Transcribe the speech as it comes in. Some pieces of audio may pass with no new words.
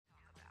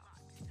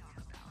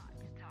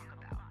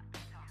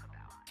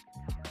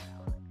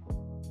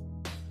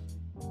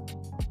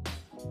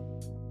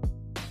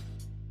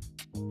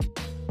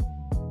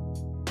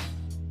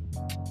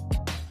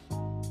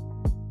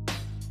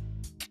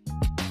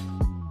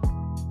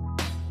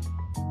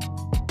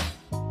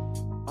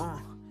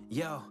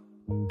Yo,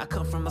 I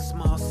come from a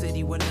small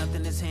city where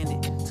nothing is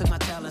handed. Took my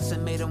talents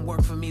and made them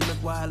work for me, look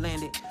where I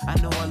landed. I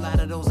know a lot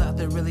of those out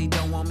there really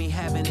don't want me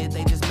having it.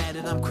 They just mad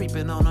that I'm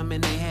creeping on them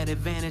and they had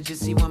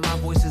advantages. See, when my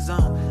voice is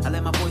on, I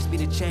let my voice be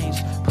the change.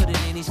 Put it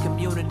in these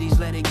communities,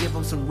 let it give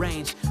them some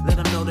range. Let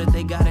them know that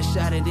they got a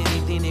shot at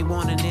anything they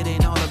want. And it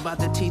ain't all about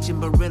the teaching,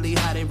 but really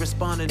how they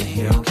responded.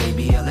 Here on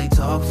KBLA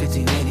Talk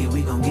 1580,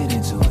 we gon' get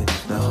into it.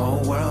 The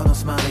whole world on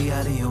Smiley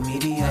Audio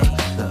Media.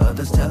 The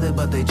others tell it,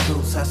 but they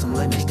truths have some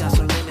limits.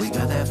 We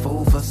got that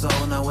food for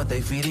soul, not what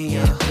they feeding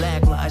you.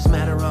 Black lives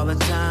matter all the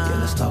time. Yeah,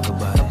 let's talk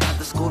about it. About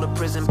the school to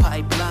prison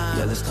pipeline.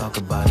 Yeah, let's talk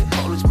about it.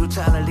 Police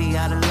brutality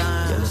out of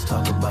line. Yeah, let's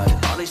talk about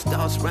it. All these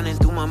thoughts running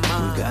through my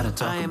mind. We gotta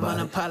talk about it.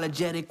 I am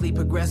unapologetically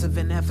progressive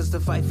in efforts to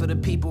fight for the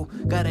people.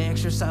 Gotta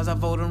exercise our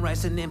voting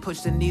rights and then push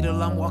the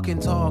needle. I'm walking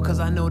tall, cause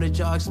I know that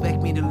y'all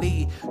expect me to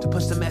lead. To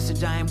push the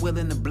message I am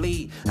willing to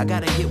bleed. I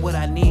gotta hit what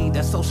I need.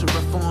 That's social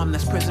reform,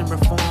 that's prison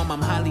reform.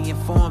 I'm highly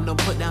informed, don't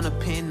put down a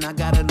pen. I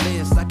got a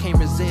list, I can't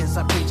resist.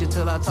 I preach it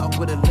till I talk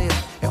with a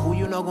list. And who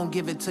you know gon'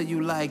 give it to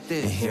you like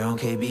this? And here on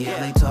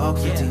KBLA Talk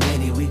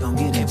 1580, we gon'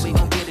 get into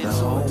it. The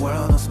whole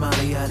world on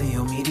Smiley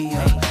Audio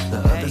Media. The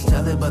others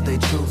tell it, but they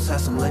truths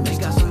have some limits.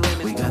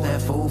 We got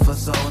that food for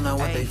soul, not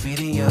what they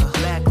feeding you.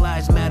 Black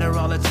lives matter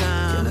all the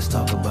time. Yeah, let's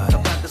talk about it.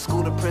 About the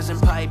school to prison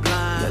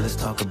pipeline. Yeah, let's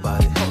talk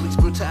about it. Police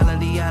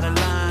brutality out of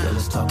line. Yeah,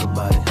 let's talk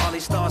about it. All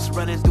these thoughts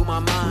running through my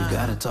mind. We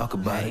gotta talk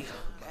about it.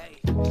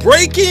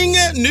 Breaking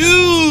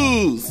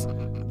news!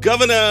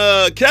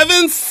 Governor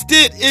Kevin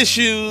Stitt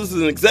issues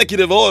an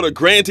executive order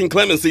granting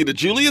clemency to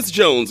Julius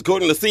Jones.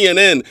 According to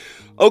CNN,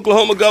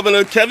 Oklahoma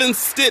Governor Kevin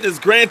Stitt has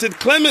granted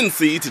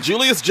clemency to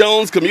Julius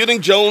Jones,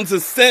 commuting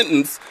Jones'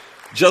 sentence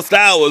just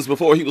hours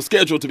before he was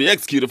scheduled to be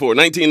executed for a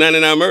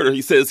 1999 murder he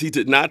says he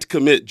did not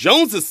commit.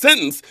 Jones'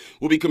 sentence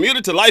will be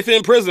commuted to life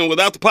in prison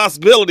without the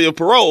possibility of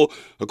parole,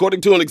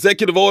 according to an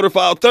executive order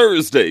filed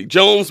Thursday.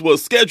 Jones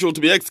was scheduled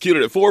to be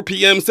executed at 4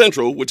 p.m.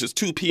 Central, which is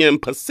 2 p.m.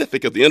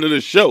 Pacific at the end of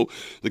this show.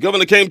 The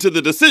governor came to the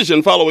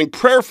decision following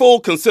prayerful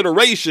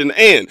consideration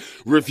and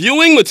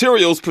reviewing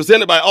materials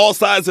presented by all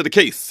sides of the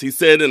case, he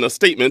said in a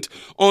statement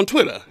on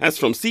Twitter. That's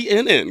from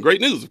CNN.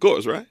 Great news, of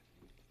course, right?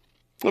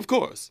 Of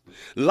course.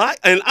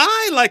 And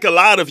I, like a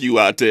lot of you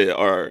out there,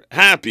 are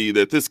happy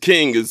that this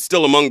king is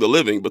still among the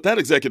living, but that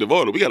executive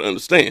order, we got to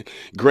understand,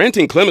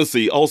 granting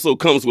clemency also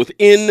comes with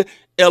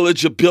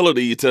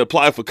ineligibility to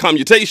apply for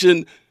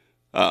commutation,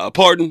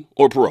 pardon,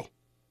 or parole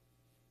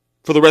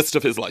for the rest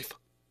of his life.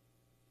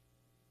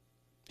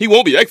 He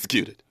won't be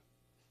executed,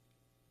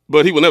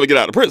 but he will never get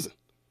out of prison.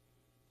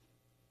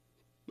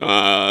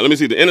 Let me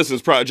see, the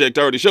Innocence Project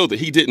already showed that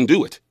he didn't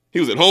do it. He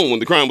was at home when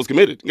the crime was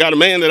committed. Got a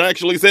man that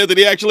actually said that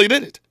he actually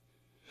did it.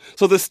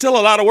 So there's still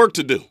a lot of work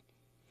to do.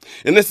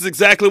 And this is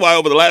exactly why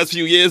over the last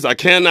few years, I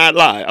cannot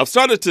lie, I've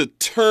started to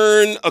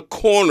turn a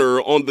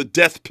corner on the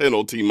death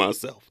penalty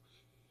myself.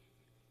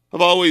 I've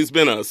always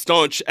been a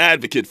staunch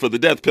advocate for the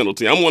death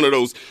penalty. I'm one of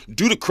those,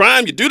 do the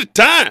crime, you do the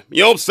time.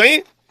 You know what I'm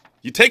saying?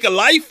 You take a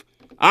life,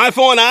 eye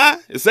for an eye,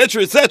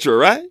 etc.,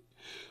 right?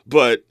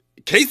 But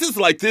cases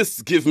like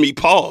this give me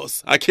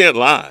pause. I can't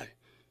lie.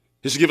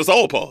 It should give us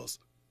all pause.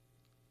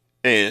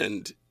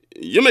 And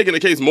you're making a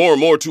case more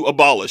and more to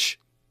abolish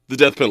the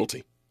death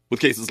penalty with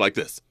cases like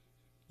this,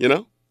 you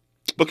know?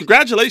 But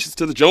congratulations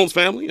to the Jones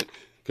family. And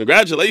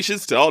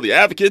congratulations to all the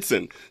advocates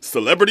and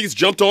celebrities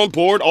jumped on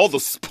board, all the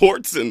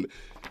sports and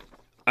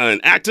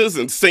actors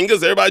and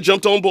singers, everybody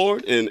jumped on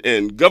board.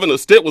 And Governor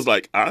Stitt was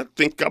like, I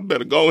think I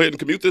better go ahead and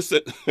commute this.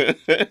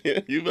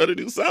 You better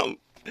do something.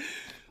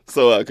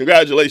 So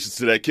congratulations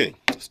to that king.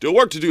 Still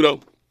work to do,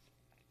 though.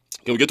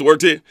 Can we get to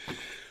work here?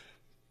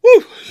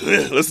 Woo!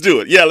 Let's do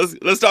it. Yeah,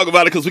 let's talk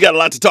about it because we got a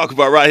lot to talk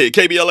about right here.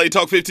 KBLA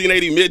Talk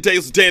 1580 Middays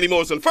with Danny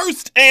Morrison.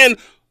 First and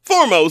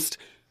foremost,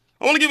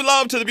 I want to give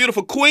love to the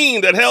beautiful queen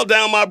that held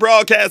down my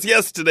broadcast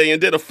yesterday and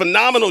did a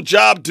phenomenal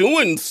job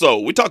doing so.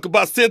 We talk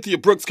about Cynthia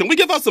Brooks. Can we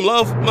give her some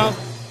love, Mom?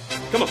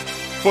 Come on.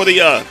 For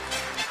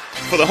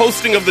the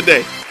hosting of the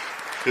day.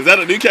 Is that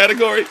a new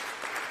category?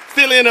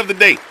 Fill in of the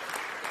day.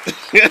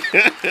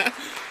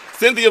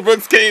 Cynthia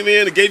Brooks came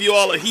in and gave you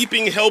all a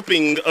heaping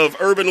helping of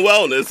urban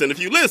wellness. And if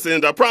you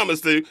listened, I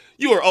promise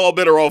you are all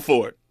better off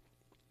for it.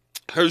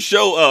 Her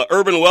show,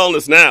 Urban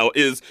Wellness Now,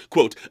 is,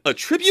 quote, a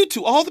tribute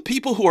to all the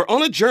people who are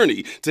on a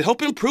journey to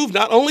help improve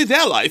not only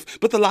their life,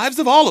 but the lives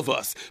of all of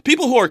us.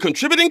 People who are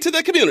contributing to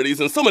their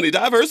communities in so many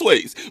diverse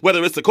ways,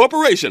 whether it's a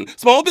corporation,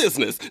 small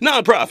business,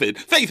 nonprofit,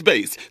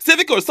 faith-based,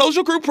 civic or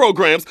social group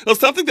programs, or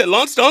something that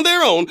launched on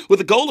their own with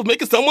the goal of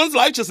making someone's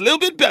life just a little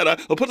bit better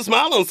or put a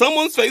smile on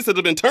someone's face that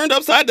had been turned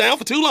upside down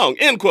for too long,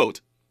 end quote.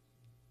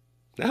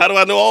 Now, how do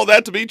I know all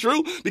that to be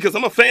true? Because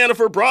I'm a fan of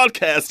her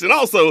broadcast, and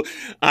also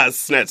I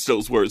snatched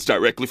those words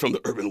directly from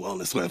the Urban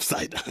Wellness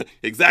website.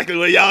 Exactly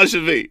where y'all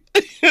should be.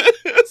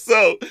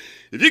 So,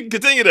 if you can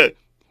continue to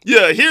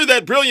hear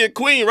that brilliant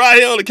queen right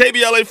here on the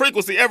KBLA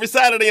frequency every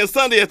Saturday and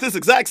Sunday at this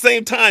exact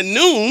same time,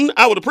 noon,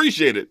 I would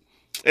appreciate it.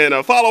 And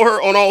follow her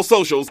on all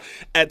socials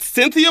at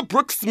Cynthia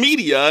Brooks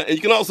Media, and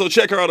you can also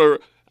check her out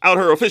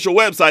her official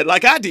website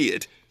like I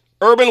did,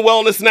 Urban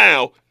Wellness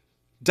Now.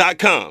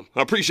 I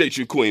appreciate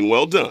you, Queen.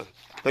 Well done.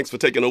 Thanks for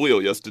taking the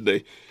wheel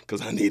yesterday,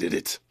 because I needed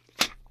it.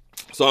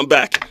 So I'm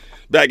back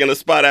in the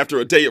spot after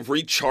a day of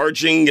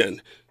recharging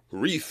and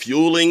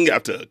refueling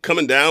after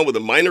coming down with a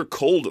minor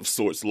cold of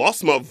sorts.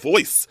 Lost my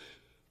voice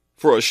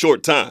for a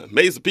short time.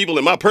 Made some people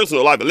in my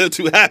personal life a little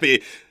too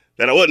happy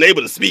that I wasn't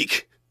able to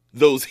speak.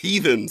 Those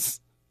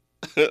heathens.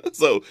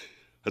 So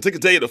I took a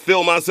day to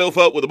fill myself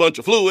up with a bunch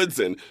of fluids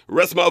and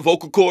rest my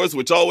vocal cords,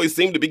 which always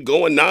seem to be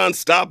going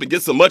nonstop, and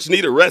get some much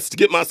needed rest to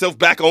get myself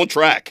back on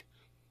track.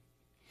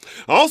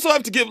 I also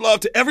have to give love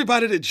to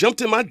everybody that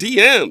jumped in my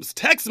DMs,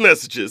 text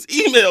messages,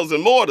 emails,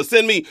 and more to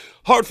send me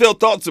heartfelt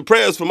thoughts and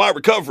prayers for my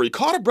recovery.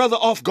 Caught a brother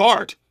off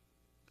guard.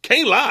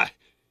 Can't lie.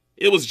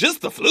 It was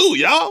just the flu,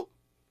 y'all.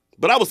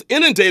 But I was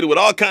inundated with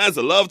all kinds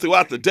of love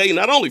throughout the day.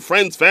 Not only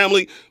friends,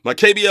 family, my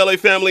KBLA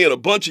family, and a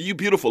bunch of you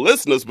beautiful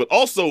listeners, but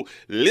also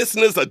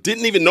listeners I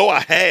didn't even know I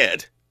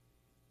had.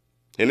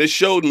 And it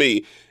showed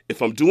me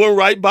if I'm doing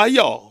right by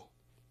y'all,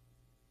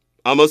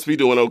 I must be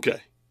doing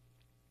okay.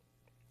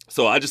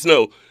 So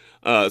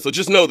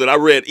just know that I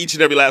read each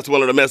and every last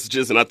one of the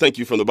messages, and I thank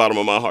you from the bottom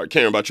of my heart,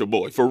 caring about your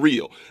boy. For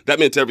real. That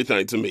meant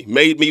everything to me.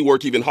 Made me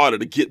work even harder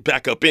to get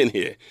back up in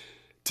here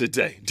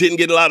today. Didn't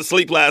get a lot of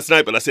sleep last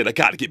night, but I said I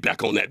got to get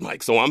back on that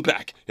mic, so I'm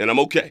back, and I'm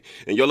okay.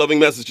 And your loving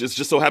messages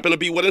just so happen to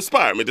be what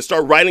inspired me to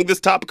start writing this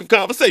topic of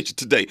conversation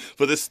today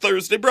for this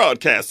Thursday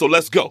broadcast, so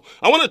let's go.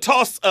 I want to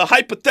toss a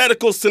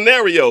hypothetical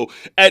scenario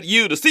at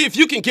you to see if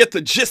you can get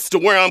the gist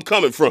of where I'm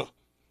coming from.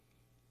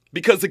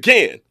 Because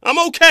again, I'm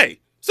okay.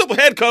 Simple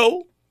head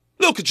cold,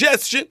 little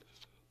congestion,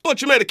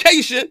 bunch of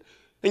medication,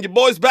 and your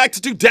boy's back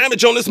to do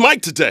damage on this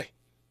mic today.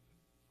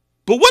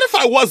 But what if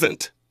I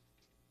wasn't?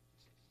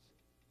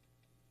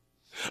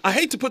 I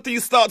hate to put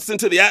these thoughts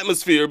into the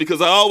atmosphere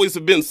because I always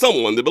have been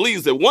someone that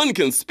believes that one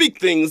can speak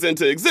things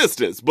into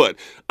existence, but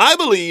I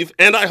believe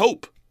and I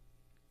hope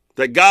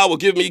that God will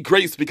give me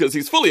grace because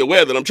he's fully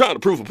aware that I'm trying to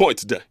prove a point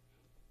today.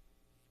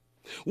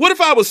 What if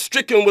I was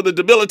stricken with a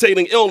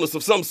debilitating illness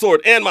of some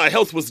sort and my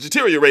health was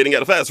deteriorating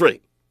at a fast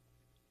rate?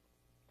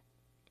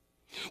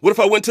 What if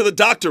I went to the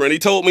doctor and he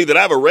told me that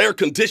I have a rare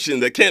condition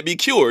that can't be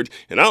cured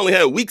and I only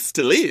have weeks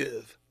to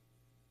live?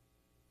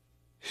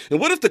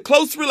 And what if the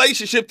close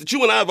relationship that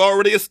you and I have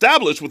already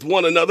established with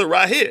one another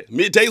right here,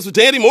 middays with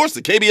Danny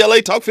Morrison,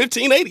 KBLA Talk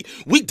 1580,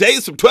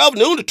 weekdays from 12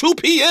 noon to 2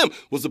 p.m.,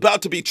 was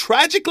about to be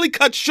tragically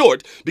cut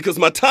short because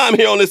my time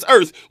here on this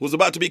earth was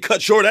about to be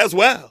cut short as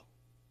well?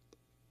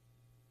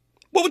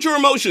 What would your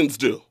emotions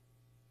do?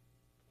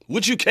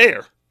 Would you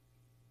care?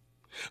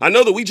 I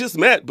know that we just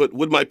met, but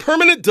would my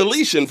permanent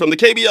deletion from the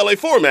KBLA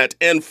format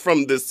and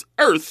from this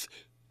earth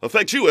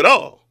affect you at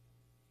all?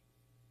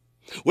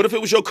 What if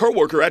it was your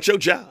coworker at your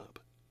job?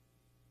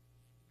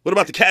 What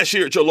about the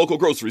cashier at your local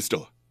grocery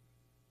store?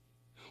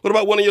 What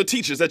about one of your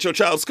teachers at your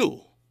child's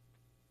school?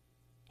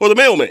 Or the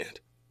mailman?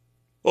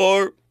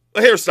 Or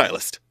a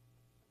hairstylist?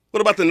 What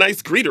about the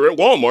nice greeter at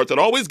Walmart that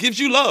always gives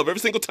you love every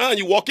single time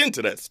you walk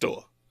into that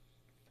store?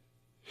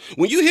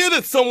 When you hear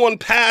that someone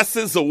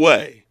passes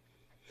away,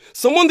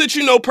 someone that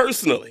you know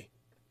personally,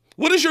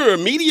 what is your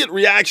immediate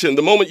reaction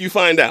the moment you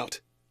find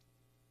out?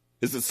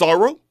 Is it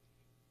sorrow?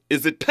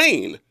 Is it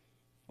pain?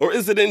 Or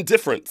is it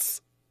indifference?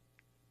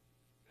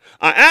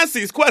 I ask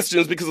these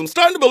questions because I'm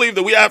starting to believe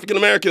that we African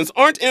Americans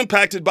aren't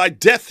impacted by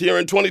death here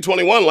in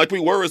 2021 like we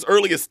were as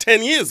early as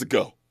 10 years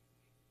ago.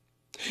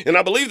 And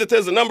I believe that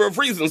there's a number of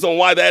reasons on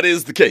why that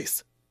is the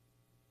case.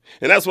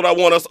 And that's what I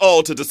want us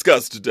all to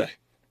discuss today.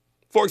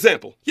 For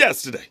example,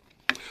 yesterday,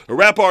 a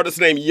rap artist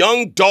named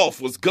Young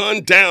Dolph was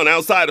gunned down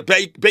outside a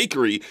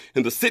bakery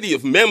in the city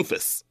of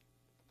Memphis,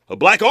 a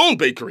black-owned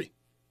bakery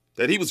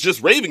that he was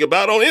just raving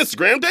about on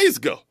Instagram days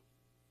ago.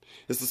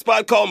 It's a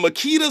spot called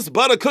Makita's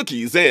Butter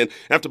Cookies, and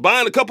after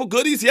buying a couple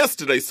goodies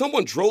yesterday,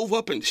 someone drove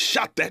up and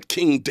shot that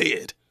king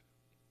dead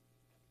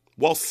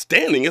while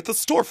standing at the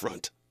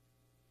storefront.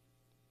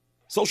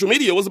 Social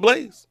media was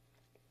ablaze.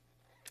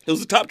 It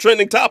was a top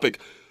trending topic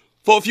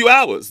for a few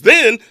hours.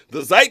 Then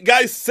the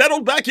zeitgeist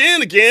settled back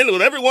in again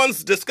with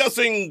everyone's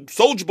discussing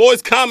Soulja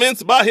Boy's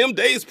comments about him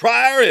days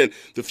prior and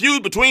the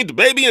feud between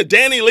DaBaby and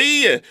Danny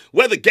Lee and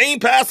whether Game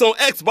Pass on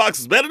Xbox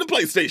is better than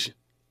PlayStation.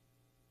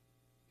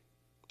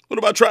 What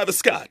about Travis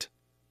Scott?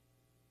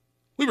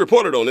 We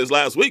reported on this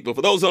last week, but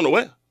for those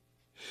unaware,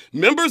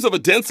 members of a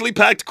densely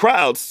packed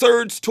crowd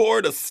surged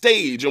toward a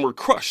stage and were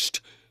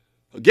crushed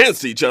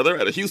against each other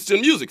at a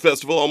Houston music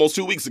festival almost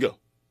 2 weeks ago.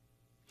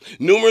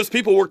 Numerous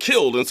people were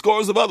killed and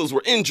scores of others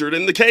were injured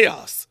in the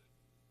chaos.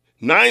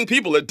 9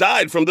 people had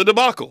died from the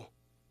debacle.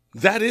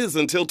 That is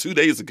until 2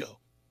 days ago.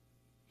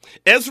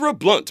 Ezra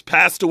Blunt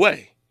passed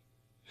away,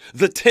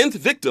 the 10th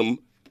victim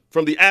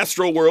from the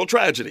Astroworld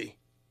tragedy.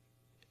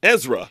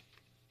 Ezra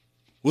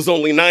was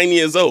only 9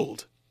 years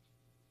old.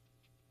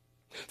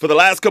 For the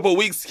last couple of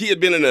weeks, he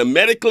had been in a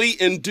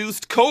medically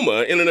induced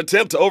coma in an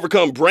attempt to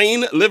overcome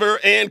brain, liver,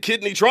 and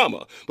kidney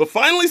trauma, but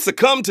finally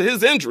succumbed to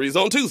his injuries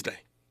on Tuesday.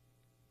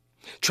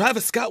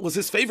 Travis Scott was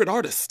his favorite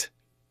artist,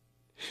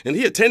 and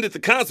he attended the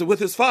concert with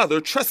his father,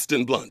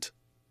 Tristan Blunt.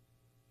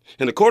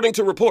 And according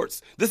to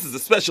reports, this is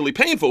especially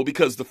painful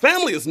because the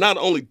family is not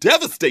only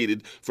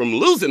devastated from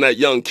losing that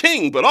young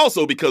king, but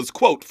also because,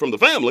 quote, from the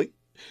family,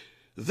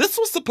 this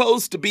was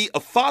supposed to be a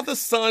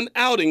father-son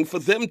outing for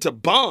them to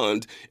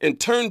bond and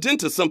turned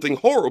into something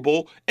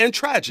horrible and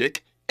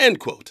tragic, end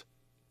quote.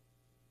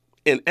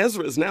 And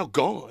Ezra is now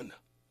gone.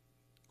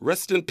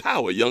 Rest in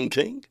power, young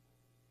king.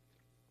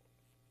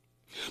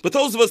 But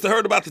those of us that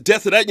heard about the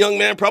death of that young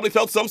man probably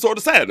felt some sort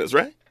of sadness,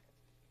 right?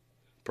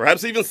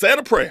 Perhaps even said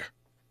a prayer.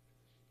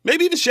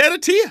 Maybe even shed a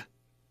tear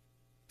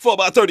for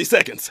about 30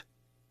 seconds.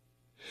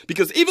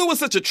 Because even with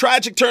such a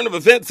tragic turn of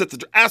events at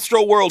the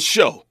Astro World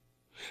show,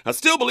 I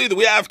still believe that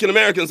we African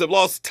Americans have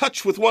lost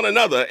touch with one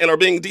another and are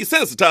being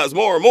desensitized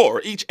more and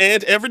more each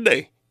and every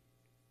day.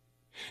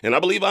 And I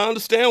believe I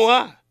understand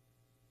why.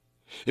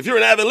 If you're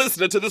an avid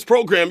listener to this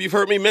program, you've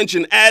heard me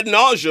mention ad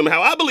nauseum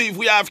how I believe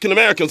we African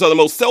Americans are the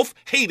most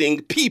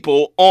self-hating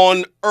people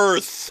on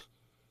earth.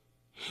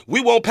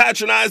 We won't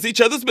patronize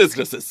each other's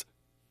businesses.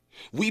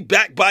 We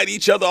backbite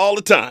each other all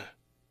the time.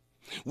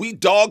 We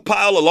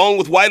dogpile along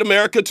with white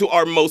America to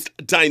our most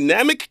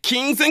dynamic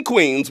kings and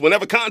queens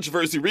whenever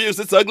controversy rears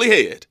its ugly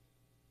head.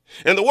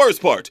 And the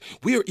worst part,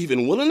 we are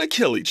even willing to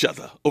kill each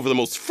other over the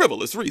most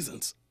frivolous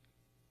reasons.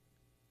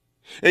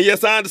 And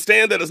yes, I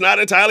understand that it's not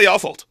entirely our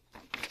fault.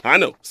 I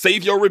know.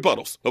 Save your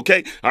rebuttals,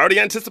 okay? I already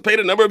anticipate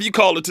a number of you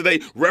called it today,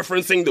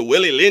 referencing the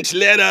Willie Lynch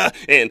letter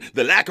and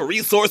the lack of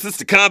resources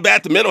to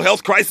combat the mental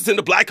health crisis in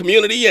the black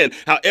community and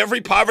how every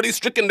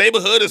poverty-stricken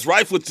neighborhood is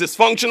rife with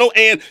dysfunctional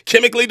and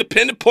chemically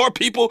dependent poor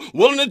people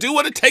willing to do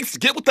what it takes to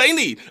get what they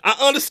need. I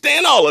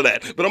understand all of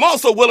that, but I'm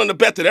also willing to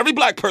bet that every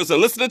black person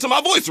listening to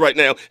my voice right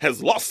now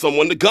has lost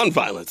someone to gun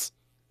violence.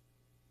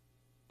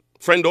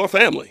 Friend or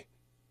family.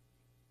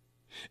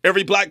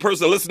 Every black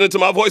person listening to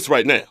my voice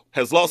right now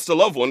has lost a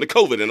loved one to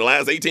COVID in the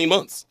last 18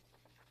 months.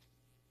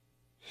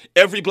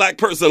 Every black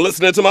person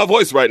listening to my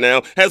voice right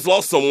now has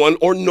lost someone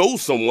or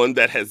knows someone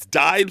that has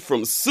died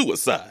from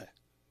suicide.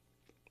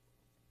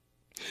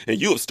 And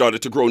you have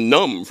started to grow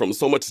numb from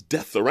so much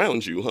death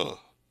around you, huh?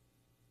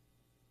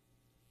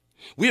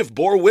 We have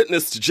bore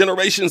witness to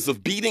generations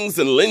of beatings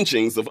and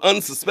lynchings of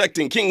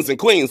unsuspecting kings and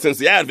queens since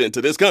the advent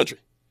of this country.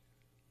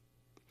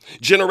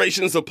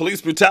 Generations of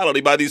police brutality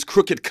by these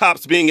crooked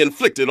cops being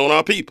inflicted on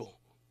our people.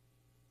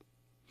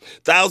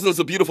 Thousands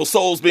of beautiful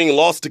souls being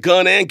lost to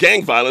gun and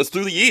gang violence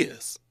through the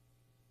years.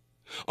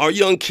 Our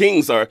young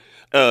kings that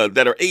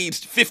are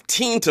aged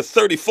 15 to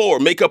 34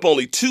 make up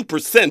only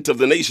 2% of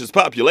the nation's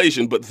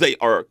population, but they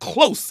are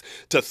close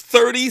to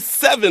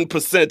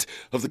 37%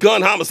 of the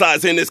gun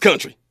homicides in this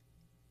country.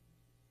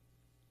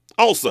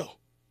 Also,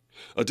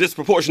 a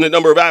disproportionate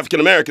number of African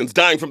Americans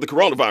dying from the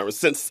coronavirus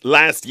since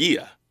last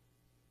year.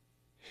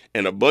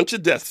 And a bunch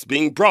of deaths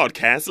being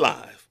broadcast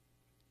live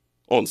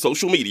on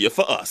social media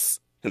for us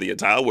and the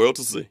entire world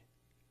to see.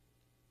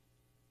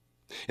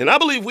 And I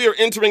believe we are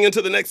entering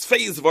into the next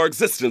phase of our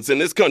existence in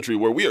this country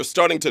where we are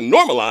starting to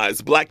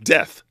normalize black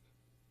death.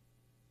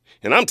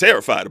 And I'm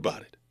terrified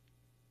about it.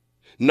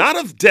 Not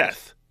of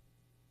death,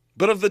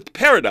 but of the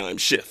paradigm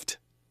shift.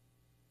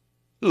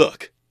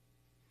 Look,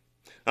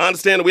 I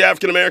understand that we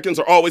African Americans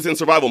are always in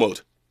survival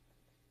mode.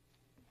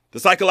 The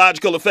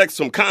psychological effects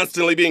from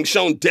constantly being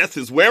shown death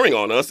is wearing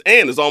on us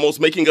and is almost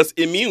making us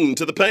immune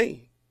to the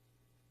pain.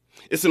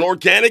 It's an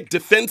organic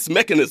defense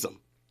mechanism.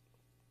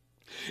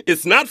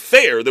 It's not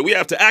fair that we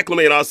have to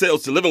acclimate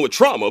ourselves to living with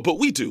trauma, but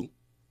we do.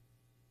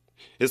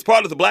 It's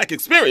part of the black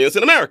experience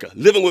in America,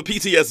 living with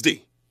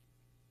PTSD.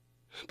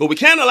 But we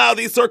can't allow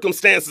these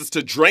circumstances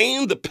to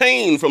drain the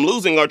pain from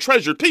losing our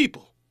treasured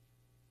people.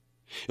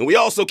 And we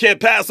also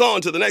can't pass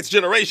on to the next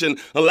generation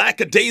a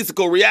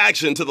lackadaisical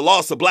reaction to the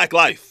loss of black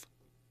life.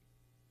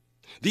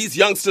 These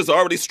youngsters are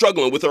already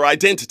struggling with their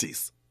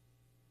identities.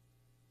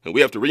 And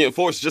we have to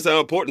reinforce just how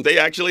important they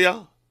actually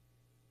are,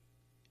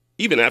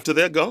 even after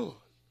they're gone.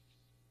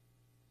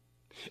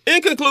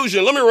 In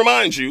conclusion, let me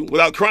remind you,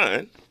 without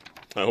crying,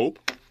 I hope,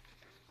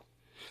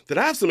 that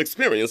I have some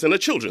experience in a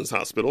children's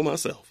hospital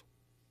myself.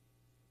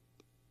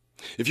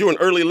 If you're an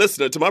early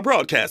listener to my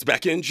broadcast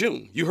back in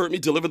June, you heard me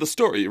deliver the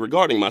story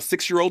regarding my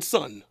 6-year-old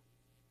son,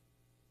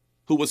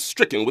 who was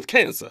stricken with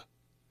cancer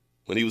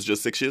when he was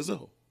just 6 years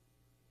old.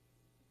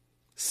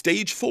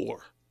 Stage 4.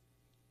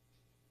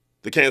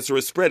 The cancer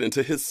is spread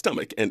into his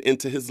stomach and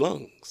into his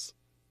lungs.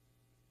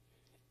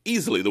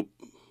 Easily the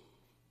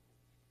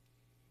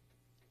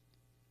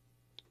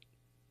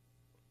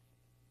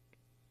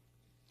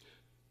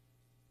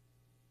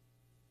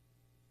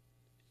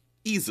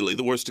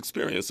worst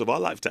experience of our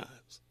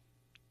lifetimes.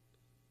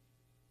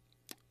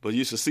 But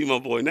you should see my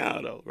boy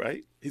now, though,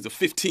 right? He's a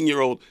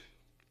 15-year-old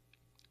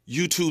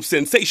YouTube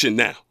sensation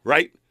now,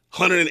 right?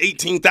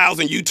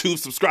 118,000 YouTube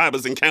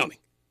subscribers and counting.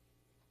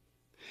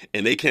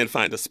 And they can't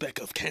find a speck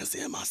of cancer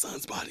in my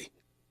son's body.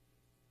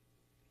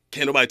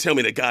 Can't nobody tell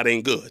me that God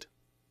ain't good.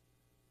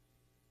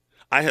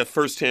 I have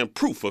firsthand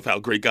proof of how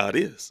great God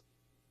is.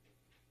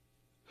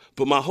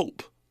 But my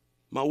hope,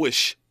 my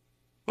wish,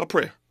 my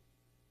prayer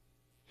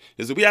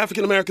is that we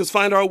African Americans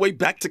find our way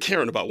back to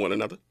caring about one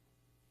another,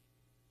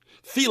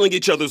 feeling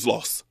each other's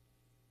loss,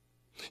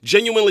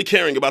 genuinely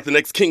caring about the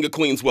next king or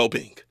queen's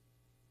well-being.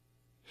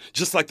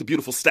 Just like the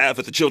beautiful staff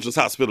at the Children's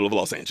Hospital of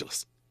Los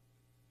Angeles,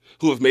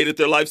 who have made it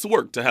their life's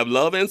work to have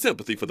love and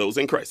sympathy for those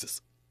in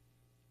crisis.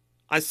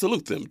 I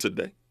salute them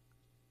today.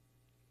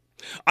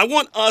 I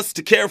want us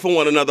to care for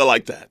one another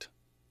like that,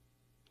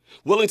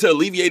 willing to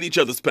alleviate each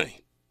other's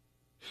pain,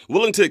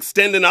 willing to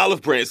extend an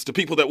olive branch to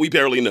people that we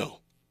barely know.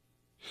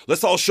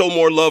 Let's all show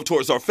more love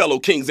towards our fellow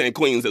kings and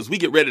queens as we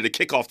get ready to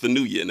kick off the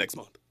new year next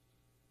month.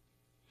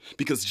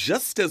 Because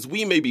just as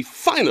we may be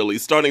finally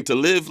starting to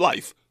live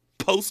life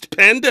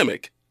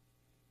post-pandemic,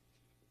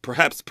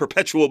 perhaps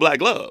perpetual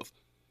black love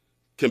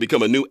can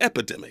become a new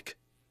epidemic.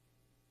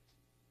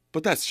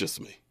 But that's just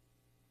me.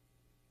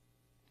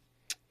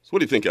 So what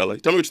do you think, LA?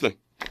 Tell me what you think.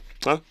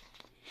 Huh?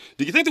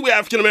 Do you think that we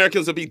African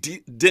Americans will be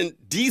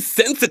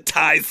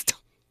desensitized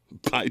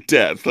by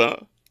death, huh?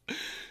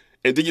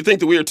 And do you think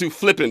that we are too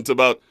flippant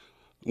about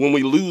when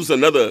we lose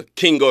another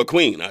king or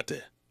queen out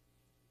there?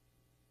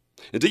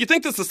 And do you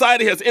think that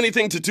society has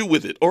anything to do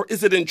with it, or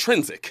is it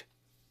intrinsic?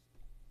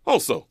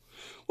 Also,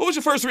 what was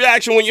your first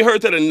reaction when you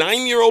heard that a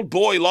 9-year-old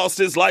boy lost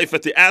his life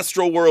at the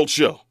Astro World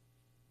show?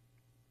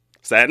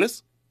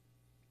 Sadness?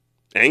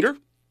 Anger?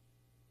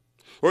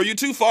 Or are you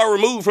too far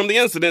removed from the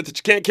incident that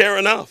you can't care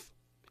enough?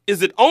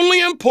 Is it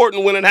only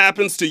important when it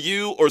happens to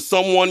you or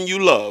someone you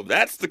love?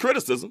 That's the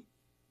criticism.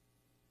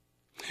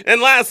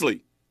 And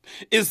lastly,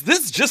 is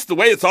this just the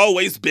way it's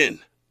always been?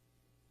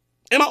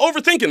 Am I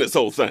overthinking this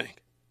whole thing?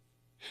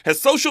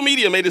 Has social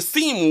media made it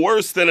seem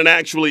worse than it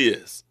actually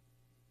is?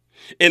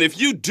 And if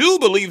you do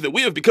believe that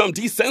we have become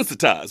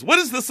desensitized, what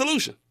is the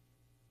solution?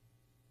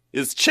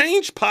 Is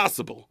change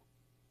possible?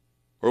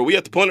 Or are we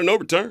at the point of no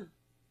return?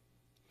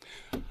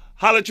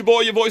 Holla at your boy,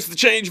 your voice is the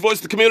change, your voice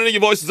is the community,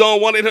 your voice is on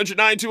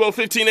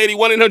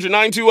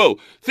 1-800-920-1580,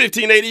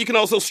 1-800-920-1580. You can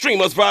also stream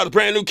us via the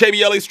brand new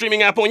KBLA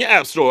streaming app on your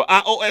app store,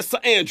 iOS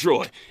or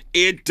Android.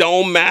 It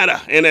don't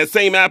matter. And that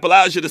same app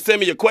allows you to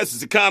send me your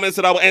questions and comments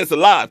that I will answer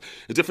live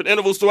at different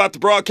intervals throughout the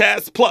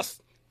broadcast. Plus,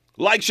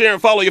 like, share,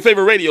 and follow your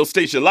favorite radio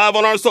station live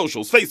on our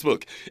socials,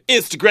 Facebook,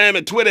 Instagram,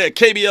 and Twitter at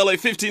KBLA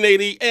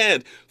 1580.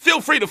 And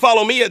feel free to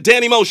follow me at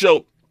Danny Mo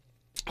Show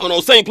on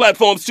those same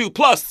platforms too.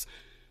 Plus,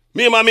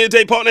 me and my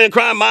midday partner in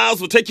crime,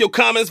 Miles, will take your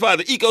comments via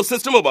the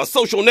ecosystem of our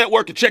social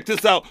network. And check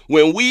this out.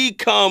 When we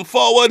come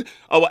forward,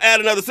 I will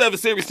add another 7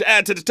 series to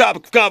add to the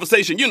topic of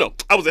conversation. You know,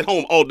 I was at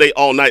home all day,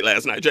 all night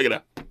last night. Check it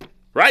out.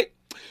 Right?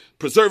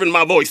 Preserving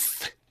my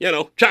voice.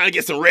 Trying to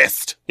get some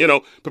rest.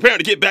 Preparing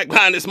to get back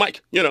behind this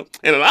mic. And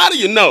a lot of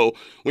you know,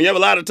 when you have a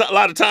lot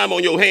of time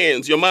on your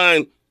hands, your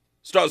mind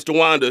starts to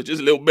wander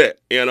just a little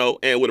bit. And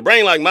with a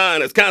brain like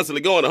mine that's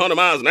constantly going 100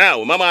 miles an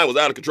hour, my mind was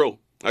out of control.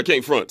 I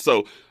can't front.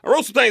 So I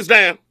wrote some things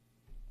down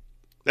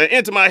that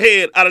enter my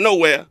head out of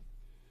nowhere.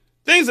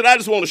 Things that I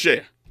just want to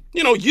share.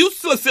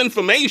 Useless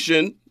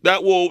information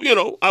that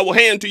I will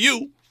hand to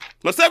you.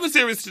 My 7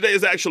 series today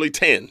is actually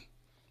 10.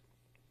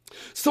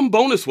 Some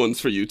bonus ones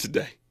for you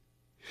today.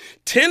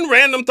 10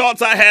 random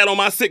thoughts I had on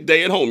my sick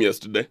day at home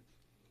yesterday.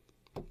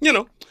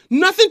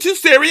 Nothing too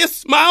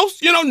serious,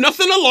 Miles.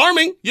 Nothing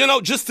alarming.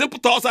 Just simple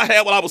thoughts I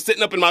had while I was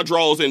sitting up in my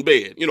drawers in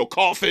bed.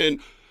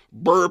 Coughing,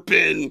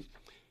 burping,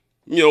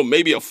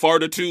 maybe a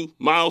fart or two,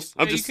 Miles.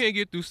 You can't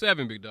get through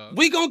 7, big dog.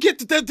 We gonna get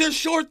to that. They're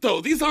short,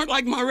 though. These aren't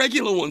like my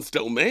regular ones,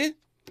 though, man.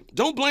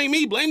 Don't blame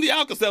me. Blame the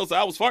Alka-Seltzer.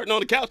 I was farting on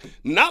the couch.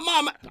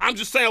 I'm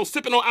just saying I was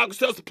sipping on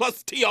Alka-Seltzer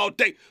plus tea all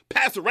day,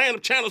 passing random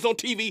channels on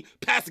TV,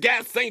 passing gas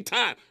at the same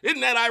time.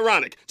 Isn't that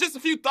ironic? Just a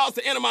few thoughts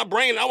that enter my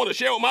brain and I want to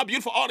share with my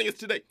beautiful audience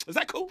today. Is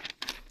that cool?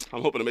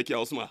 I'm hoping to make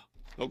y'all smile.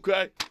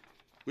 Okay?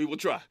 We will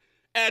try.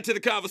 Add to the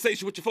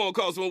conversation with your phone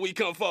calls when we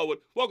come forward.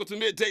 Welcome to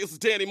Midday. This is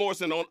Danny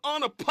Morrison on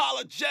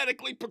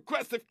Unapologetically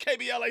Progressive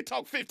KBLA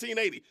Talk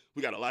 1580.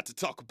 We got a lot to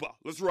talk about.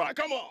 Let's ride.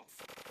 Come on.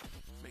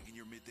 Making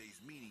your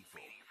middays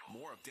meaningful.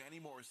 More of Danny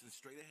Morrison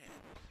straight ahead.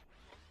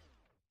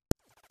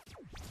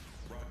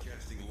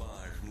 Broadcasting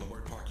live from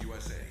Leimert Park,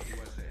 USA.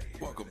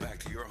 Welcome back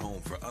to your home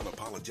for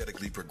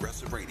Unapologetically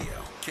Progressive Radio.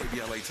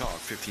 KBLA Talk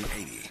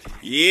 1580.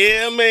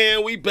 Yeah,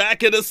 man, we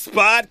back at the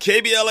spot.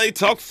 KBLA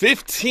Talk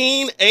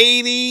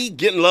 1580.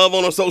 Getting love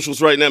on our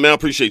socials right now, man. I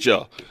appreciate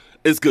y'all.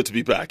 It's good to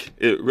be back.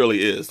 It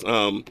really is.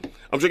 I'm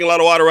drinking a lot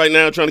of water right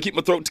now, trying to keep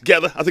my throat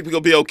together. I think we're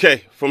going to be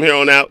okay from here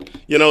on out.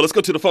 Let's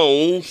go to the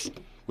phones.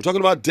 We're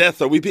talking about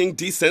death. Are we being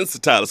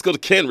desensitized? Let's go to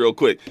Ken real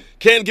quick.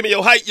 Ken, give me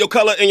your height, your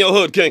color, and your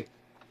hood, King.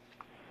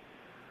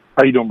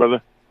 How you doing,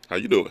 brother? How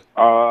you doing?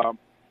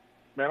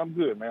 Man, I'm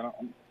good, man.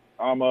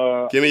 I'm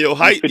give me your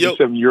height. I'm a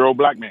 57-year-old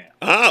black man.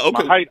 Ah,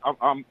 okay. My height,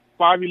 I'm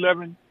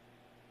 5'11",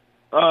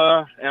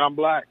 and I'm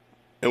black.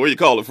 And where you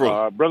calling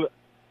from? Brother,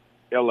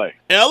 L.A.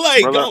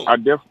 L.A., brother,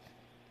 go.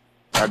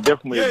 I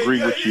definitely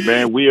agree with you,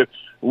 man. We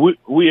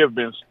have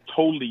been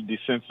totally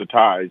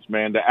desensitized,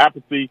 man. The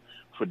apathy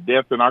for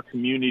death in our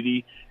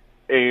community,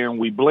 and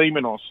we blame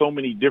it on so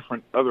many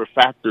different other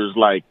factors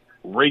like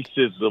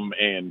racism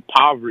and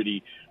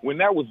poverty, when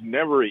that was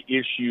never an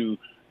issue.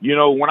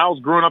 When I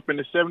was growing up in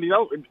the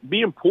 70s,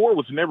 being poor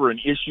was never an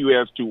issue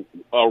as to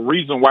a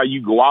reason why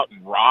you go out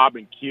and rob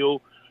and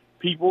kill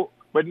people.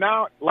 But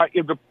now, like,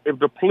 if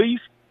the police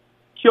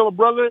kill a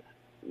brother,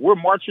 we're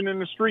marching in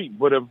the street.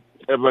 But if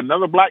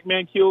another black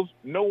man kills,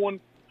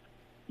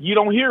 you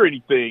don't hear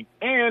anything,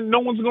 and no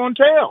one's going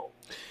to tell.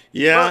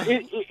 Yeah.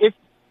 It's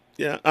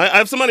Yeah, I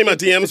have somebody in my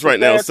DMs right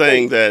now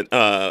saying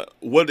that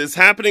what is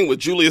happening with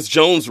Julius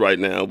Jones right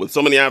now, with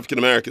so many African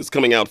Americans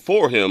coming out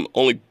for him,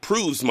 only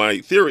proves my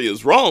theory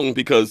is wrong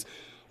because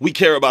we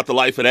care about the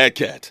life of that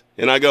cat.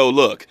 And I go,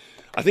 look,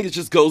 I think it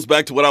just goes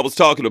back to what I was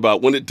talking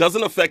about. When it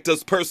doesn't affect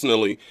us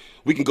personally,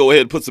 we can go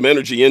ahead and put some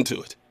energy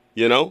into it,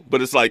 you know?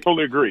 But it's like,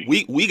 totally agree.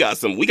 We got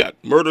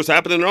murders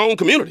happening in our own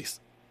communities.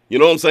 You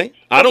know what I'm saying?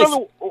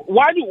 Brother,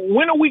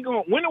 when are we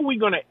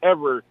going to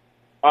ever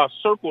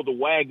circle the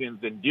wagons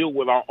and deal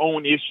with our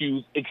own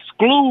issues,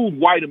 exclude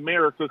white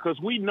America, because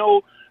we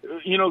know,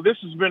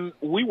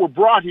 we were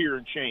brought here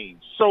and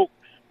changed. So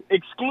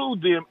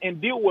exclude them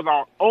and deal with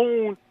our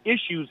own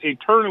issues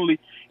internally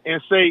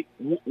and say,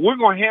 we're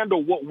going to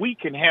handle what we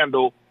can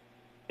handle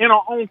in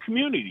our own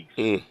communities.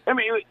 I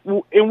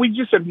mean, and we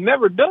just have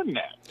never done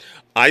that.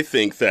 I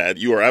think that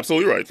you are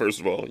absolutely right, first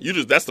of all.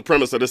 That's the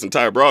premise of this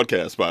entire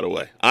broadcast, by the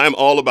way. I'm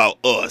all about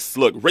us.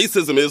 Look,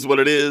 racism is what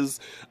it is.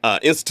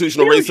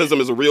 Institutional racism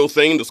is a real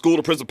thing. The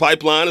school-to-prison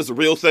pipeline is a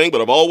real thing.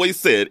 But I've always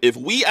said, if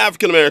we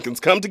African-Americans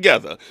come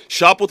together,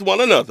 shop with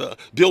one another,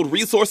 build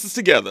resources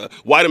together,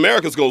 white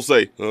America's going to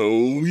say,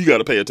 oh, we got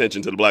to pay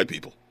attention to the black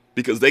people.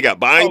 Because they got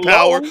buying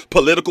power,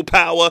 political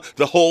power,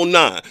 the whole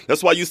nine.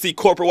 That's why you see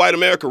corporate white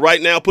America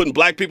right now putting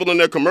black people in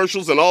their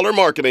commercials and all their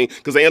marketing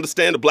because they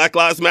understand that Black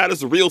Lives Matter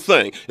is a real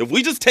thing. If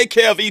we just take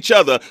care of each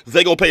other,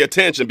 they're going to pay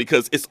attention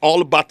because it's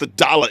all about the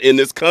dollar in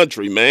this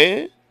country,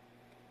 man.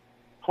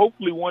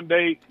 Hopefully one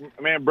day,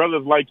 man,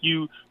 brothers like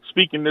you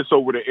speaking this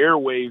over the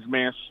airwaves,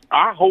 man,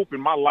 I hope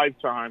in my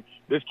lifetime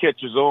this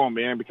catches on,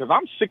 man, because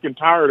I'm sick and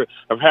tired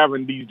of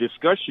having these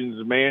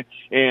discussions, man,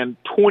 and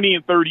 20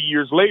 and 30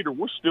 years later,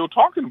 we're still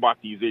talking about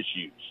these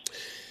issues.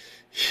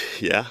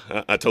 Yeah,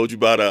 I told you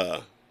about, I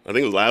think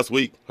it was last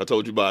week, I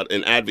told you about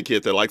an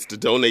advocate that likes to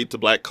donate to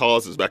black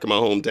causes back in my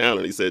hometown,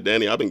 and he said,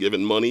 Danny, I've been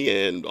giving money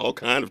and all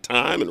kind of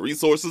time and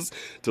resources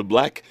to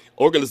black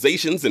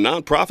organizations and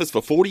nonprofits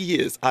for 40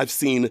 years. I've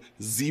seen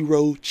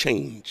zero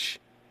change.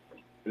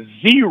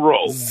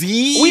 Zero.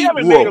 We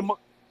haven't made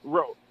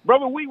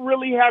brother, we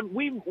really have.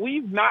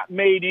 We've not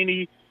made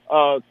any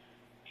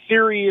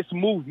serious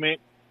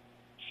movement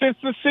since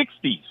the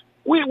 '60s.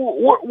 We're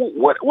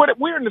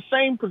in the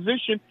same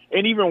position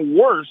and even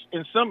worse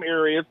in some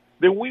areas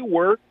than we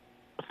were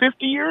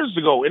 50 years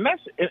ago, and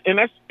that's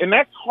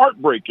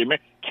heartbreaking, man.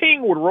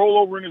 King would roll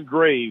over in his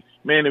grave,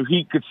 man, if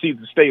he could see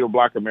the state of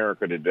Black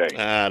America today.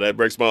 That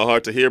breaks my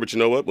heart to hear, but you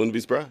know what? Wouldn't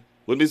be surprised.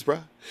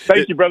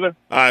 Thank you, brother.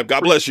 All right,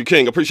 God bless you,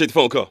 King. Appreciate the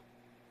phone call.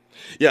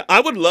 Yeah, I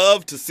would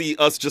love to see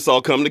us just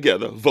all come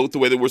together, vote the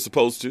way that we're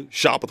supposed to,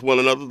 shop with one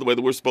another the way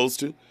that we're supposed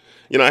to.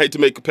 You know, I hate to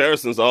make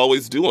comparisons, I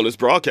always do on this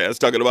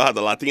broadcast, talking about how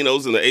the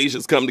Latinos and the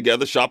Asians come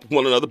together, shop with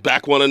one another,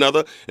 back one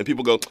another, and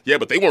people go, yeah,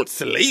 but they weren't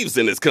slaves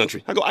in this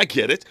country. I go, I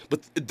get it,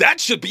 but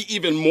that should be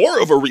even more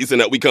of a reason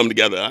that we come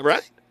together,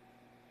 right?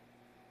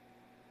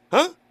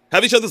 Huh?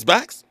 Have each other's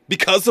backs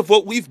because of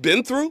what we've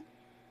been through?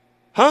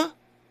 Huh?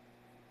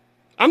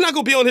 I'm not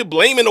going to be on here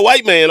blaming the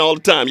white man all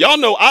the time. Y'all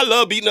know I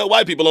love beating up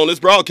white people on this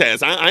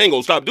broadcast. I ain't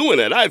going to stop doing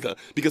that either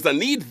because I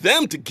need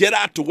them to get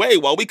out the way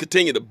while we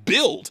continue to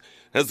build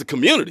as a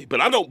community.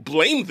 But I don't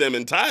blame them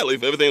entirely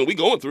for everything we're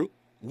going through.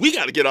 We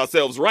got to get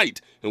ourselves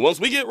right. And once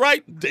we get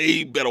right,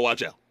 they better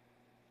watch out.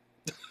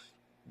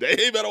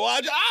 They better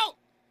watch out.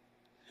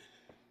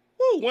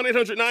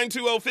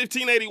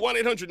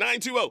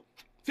 1-800-920-1580,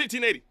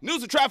 1-800-920-1580.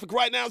 News and traffic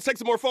right now. Let's take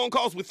some more phone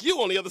calls with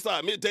you on the other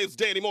side. Middays with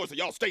Danny Morris. So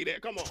y'all stay there.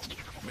 Come on.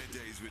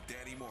 Middays with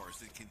Danny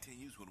Morris. It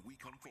continues when we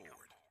come forward.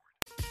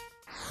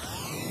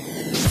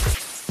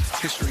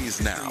 History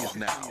is now,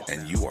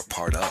 and you are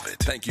part of it.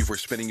 Thank you for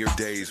spending your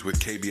days with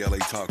KBLA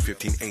Talk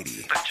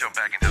 1580. Let's jump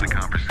back into the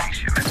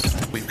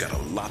conversation. We've got a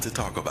lot to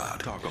talk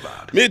about.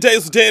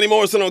 Middays with Danny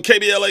Morrison on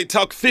KBLA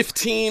Talk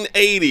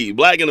 1580.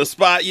 Black in the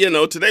spot. You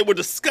know, today we're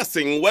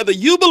discussing whether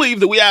you believe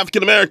that we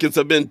African Americans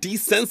have been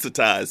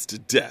desensitized to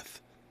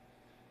death.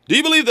 Do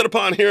you believe that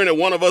upon hearing that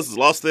one of us has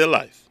lost their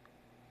life,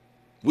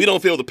 we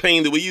don't feel the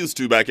pain that we used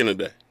to back in the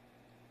day?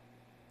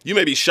 You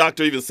may be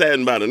shocked or even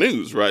saddened by the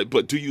news, right?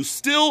 But do you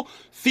still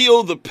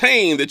feel the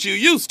pain that you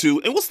used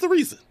to? And what's the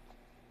reason?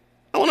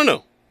 I want to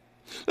know.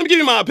 Let me give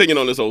you my opinion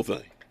on this whole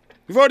thing.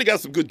 We've already got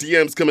some good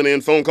DMs coming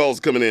in, phone calls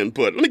coming in,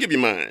 but let me give you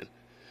mine.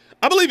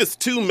 I believe it's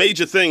two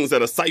major things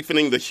that are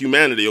siphoning the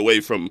humanity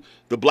away from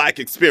the black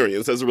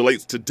experience as it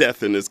relates to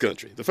death in this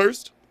country. The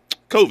first,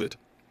 COVID.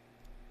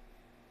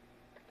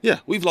 Yeah,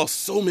 we've lost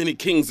so many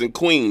kings and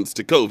queens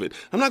to COVID.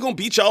 I'm not going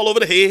to beat you all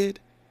over the head.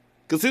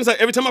 Because it seems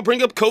like every time I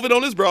bring up COVID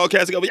on this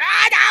broadcast, I go,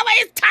 I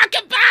always talk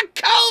about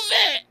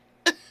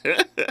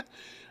COVID.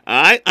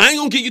 All right? I ain't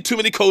going to give you too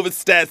many COVID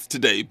stats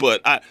today, but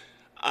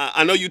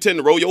I know you tend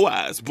to roll your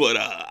eyes, but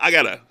I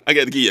gotta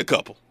give you a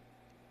couple.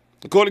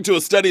 According to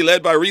a study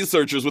led by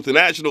researchers with the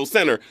National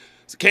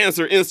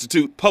Cancer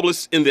Institute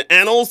published in the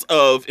Annals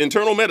of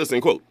Internal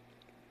Medicine, quote,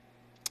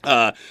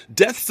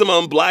 Deaths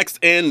among blacks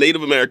and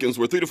Native Americans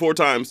were 3 to 4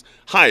 times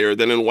higher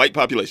than in white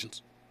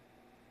populations.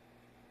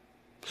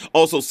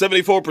 Also,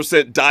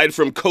 74% died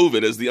from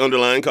COVID as the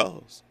underlying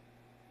cause.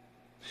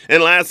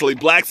 And lastly,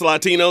 blacks,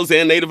 Latinos,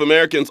 and Native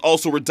Americans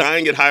also were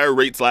dying at higher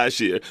rates last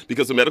year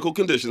because of medical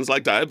conditions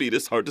like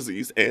diabetes, heart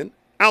disease, and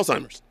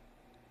Alzheimer's.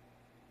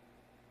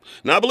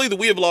 Now, I believe that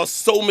we have lost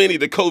so many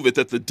to COVID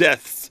that the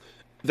deaths,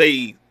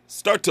 they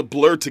start to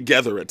blur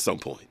together at some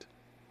point.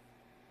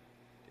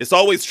 It's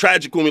always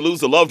tragic when we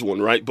lose a loved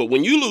one, right? But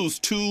when you lose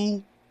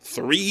 2,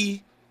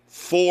 3,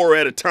 4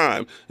 at a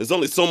time, there's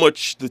only so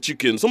much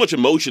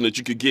emotion that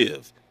you could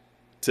give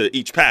to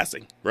each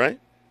passing, right?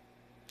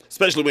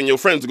 Especially when your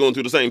friends are going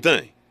through the same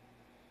thing.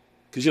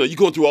 Because, you're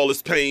going through all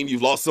this pain.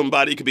 You've lost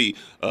somebody. It could be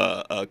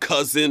a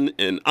cousin,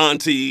 an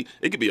auntie.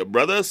 It could be a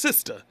brother, a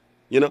sister.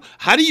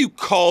 How do you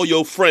call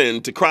your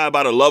friend to cry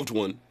about a loved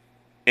one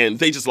and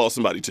they just lost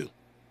somebody too?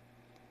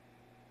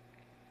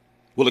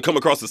 Will it come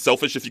across as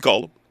selfish if you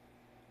call them?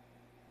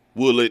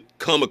 Will it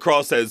come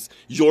across as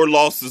your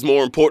loss is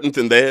more important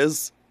than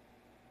theirs?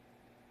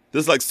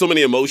 There's like so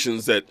many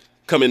emotions that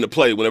come into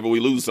play whenever we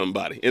lose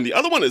somebody. And the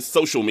other one is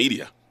social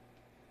media.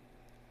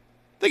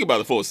 Think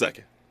about it for a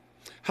second.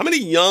 How many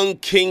young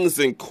kings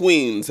and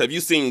queens have you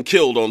seen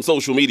killed on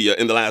social media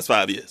in the last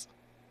 5 years?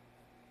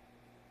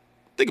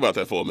 Think about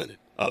that for a minute.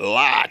 A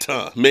lot,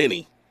 huh?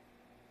 Many.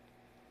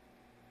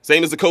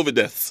 Same as the COVID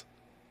deaths.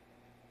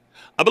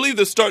 I believe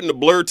they're starting to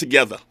blur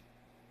together.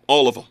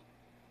 All of them.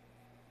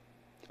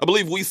 I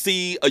believe we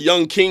see a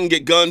young king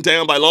get gunned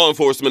down by law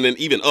enforcement and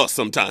even us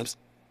sometimes.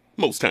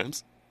 Most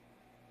times.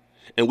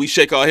 And we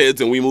shake our heads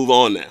and we move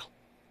on now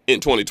in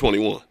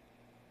 2021.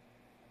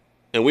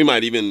 And we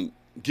might even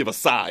give a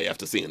sigh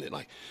after seeing it.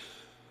 Like,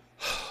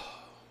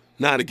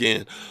 not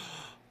again.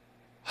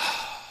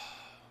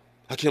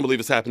 I can't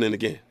believe it's happening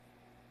again.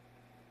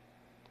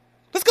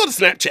 Let's go to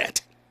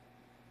Snapchat.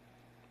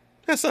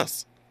 That's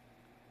us.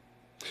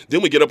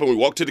 Then we get up and we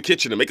walk to the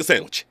kitchen and make a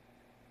sandwich.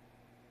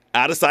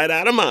 Out of sight,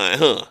 out of mind,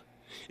 huh?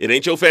 It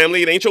ain't your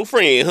family, it ain't your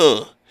friend,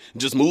 huh?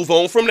 Just move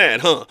on from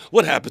that, huh?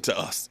 What happened to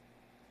us?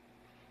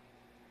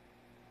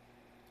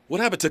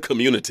 What happened to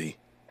community?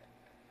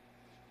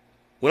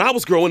 When I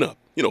was growing up,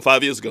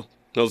 5 years ago,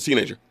 when I was a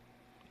teenager,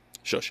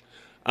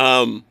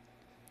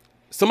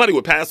 somebody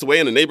would pass away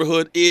in the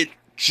neighborhood, it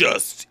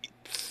just,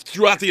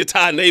 throughout the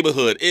entire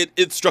neighborhood,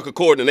 it struck a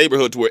chord in the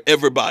neighborhood to where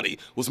everybody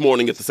was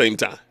mourning at the same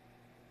time.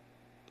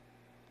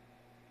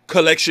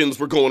 Collections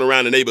were going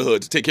around the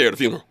neighborhood to take care of the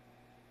funeral.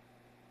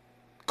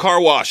 Car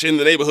wash in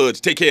the neighborhood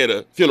to take care of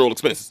the funeral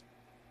expenses.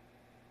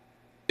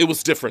 It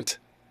was different.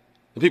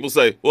 And people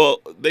say, well,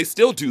 they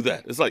still do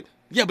that. It's like,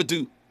 yeah, but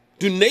do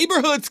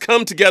neighborhoods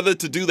come together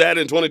to do that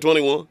in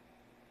 2021? You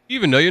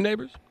even know your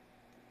neighbors?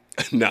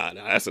 Nah,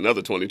 that's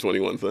another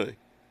 2021 thing.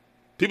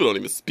 People don't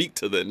even speak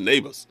to their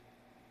neighbors.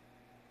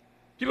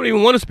 People don't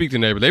even want to speak to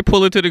neighbors. They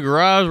pull into the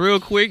garage real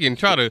quick and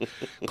try to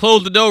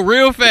close the door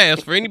real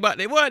fast for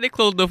anybody. They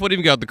close the door before they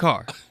even got out the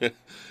car.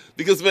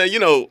 Because, man,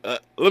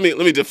 let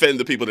me defend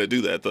the people that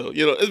do that, though.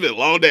 It's been a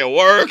long day at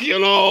work,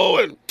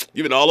 and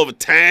you've been all over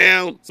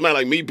town. Somebody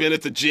like me been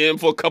at the gym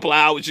for a couple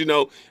hours,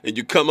 and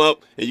you come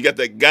up and you got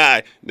that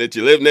guy that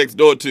you live next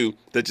door to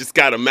that just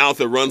got a mouth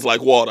that runs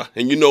like water.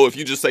 And if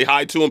you just say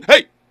hi to him,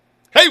 hey,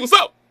 what's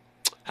up?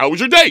 How was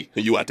your day?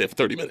 And you out there for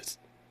 30 minutes.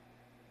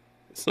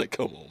 It's like,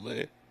 come on,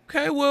 man.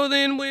 Okay, well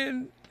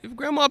then if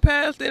grandma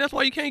passed, then that's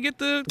why you can't get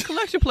the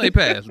collection plate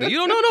passed. You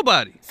don't know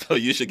nobody. So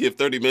you should give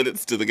 30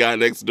 minutes to the guy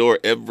next door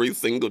every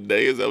single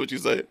day? Is that what you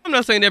say? I'm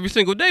not saying every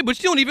single day,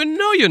 but you don't even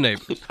know your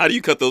neighbors. How do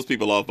you cut those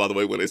people off, by the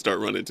way, when they start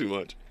running too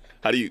much?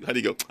 How do you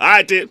go, all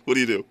right, then, what do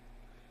you do?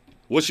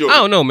 What's your... I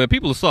don't know, man.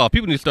 People are soft.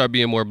 People need to start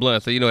being more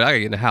blunt. Say, I gotta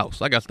get in the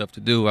house. I got stuff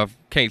to do. I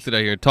can't sit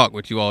out here and talk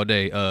with you all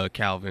day,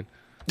 Calvin.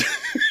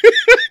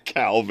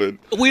 Calvin.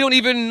 We don't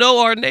even know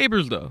our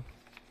neighbors, though.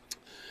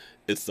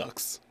 It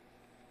sucks.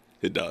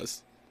 It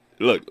does.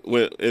 Look,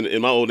 when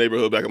in my old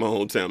neighborhood back in my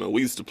hometown, man,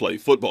 we used to play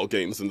football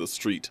games in the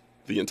street,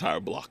 the entire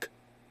block.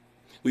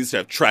 We used to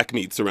have track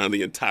meets around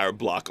the entire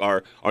block.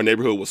 Our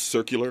neighborhood was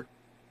circular,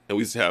 and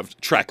we used to have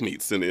track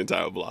meets in the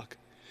entire block.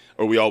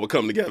 Or we all would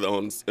come together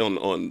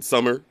on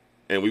summer,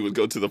 and we would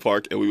go to the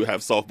park, and we would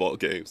have softball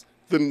games.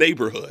 The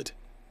neighborhood.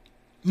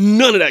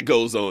 None of that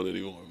goes on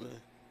anymore, man.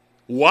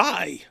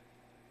 Why?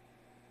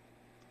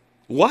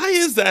 Why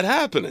is that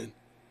happening?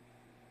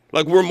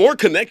 Like, we're more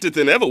connected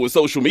than ever with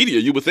social media.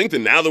 You would think that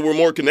now that we're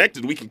more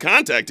connected, we can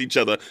contact each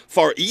other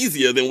far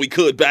easier than we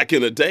could back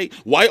in the day.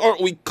 Why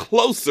aren't we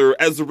closer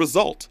as a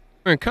result?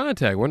 We're in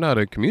contact. We're not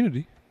a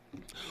community.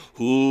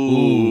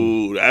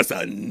 Ooh, that's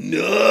a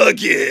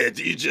nugget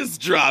you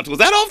just dropped. Was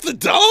that off the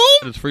dome? I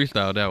just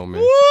freestyled that one, man.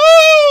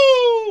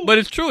 Woo! But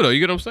it's true, though. You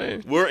get what I'm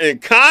saying? We're in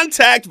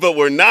contact, but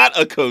we're not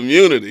a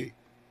community.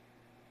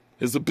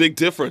 There's a big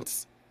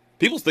difference.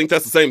 People think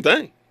that's the same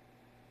thing.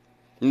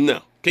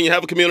 No. Can you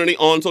have a community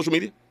on social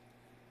media?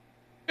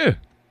 Yeah.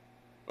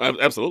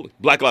 Absolutely.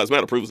 Black Lives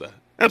Matter proves that.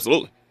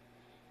 Absolutely.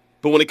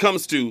 But when it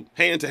comes to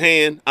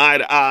hand, eye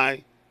to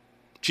eye,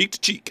 cheek to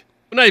cheek.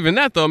 But not even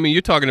that, though. I mean,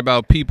 you're talking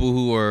about people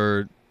who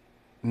are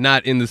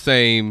not in the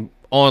same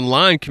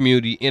online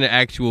community in an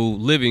actual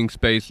living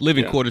space,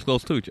 living quarters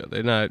close to each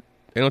other.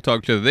 They don't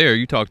talk to each other there.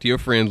 You talk to your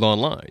friends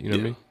online. You know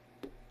what I mean?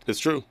 It's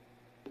true.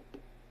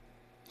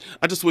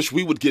 I just wish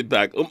we would get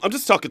back. I'm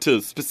just talking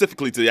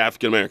specifically to the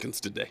African Americans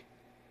today.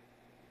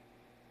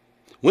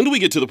 When do we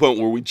get to the point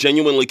where we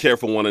genuinely care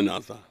for one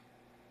another?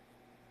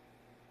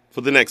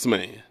 For the next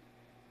man?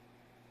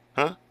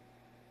 Huh?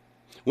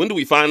 When do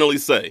we finally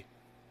say,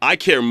 I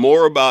care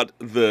more about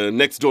the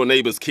next door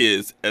neighbor's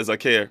kids as I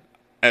care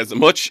as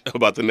much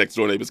about the next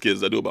door neighbor's kids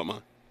as I do about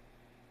mine?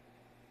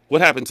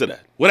 What happened to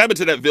that? What happened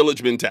to that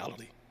village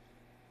mentality?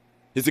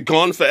 Is it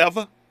gone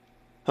forever?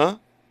 Huh?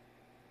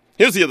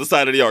 Here's the other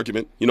side of the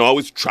argument. I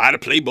always try to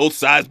play both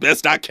sides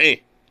best I can.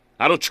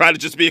 I don't try to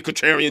just be a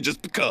contrarian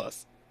just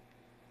because.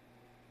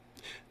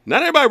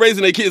 Not everybody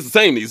raising their kids the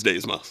same these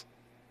days, Mouse.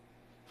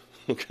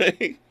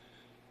 Okay?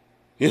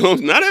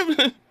 Not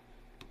every.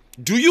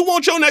 Do you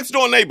want your next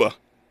door neighbor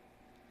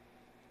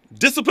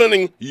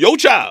disciplining your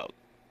child,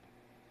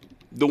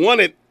 the one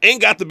that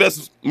ain't got the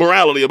best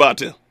morality about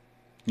them?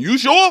 You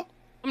sure?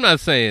 I'm not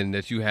saying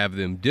that you have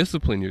them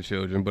discipline your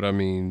children, but I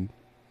mean,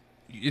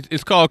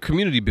 it's called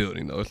community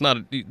building, though. It's not.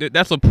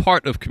 That's a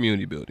part of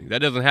community building. That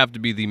doesn't have to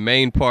be the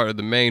main part or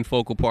the main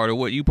focal part of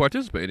what you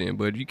participate in.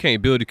 But you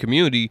can't build a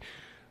community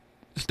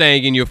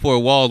staying in your four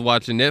walls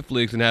watching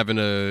Netflix and having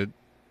a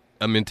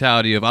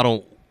mentality of I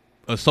don't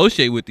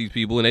associate with these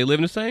people and they live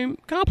in the same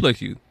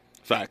complex you.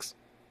 Facts.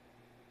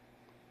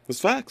 It's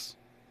facts.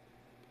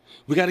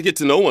 We got to get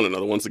to know one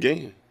another once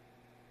again.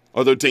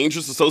 Are there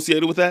dangers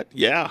associated with that?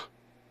 Yeah.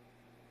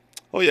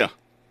 Oh, yeah.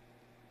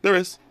 There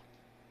is.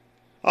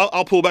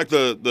 I'll pull back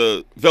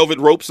the velvet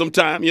rope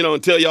sometime,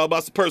 and tell y'all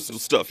about some personal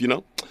stuff,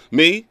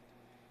 Me,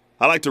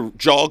 I like to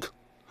jog.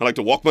 I like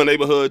to walk my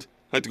neighborhood.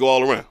 I like to go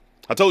all around.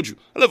 I told you,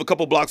 I live a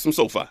couple blocks from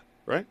SoFi,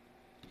 right?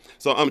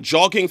 So I'm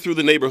jogging through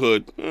the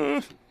neighborhood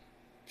a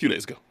few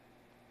days ago.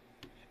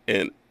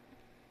 And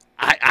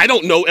I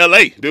don't know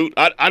LA, dude.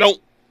 I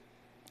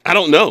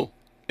don't know.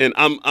 And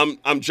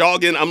I'm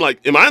jogging. I'm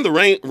like, am I in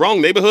the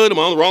wrong neighborhood? Am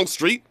I on the wrong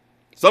street?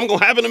 Something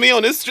gonna happen to me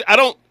on this street? I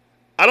don't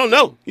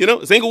know.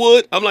 It's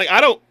Inglewood. I'm like,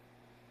 I don't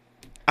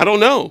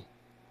know.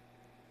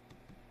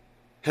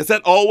 Has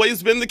that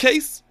always been the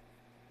case?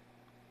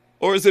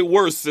 Or is it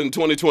worse in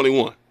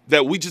 2021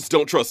 that we just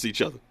don't trust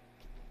each other?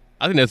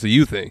 I think that's a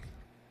you thing.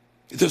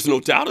 There's no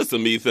doubt it's a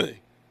me thing.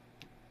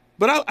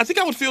 But I think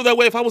I would feel that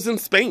way if I was in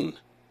Spain.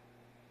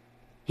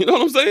 You know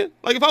what I'm saying?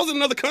 Like if I was in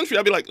another country,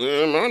 I'd be like,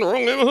 am I in the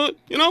wrong neighborhood?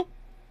 I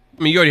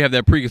mean, you already have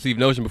that preconceived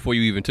notion before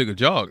you even took a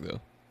jog,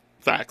 though.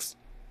 Facts.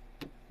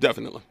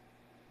 Definitely.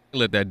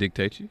 Let that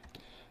dictate you.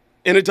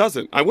 And it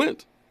doesn't. I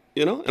went,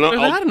 and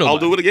I'll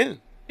do it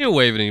again. You don't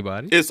wave at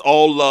anybody. It's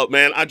all love,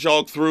 man. I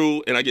jog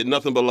through and I get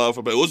nothing but love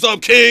for people. What's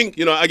up, King?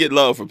 I get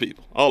love for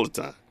people all the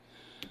time.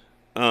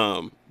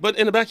 But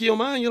in the back of your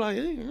mind, you're like,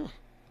 hey,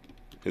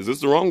 is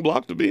this the wrong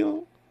block to be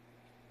on?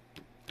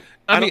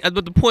 I mean,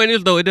 but the point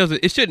is, though,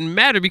 it shouldn't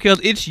matter because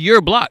it's your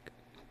block.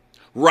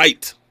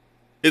 Right.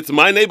 It's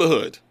my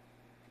neighborhood.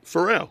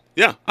 For real.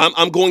 Yeah,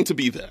 I'm going to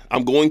be there.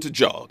 I'm going to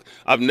jog.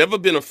 I've never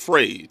been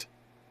afraid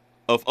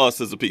of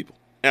us as a people,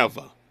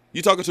 ever.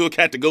 You talking to a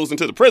cat that goes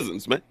into the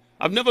prisons, man.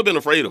 I've never been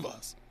afraid of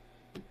us.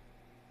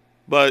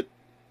 But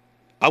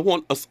I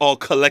want us all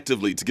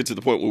collectively to get to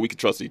the point where we can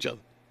trust each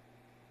other.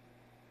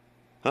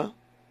 Huh?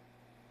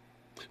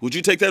 Would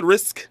you take that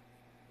risk?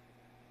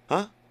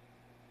 Huh?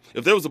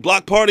 If there was a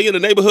block party in a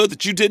neighborhood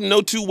that you didn't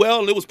know too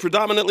well and it was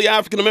predominantly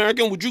African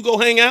American, would you go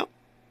hang out?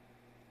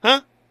 Huh?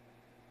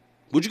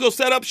 Would you go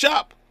set up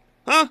shop?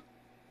 Huh?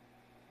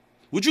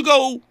 Would you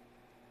go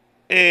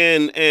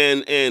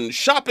and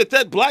shop at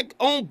that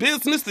black-owned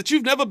business that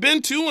you've never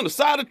been to on the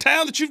side of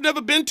town that you've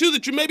never been to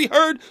that you maybe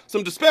heard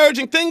some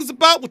disparaging things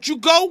about? Would you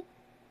go?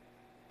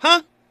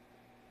 Huh?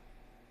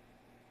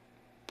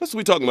 That's what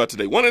we're talking about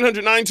today.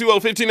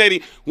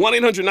 1-800-920-1580.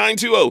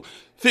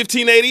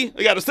 1-800-920-1580.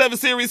 I got a 7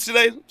 series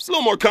today. It's a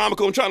little more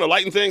comical. I'm trying to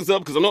lighten things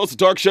up because I know it's a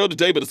dark show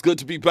today, but it's good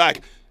to be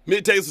back.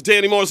 Middays with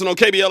Danny Morrison on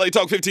KBLA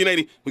Talk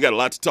 1580. We got a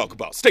lot to talk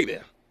about. Stay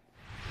there.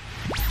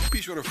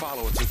 Be sure to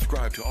follow and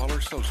subscribe to all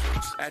our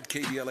socials at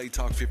KBLA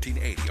Talk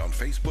 1580 on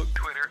Facebook,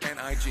 Twitter, and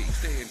IG.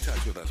 Stay in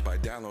touch with us by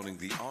downloading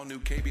the all-new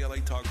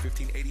KBLA Talk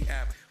 1580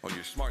 app on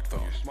your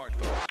smartphone.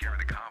 Carry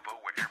the combo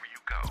wherever you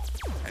go.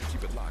 And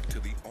keep it locked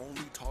to the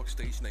only talk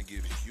station that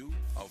gives you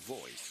a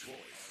voice.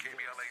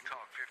 KBLA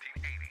Talk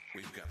 1580.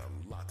 We've got a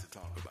lot to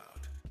talk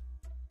about.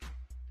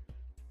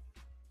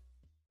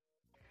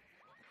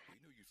 We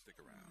knew you'd stick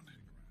around.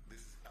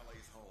 This is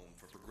LA's home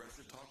for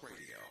progressive talk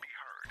radio. Be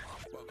heard.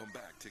 Welcome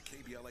back to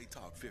KBLA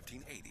Talk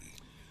 1580.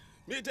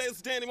 Middays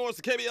with Danny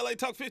Morrison, KBLA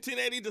Talk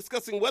 1580,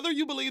 discussing whether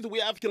you believe that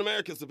we African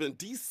Americans have been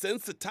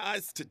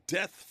desensitized to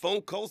death.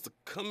 Phone calls are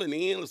coming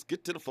in. Let's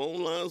get to the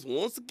phone lines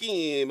once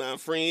again, my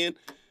friend.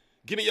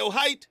 Give me your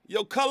height,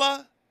 your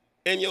color,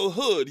 and your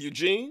hood,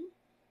 Eugene.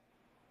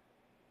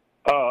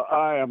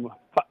 I am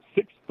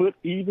 6 foot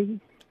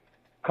even,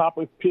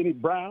 copper penny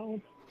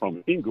brown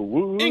from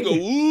Inglewood.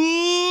 Inglewood!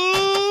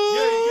 Yay,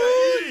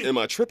 yay! Am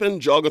I tripping,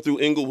 jogging through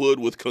Inglewood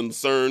with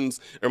concerns?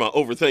 Or am I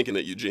overthinking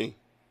it, Eugene?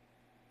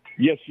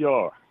 Yes, you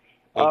are.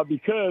 Oh.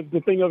 Because the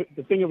thing of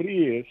it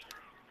is,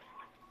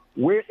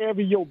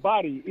 wherever your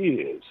body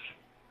is,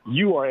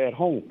 you are at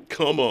home.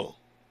 Come on.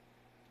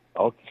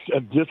 I'll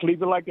just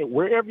leave it like that.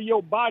 Wherever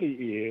your body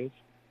is,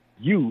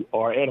 you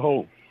are at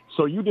home.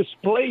 So you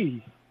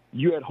display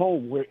you at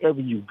home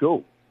wherever you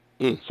go.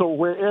 So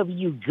wherever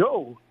you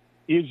go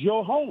is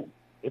your home.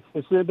 If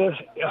it's in the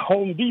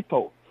Home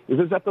Depot, if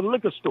it's at the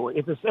liquor store,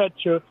 if it's at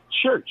your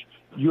church,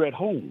 you're at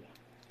home.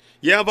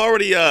 Yeah, I've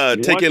already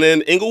taken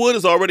in. Inglewood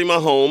is already my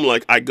home.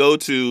 Like, I go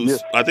to,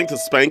 Yes. I think the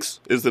Spanx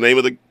is the name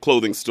of the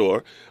clothing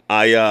store.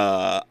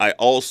 I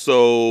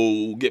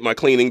also get my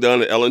cleaning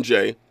done at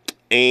L&J.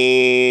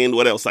 And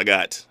what else I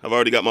got? I've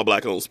already got my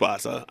black-owned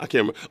spots. I can't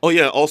remember. Oh,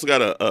 yeah, I also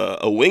got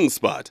a wing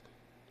spot.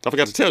 I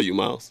forgot to tell you,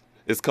 Miles.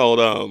 It's called,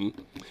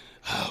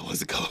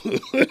 what's it called?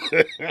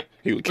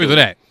 Where's it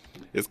at?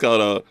 It's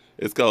called,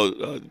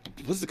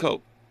 what's it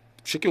called?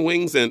 Chicken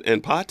wings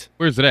and pot?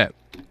 Where's it at?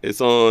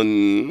 It's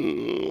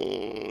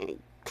on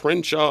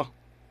Crenshaw.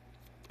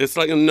 It's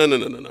like,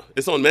 no.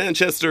 It's on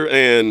Manchester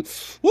and,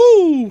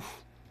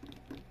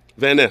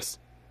 Van Ness.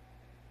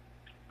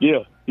 Yeah.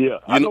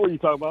 I know what you're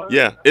talking about.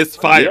 Yeah, it's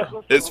fire.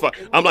 Yeah. It's fire.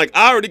 I'm like,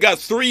 I already got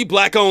 3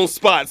 black-owned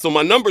spots, so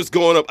my number's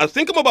going up. I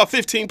think I'm about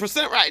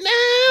 15% right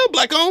now,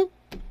 black-owned.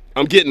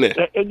 I'm getting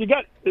there. And you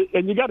got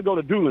to go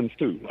to Doolin's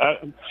too.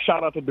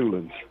 Shout out to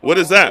Doolin's. What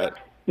is that?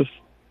 The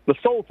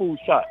soul food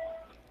shop.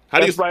 How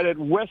do That's you? right at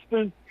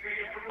Western,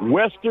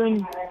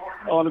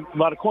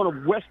 by the corner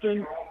of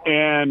Western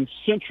and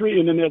Century,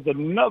 and then there's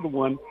another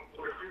one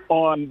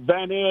on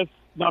Van Ness.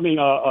 La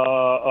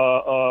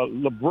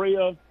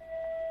Brea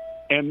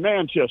and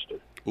Manchester.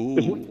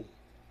 Ooh.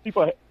 It's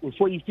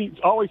where you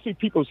always see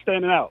people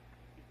standing out.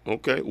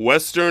 Okay.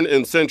 Western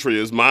and Century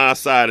is my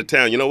side of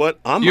town. You know what?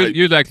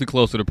 You're actually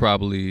closer to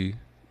probably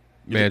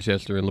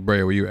Manchester and La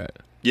Brea where you at.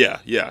 Yeah.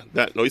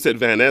 No, you said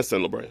Van Ness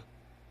and La Brea.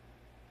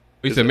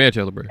 You said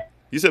Manchester, La Brea.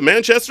 You said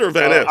Manchester or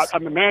Van Ness? I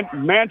mean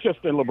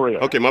Manchester and La Brea.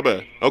 Okay, my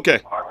bad. Okay.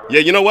 Yeah,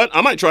 you know what?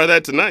 I might try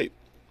that tonight.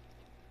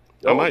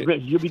 I might.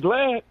 You'll be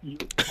glad. You'll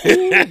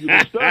be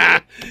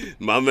stunned.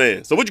 My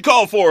man. So what you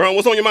call for, huh?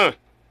 What's on your mind?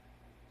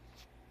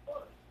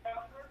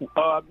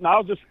 Now, I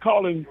was just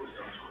calling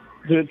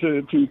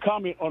to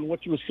comment on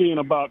what you were saying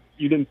about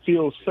you didn't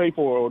feel safe,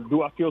 or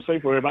do I feel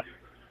safe? Or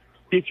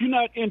if you're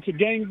not into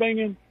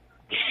gangbanging,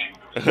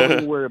 don't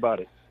even worry about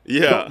it.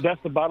 Yeah.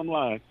 That's the bottom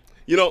line.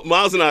 You know,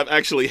 Miles and I have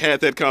actually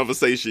had that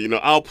conversation. You know,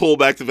 I'll pull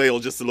back the veil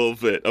just a little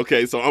bit.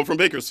 Okay, so I'm from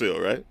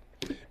Bakersfield, right?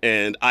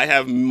 And I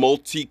have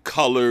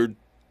multicolored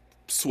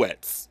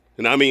sweats.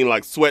 And I mean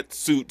like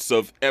sweatsuits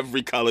of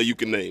every color you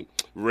can name.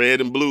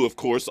 Red and blue, of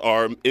course,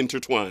 are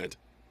intertwined.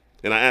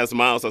 And I asked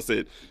Miles, I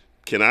said,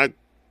 can I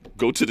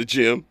go to the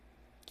gym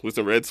with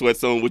some red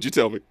sweats on? Would you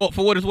tell me? Well,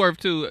 for what it's worth,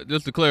 too,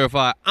 just to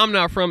clarify, I'm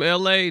not from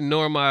L.A.,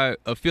 nor am I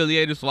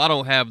affiliated, so I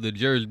don't have the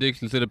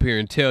jurisdiction to sit up here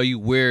and tell you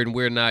where and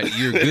where not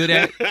you're good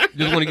at.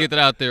 Just want to get that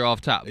out there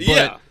off top. But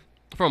Yeah.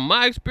 from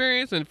my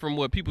experience and from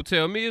what people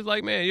tell me, it's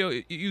like, man,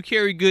 you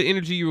carry good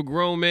energy. You're a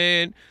grown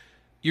man.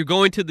 You're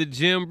going to the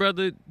gym,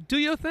 brother. Do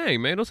your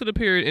thing, man. Don't sit up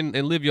here and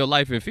live your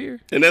life in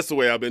fear. And that's the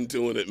way I've been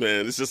doing it,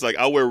 man. It's just like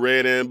I wear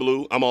red and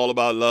blue. I'm all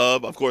about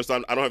love. Of course, I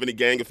don't have any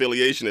gang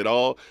affiliation at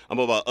all. I'm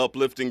about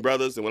uplifting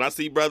brothers. And when I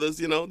see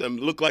brothers, you know, that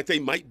look like they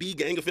might be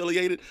gang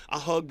affiliated, I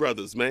hug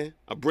brothers, man.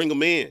 I bring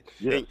them in.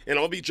 Yeah. And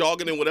I'll be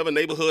jogging in whatever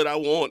neighborhood I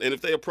want. And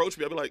if they approach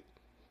me, I'll be like,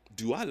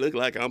 do I look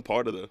like I'm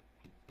part of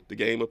the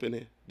game up in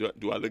there?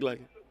 Do I look like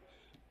it?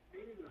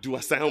 Do I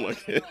sound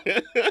like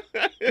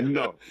it?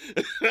 No.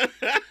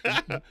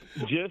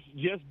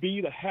 Just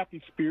be the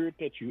happy spirit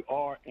that you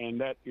are,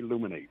 and that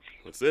illuminates.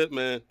 That's it,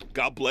 man.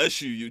 God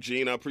bless you,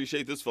 Eugene. I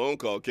appreciate this phone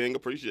call, King.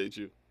 Appreciate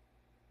you.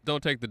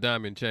 Don't take the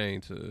diamond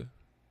chain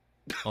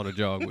on a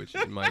jog with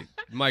you. It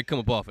might come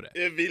up off of that.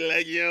 It'd be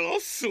like, you know,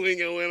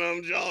 swinging when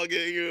I'm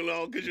jogging, you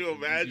know. Could you You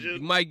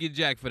imagine? might get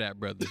jacked for that,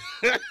 brother.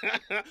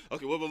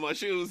 Okay, what about my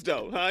shoes,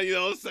 though? Huh? You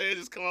know what I'm saying?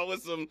 Just come out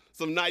with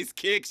some nice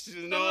kicks,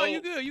 you know? No,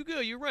 you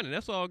good. You're running.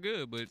 That's all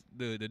good. But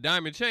the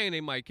diamond chain,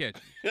 they might catch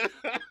you.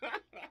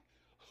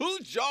 Who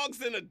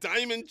jogs in a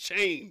diamond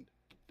chain?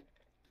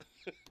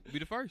 Be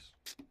the first.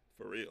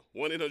 For real.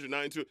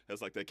 1-800-92.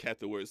 That's like that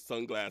cat that wears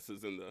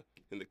sunglasses in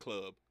the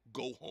club.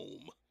 Go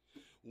home.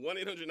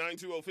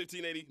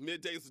 1-800-920-1580.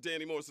 Middays with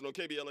Danny Morrison on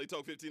KBLA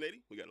Talk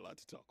 1580. We got a lot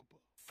to talk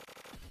about.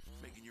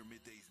 Making your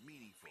middays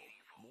meaningful.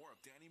 More of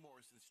Danny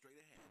Morrison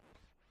straight ahead.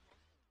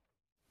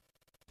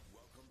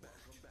 Welcome back.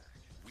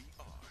 We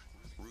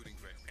are rooting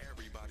for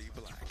everybody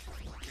black.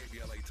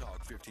 KBLA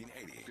Talk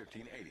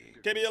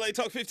 1580. KBLA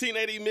Talk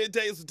 1580,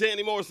 Middays with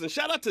Danny Morrison.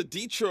 Shout out to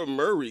Deetra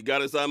Murray.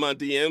 Got us on my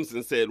DMs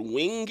and said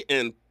wing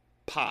and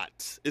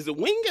pot. Is it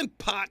wing and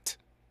pot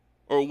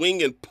or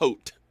wing and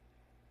pote?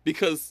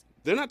 Because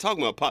they're not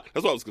talking about pot.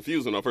 That's why I was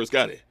confused when I first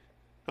got it.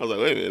 I was like,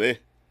 wait a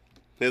minute.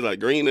 There's like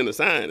green in the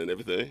sign and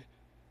everything.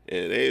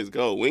 And it's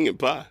called wing and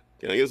pot.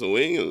 Can I get some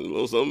wing and a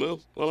little something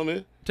else while I'm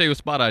here? Tell you a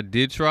spot I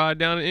did try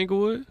down in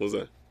Inglewood. What's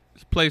that?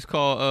 It's a place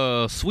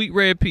called Sweet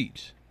Red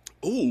Peach.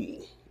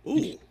 Ooh.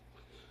 Ooh.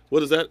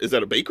 What is that? Is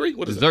that a bakery?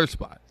 What is Dessert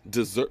spot.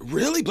 Dessert?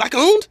 Really? Black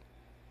owned?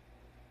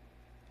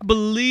 I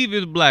believe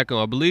it's black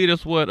on. I believe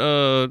that's what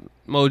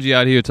Moji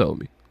out here told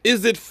me.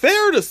 Is it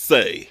fair to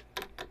say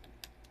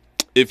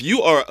if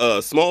you are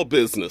a small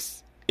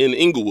business in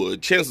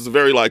Inglewood, chances are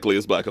very likely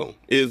it's black owned?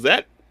 Is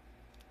that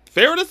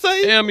fair to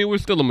say? Yeah, I mean, we're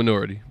still a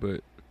minority,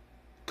 but.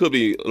 Could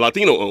be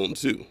Latino owned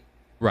too.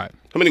 Right.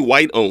 How many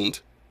white owned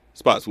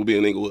spots will be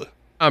in Inglewood?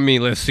 I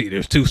mean, let's see.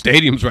 There's 2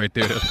 stadiums right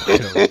there.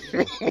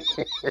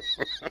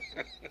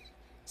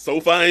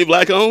 SoFi ain't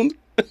black owned?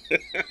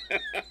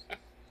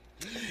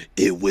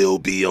 It will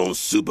be on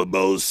Super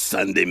Bowl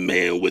Sunday,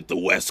 man, with the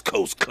West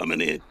Coast coming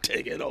in,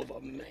 taking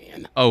over,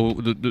 man. Oh,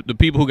 the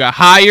people who got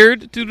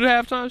hired to do the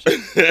halftime show?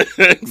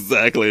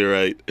 Exactly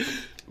right.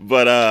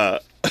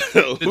 But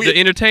the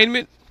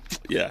entertainment?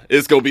 Yeah,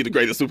 it's going to be the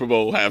greatest Super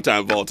Bowl halftime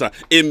of all time.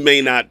 It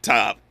may not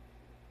top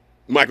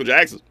Michael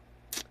Jackson.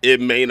 It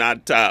may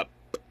not top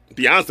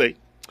Beyonce.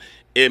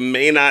 It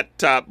may not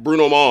top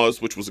Bruno Mars,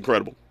 which was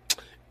incredible.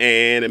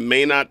 And it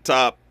may not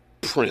top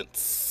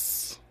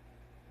Prince.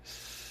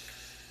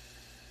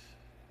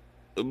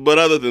 But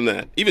other than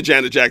that, even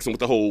Janet Jackson with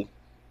the whole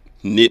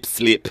nip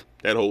slip,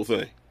 that whole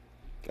thing.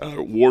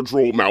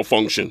 Wardrobe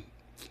malfunction.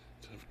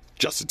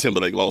 Justin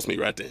Timberlake lost me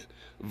right then.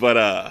 But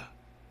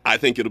I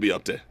think it'll be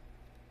up there.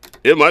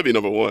 It might be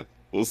number 1.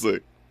 We'll see.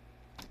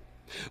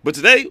 But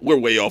today, we're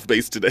way off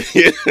base today.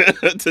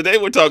 Today,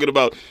 we're talking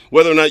about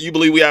whether or not you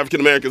believe we African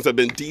Americans have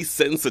been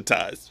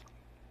desensitized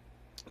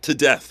to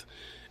death.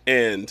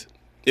 And,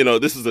 you know,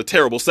 this is a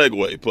terrible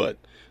segue, but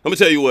I'm going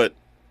to tell you what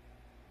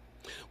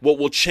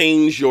will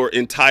change your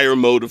entire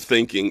mode of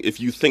thinking if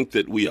you think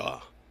that we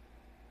are.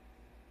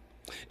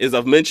 Is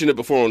I've mentioned it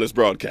before on this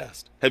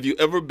broadcast. Have you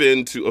ever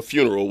been to a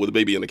funeral with a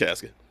baby in a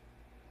casket?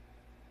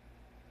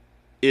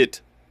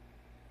 It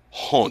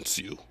haunts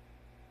you.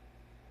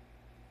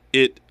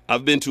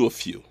 I've been to a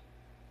few,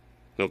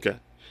 okay?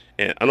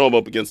 And I know I'm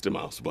up against the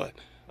mouse, but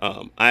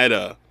I had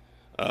a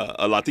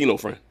Latino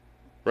friend,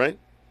 right?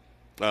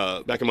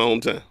 Back in my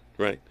hometown,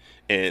 right?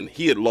 And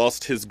he had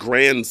lost his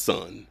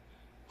grandson,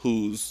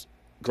 whose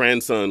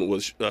grandson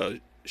was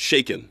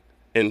shaken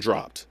and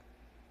dropped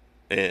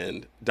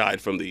and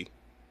died from the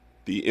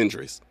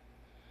injuries.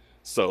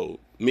 So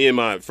me and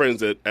my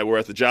friends that were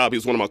at the job, he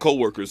was one of my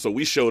coworkers, so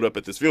we showed up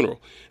at this funeral,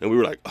 and we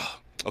were like, oh,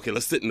 okay,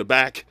 let's sit in the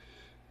back.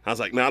 I was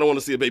like, man, I don't want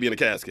to see a baby in a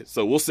casket.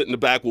 So we'll sit in the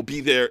back. We'll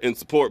be there in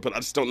support, but I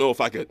just don't know if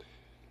I could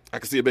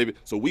see a baby.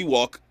 So we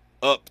walk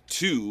up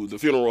to the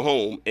funeral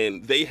home,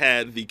 and they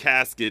had the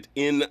casket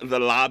in the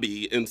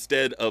lobby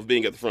instead of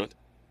being at the front.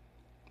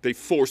 They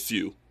force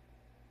you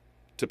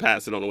to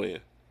pass it on the way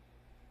in.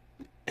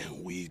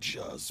 And we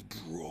just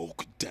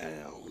broke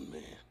down,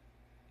 man.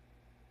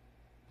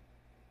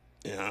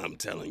 And I'm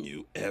telling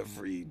you,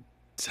 every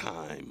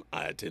time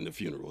I attend a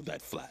funeral,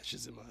 that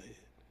flashes in my head.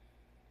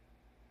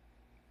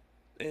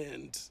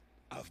 And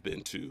I've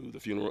been to the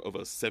funeral of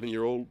a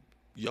 7-year-old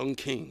young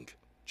king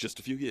just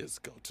a few years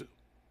ago, too.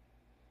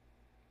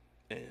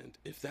 And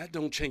if that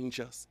don't change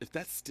us, if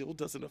that still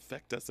doesn't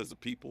affect us as a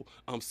people,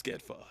 I'm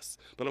scared for us.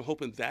 But I'm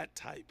hoping that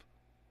type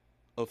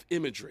of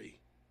imagery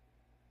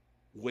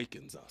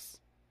wakens us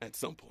at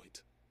some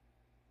point.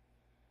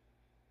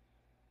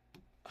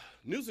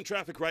 News and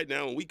traffic right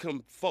now, and we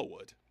come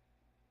forward.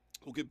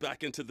 We'll get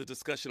back into the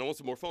discussion. I want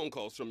some more phone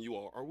calls from you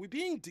all. Are we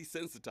being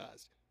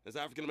desensitized as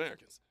African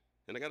Americans?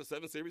 And I got a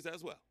 7 Series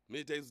as well.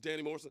 Middays with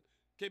Danny Morrison.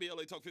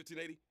 KBLA Talk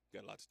 1580.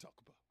 Got a lot to talk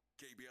about.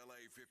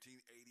 KBLA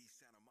 1580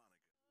 Santa Monica.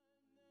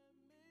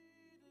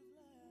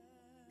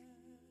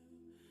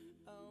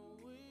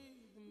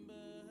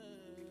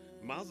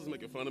 Miles is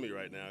making fun of me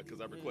right now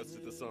because I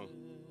requested this song.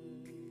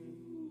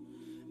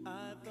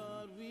 I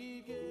thought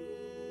we'd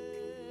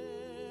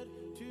get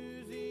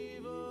to see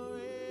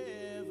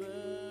forever,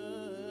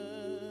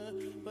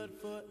 but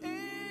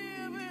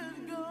forever's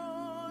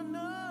gone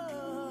away.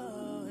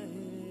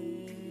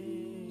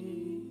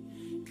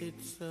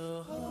 It's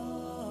so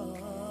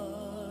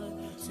hard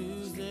to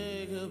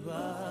say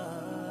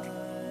goodbye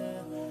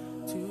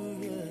to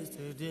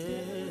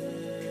yesterday.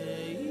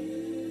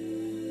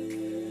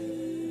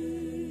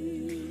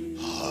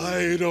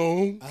 I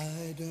don't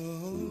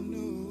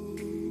know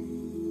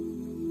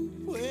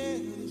where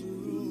this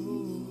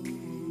road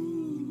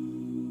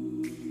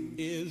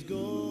is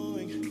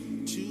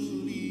going to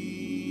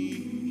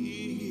lead.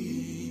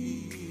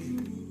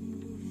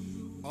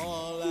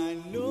 All I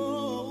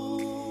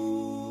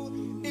know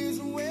is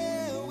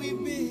where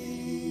we've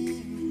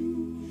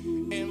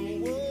been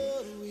and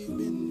what we've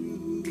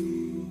been through.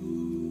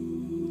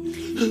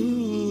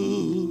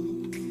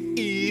 Ooh,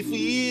 if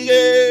we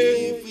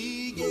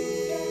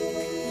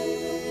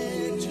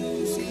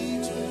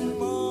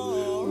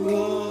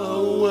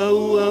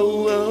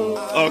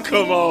Oh,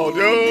 come on,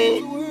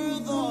 dude.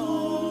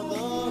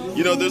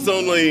 You know, there's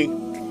only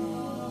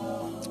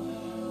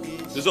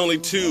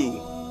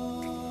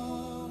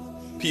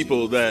 2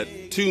 people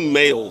two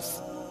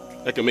males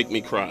that can make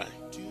me cry.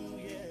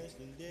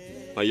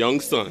 My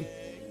young son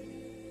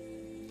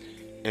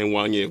and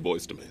Wanye of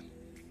Boyz II Men.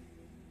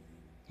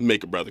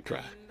 Make a brother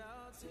cry.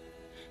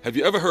 Have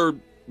you ever heard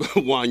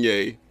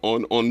Wanye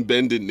on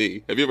Bended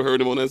Knee? Have you ever heard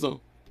him on that song?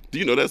 Do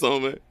you know that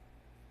song, man?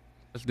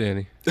 That's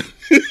Danny.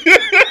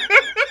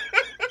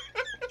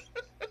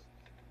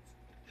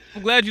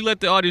 I'm glad you let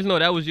the audience know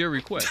that was your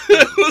request.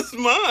 That was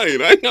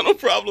mine. I ain't got no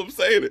problem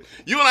saying it.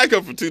 You and I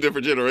come from two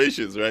different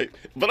generations, right?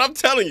 But I'm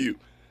telling you,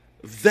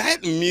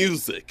 that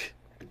music.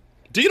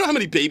 Do you know how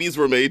many babies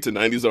were made to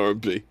 90s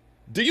R&B?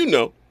 Do you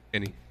know?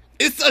 Danny.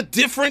 It's a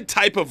different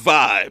type of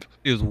vibe.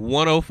 It was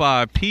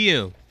 1:05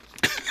 p.m.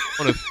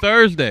 on a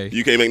Thursday.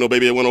 You can't make no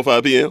baby at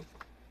 1:05 p.m.?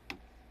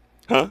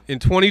 Huh? In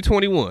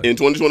 2021. In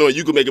 2021,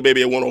 you can make a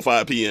baby at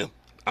 1:05 p.m.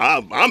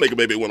 I'll make a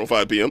baby at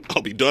 1:05 p.m.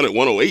 I'll be done at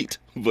 1:08.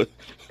 But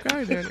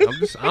okay, Danny.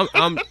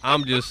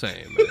 I'm just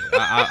saying, man.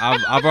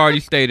 I've already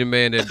stated,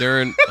 man, that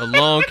during a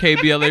long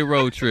KBLA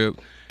road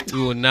trip, we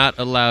will not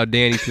allow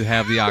Danny to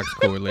have the aux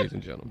cord, ladies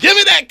and gentlemen. give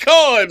me that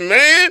cord,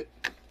 man.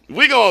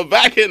 We going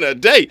back in the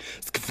day.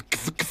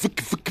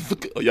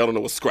 Oh, y'all don't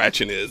know what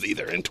scratching is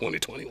either in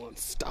 2021.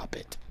 Stop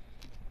it.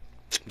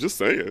 Just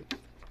saying.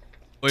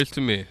 Boys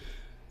to men.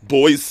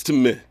 Boys to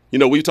men. You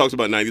know, we talked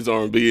about 90s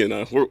R&B,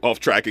 and we're off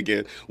track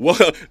again. Well,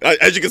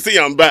 as you can see,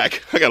 I'm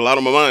back. I got a lot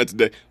on my mind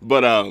today.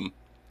 But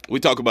we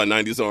talk about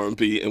 90s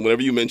R&B, and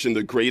whenever you mention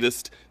the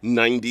greatest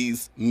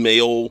 90s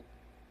male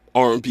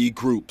R&B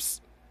groups,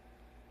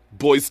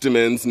 Boys to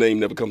Men's name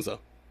never comes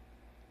up.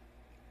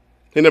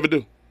 They never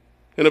do.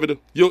 They never do.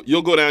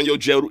 You'll go down your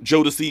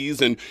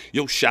Jodeci's and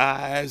your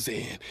Shies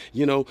and,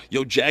 you know,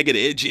 your Jagged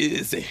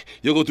Edges, and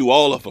you'll go through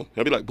all of them.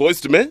 I'll be like,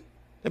 Boys to Men?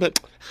 They'll be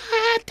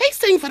like, they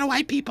sing for the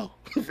white people.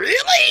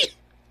 Really?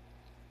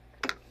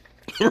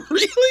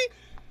 Really?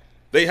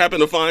 They happen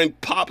to find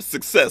pop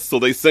success, so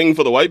they sing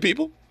for the white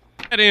people?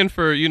 That in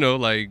for, you know,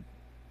 like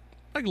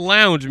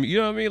lounge, you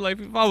know what I mean? Like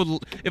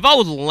if I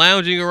was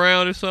lounging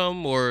around or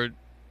something, or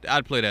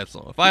I'd play that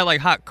song. If I had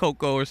like hot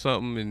cocoa or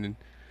something and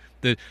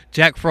the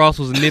Jack Frost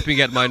was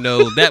nipping at my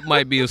nose, that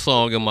might be a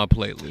song in my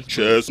playlist.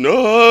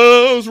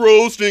 Chestnuts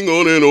roasting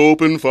on an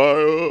open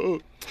fire.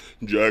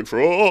 Jack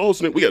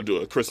Frost. We got to do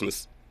a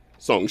Christmas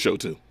song show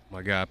too.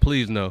 My God,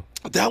 please no.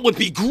 That would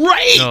be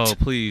great. No,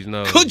 please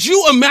no. Could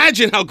you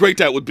imagine how great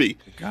that would be?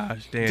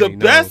 Gosh, Danny,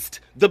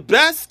 the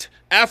best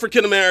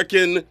African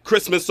American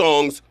Christmas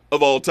songs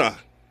of all time.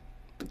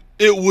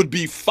 It would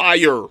be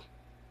fire.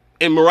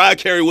 And Mariah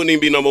Carey wouldn't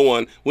even be number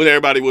one when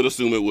everybody would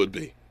assume it would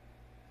be.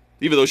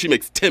 Even though she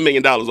makes $10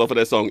 million off of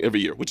that song every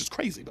year, which is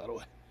crazy, by the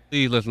way.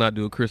 Please, let's not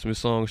do a Christmas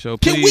song show.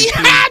 Please, we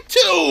have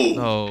to.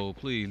 No,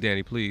 please,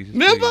 Danny, please.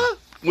 Remember? Please.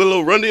 With a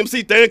little Run DMC.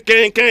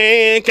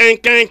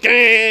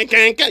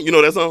 You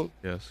know that song?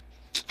 Yes.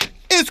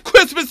 It's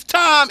Christmas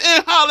time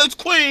in Hollis,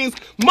 Queens.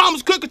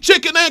 Mama's cooking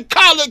chicken and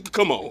collard.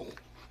 Come on.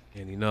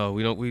 Danny, no,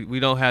 we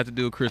don't have to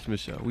do a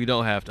Christmas show. We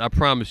don't have to. I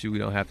promise you, we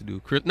don't have to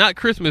do not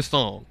Christmas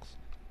songs.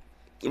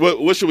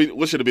 What should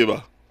it be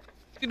about?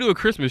 We can do a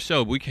Christmas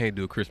show, but we can't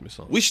do a Christmas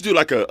song. We should do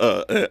like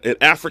an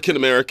African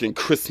American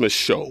Christmas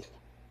show.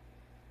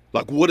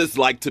 Like what it's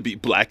like to be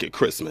black at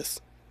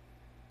Christmas.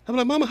 I'm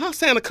like, Mama, how's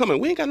Santa coming?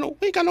 We ain't got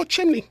no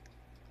chimney.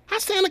 How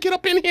Santa get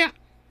up in here?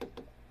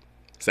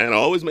 Santa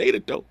always made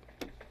it though.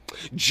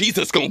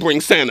 Jesus gonna bring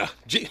Santa.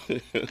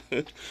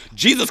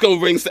 Jesus gonna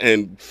bring Santa.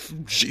 And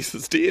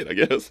Jesus did, I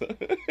guess.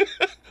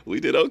 We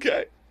did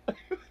okay.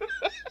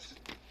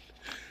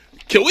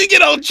 Can we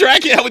get on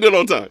track here? How we doing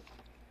on time?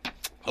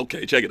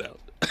 Okay, check it out.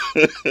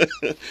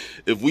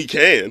 If we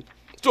can.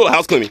 Let's do a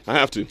house cleaning. I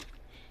have to.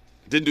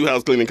 Didn't do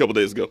house cleaning a couple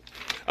days ago.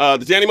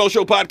 The Danny Mo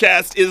Show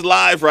podcast is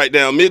live right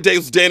now. Middays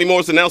with Danny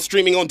Morrison now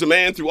streaming on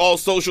demand through all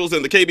socials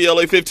and the KBLA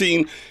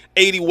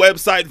 1580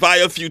 website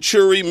via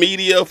Futuri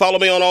Media. Follow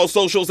me on all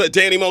socials at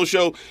Danny Mo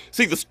Show.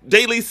 See the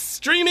daily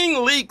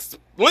streaming links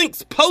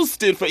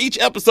posted for each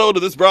episode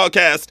of this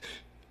broadcast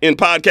in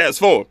podcast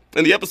form.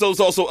 And the episode's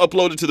also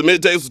uploaded to the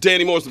Middays with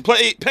Danny Morrison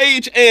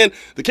page and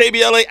the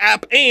KBLA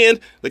app and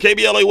the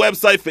KBLA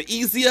website for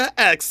easier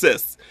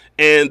access.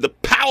 And the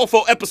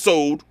powerful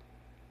episode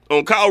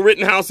on Kyle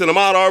Rittenhouse and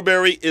Ahmaud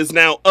Arbery is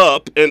now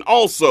up. And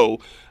also,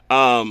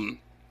 what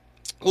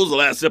was the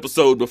last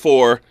episode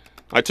before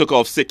I took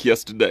off sick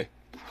yesterday?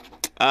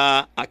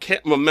 I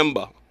can't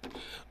remember.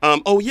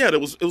 Oh yeah, it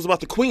was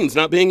about the Queens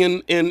not being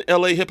in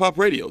LA hip hop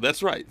radio.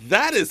 That's right.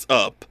 That is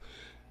up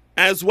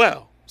as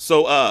well.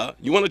 So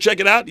you want to check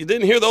it out? You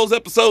didn't hear those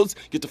episodes?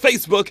 Get to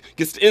Facebook,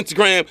 get to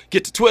Instagram,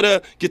 get to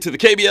Twitter, get to the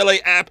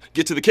KBLA app,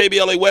 get to the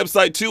KBLA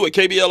website too at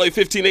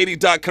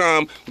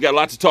KBLA1580.com. We got a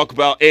lot to talk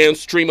about and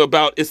stream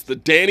about. It's the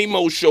Danny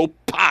Mo Show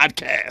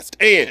podcast.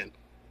 And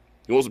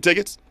you want some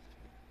tickets?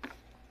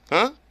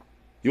 Huh?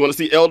 You want to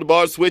see El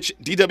DeBar Switch,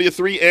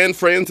 DW3, and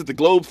Friends at the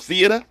Globe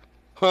Theater?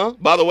 Huh?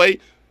 By the way,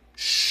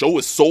 show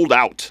is sold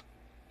out.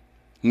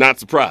 Not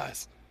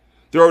surprised.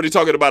 They're already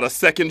talking about a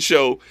second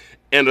show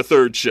and a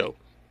third show.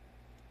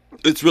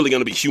 It's really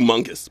going to be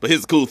humongous. But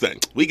here's the cool thing.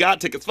 We got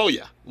tickets for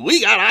you.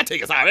 We got our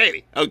tickets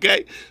already,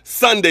 okay?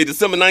 Sunday,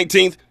 December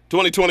 19th,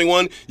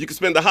 2021, you can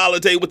spend the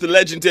holiday with the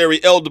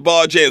legendary El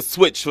DeBarge and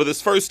Switch for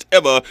this first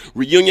ever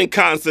reunion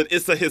concert.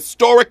 It's a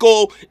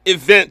historical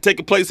event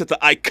taking place at the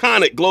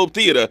iconic Globe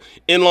Theater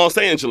in Los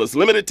Angeles.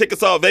 Limited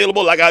tickets are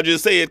available. Like I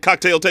just said,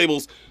 cocktail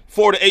tables,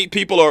 4 to 8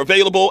 people are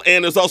available,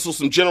 and there's also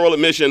some general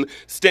admission,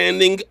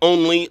 standing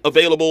only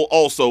available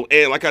also.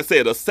 And like I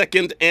said, a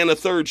second and a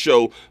third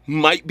show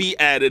might be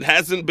added.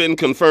 Hasn't been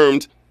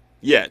confirmed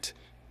yet.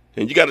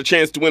 And you got a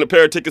chance to win a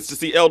pair of tickets to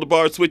see El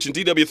DeBarge, Switch, and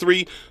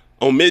DW3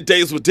 on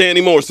Middays with Danny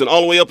Morrison,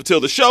 all the way up until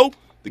the show.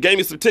 They gave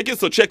me some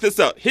tickets, so check this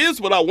out. Here's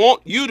what I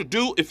want you to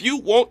do if you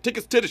want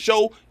tickets to the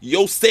show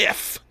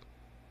yourself.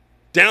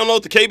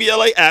 Download the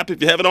KBLA app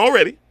if you haven't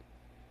already.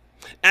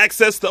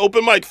 Access the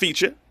open mic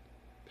feature.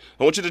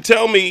 I want you to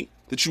tell me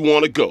that you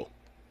want to go.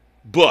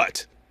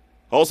 But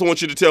I also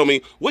want you to tell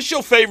me, what's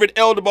your favorite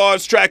El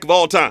DeBarge track of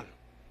all time?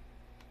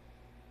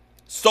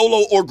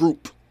 Solo or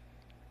group?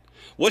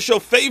 What's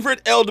your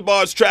favorite El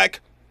DeBarge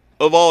track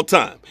of all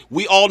time?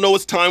 We all know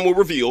it's time will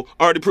reveal.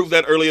 I already proved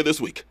that earlier this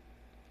week.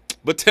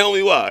 But tell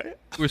me why.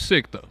 We're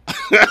sick, though.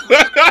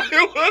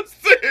 I was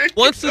sick.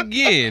 Once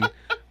again,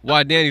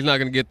 why Danny's not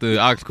going to get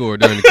the aux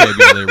cord during the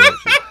KBLA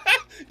roadshow.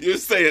 You're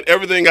saying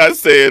everything I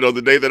said on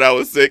the day that I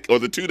was sick, or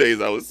the 2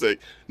 days I was sick,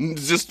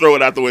 just throw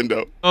it out the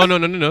window. Oh, no.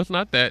 It's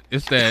not that.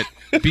 It's that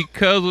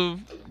because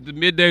of the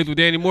Middays with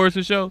Danny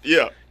Morrison show,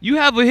 Yeah. you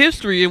have a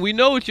history, and we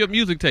know what your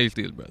music taste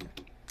is, brother.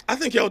 I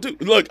think y'all do.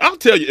 Look, I'll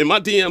tell you, in my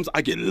DMs,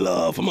 I get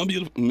love for my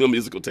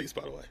musical taste,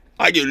 by the way.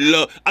 I get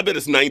love. I bet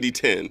it's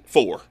 90-10,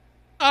 4.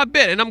 I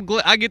bet, and I'm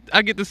glad I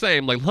get the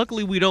same. Like,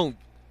 luckily we're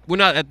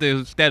not at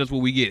the status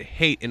where we get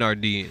hate in our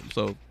DMs,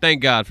 so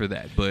thank God for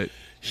that. But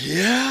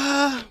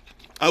yeah,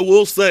 I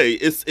will say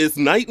it's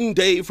night and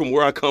day from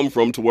where I come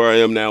from to where I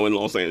am now in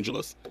Los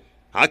Angeles.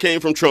 I came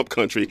from Trump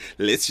country.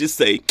 Let's just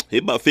say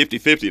it's about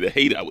 50-50 the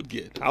hate I would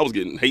get. I was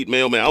getting hate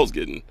mail, man.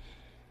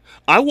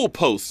 I will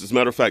post, as a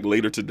matter of fact,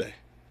 later today.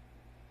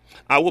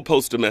 I will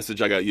post a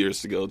message I got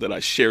years ago that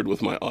I shared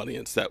with my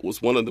audience that was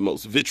one of the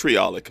most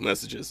vitriolic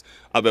messages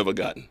I've ever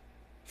gotten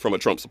from a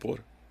Trump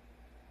supporter.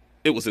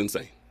 It was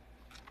insane.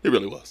 It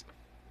really was.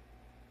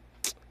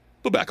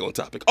 But back on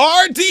topic.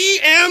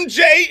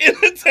 RDMJ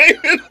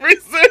Entertainment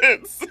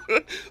presents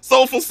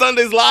Soulful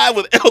Sundays Live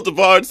with El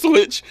DeBarge,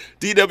 Switch,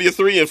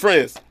 DW3, and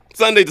friends.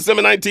 Sunday,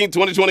 December 19th,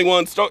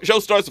 2021. Show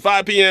starts at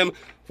 5 p.m.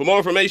 For more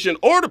information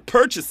or to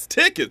purchase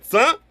tickets,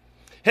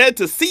 head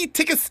to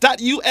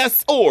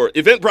ctickets.us or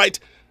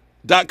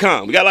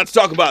eventbrite.com. We got a lot to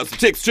talk about. Some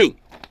tickets, too.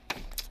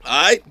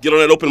 All right? Get on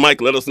that open mic.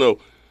 Let us know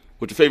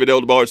what your favorite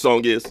El DeBarge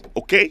song is.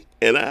 Okay?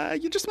 And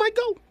you just might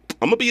go.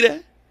 I'm going to be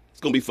there. It's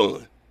going to be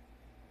fun.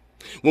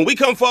 When we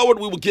come forward,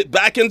 we will get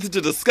back into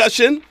the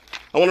discussion.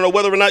 I want to know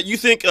whether or not you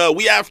think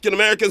we African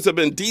Americans have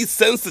been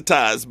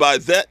desensitized by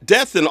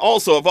death. And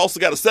also, I've also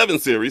got a 7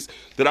 series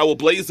that I will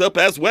blaze up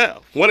as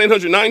well.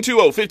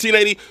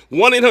 1-800-920-1580.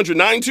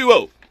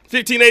 1-800-920-1580.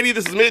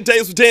 This is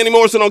Middays with Danny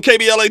Morrison on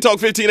KBLA Talk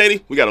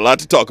 1580. We got a lot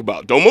to talk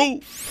about. Don't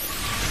move.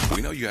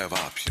 We know you have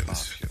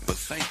options, but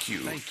thank you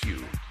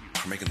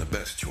for making the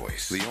best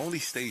choice. The only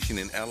station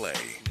in LA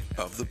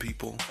of the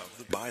people,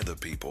 by the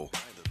people,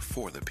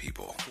 for the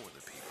people.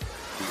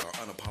 We are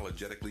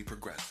unapologetically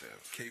progressive.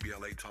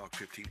 KBLA Talk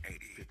 1580.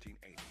 Stay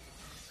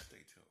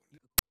tuned.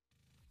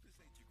 This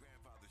ain't your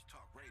grandfather's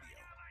talk radio.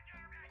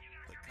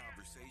 The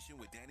conversation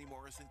with Danny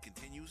Morrison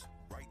continues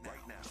right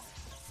now.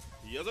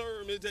 Yes,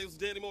 sir. Middays with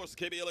Danny Morrison,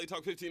 KBLA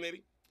Talk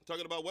 1580.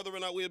 Talking about whether or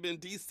not we have been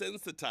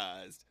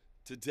desensitized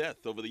to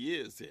death over the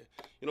years here.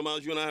 You know,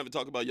 Miles, you and I haven't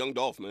talked about Young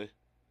Dolph, man.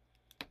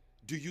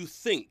 Do you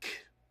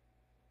think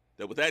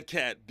that with that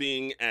cat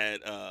being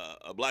at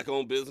a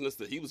black-owned business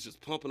that he was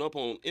just pumping up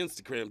on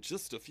Instagram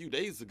just a few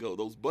days ago,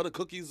 those butter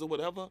cookies or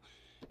whatever,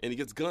 and he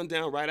gets gunned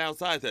down right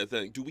outside that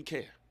thing, do we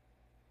care?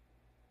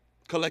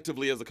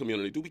 Collectively as a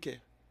community, do we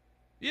care?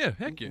 yeah,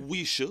 heck yeah.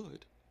 We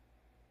should.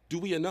 Do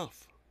we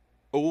enough?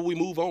 Or will we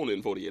move on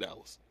in 48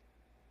 hours?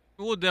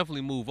 We'll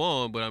definitely move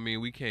on, but I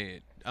mean, we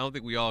can't. I don't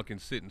think we all can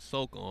sit and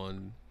soak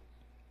on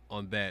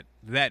that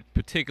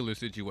particular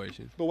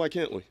situation. But why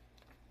can't we?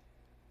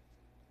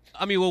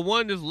 I mean, well,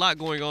 one, there's a lot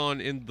going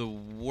on in the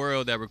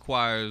world that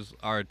requires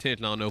our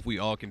attention. I don't know if we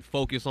all can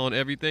focus on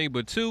everything,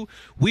 but 2,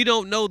 we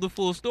don't know the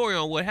full story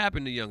on what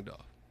happened to Young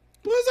Dolph.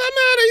 What does that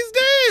matter? He's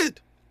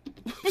dead.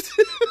 What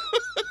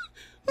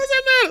does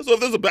that matter? So if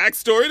there's a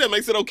backstory that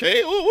makes it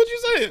okay, what you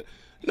saying?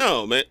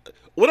 No, man.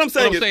 What I'm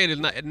saying is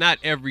not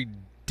every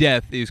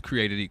death is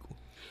created equal.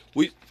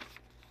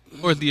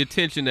 Or is the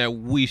attention that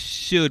we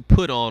should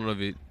put on of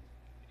it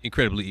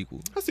incredibly equal?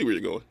 I see where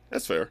you're going.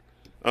 That's fair.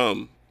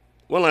 One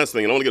last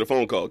thing, and I want to get a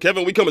phone call.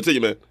 Kevin, we coming to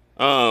you, man.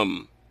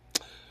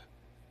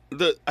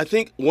 I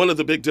think one of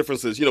the big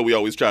differences, you know, we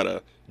always try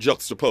to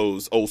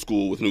juxtapose old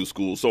school with new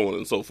school, so on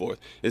and so forth.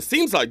 It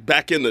seems like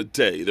back in the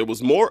day, there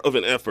was more of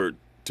an effort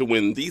to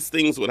when these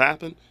things would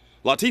happen.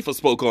 Latifah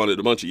spoke on it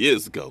a bunch of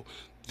years ago.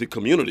 The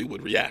community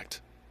would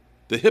react.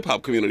 The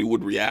hip-hop community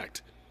would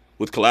react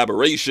with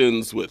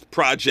collaborations, with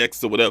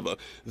projects or whatever.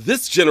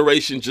 This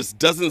generation just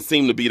doesn't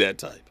seem to be that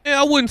type.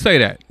 Yeah, I wouldn't say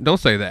that. Don't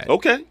say that.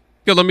 Okay.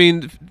 Because, I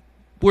mean,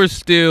 we're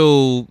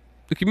still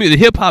the community,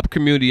 the hip hop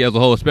community as a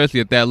whole,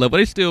 especially at that level,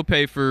 they still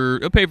pay for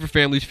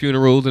families'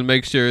 funerals and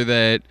make sure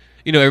that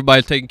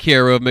everybody's taken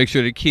care of. Make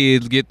sure the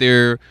kids get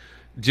their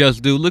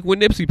just due. Look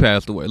when Nipsey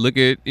passed away. Look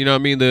at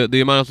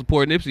the amount of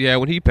support Nipsey had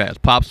when he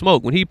passed. Pop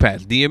Smoke when he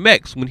passed.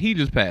 DMX when he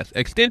just passed.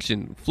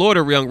 Extension,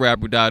 Florida young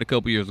rapper, died a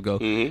couple years ago.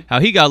 Mm-hmm. How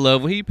he got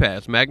love when he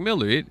passed. Mac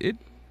Miller. It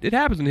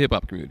happens in the hip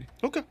hop community.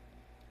 Okay,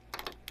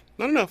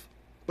 not enough,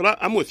 but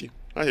I'm with you.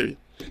 I hear you.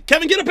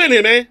 Kevin, get up in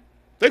here, man.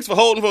 Thanks for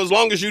holding for as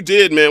long as you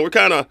did, man. We're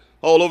kind of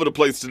all over the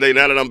place today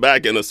now that I'm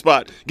back in the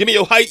spot. Give me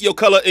your height, your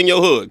color, and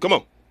your hood. Come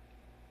on.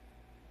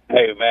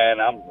 Hey, man,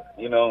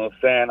 you know what I'm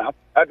saying?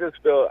 I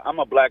just feel I'm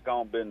a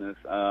black-owned business.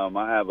 I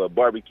have a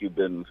barbecue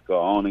business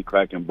called Only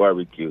Crackin'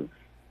 Barbecue.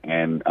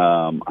 And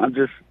I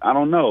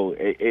don't know.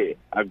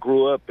 I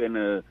grew up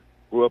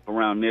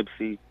around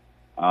Nipsey.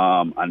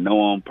 I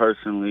know him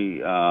personally.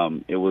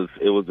 It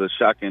was a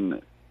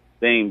shocking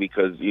thing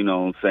because, you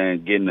know what I'm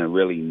saying, getting to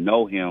really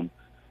know him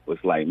was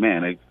like,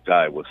 man, this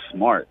guy was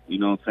smart. You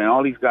know what I'm saying?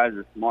 All these guys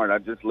are smart. I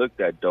just looked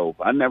at Dope.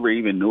 I never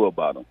even knew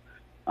about him.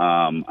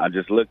 I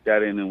just looked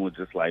at it and was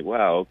just like,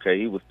 wow, okay,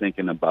 he was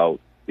thinking about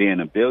being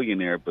a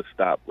billionaire but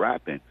stopped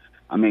rapping.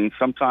 I mean,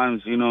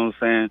 sometimes, you know what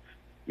I'm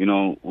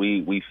saying,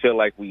 we feel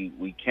like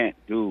we can't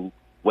do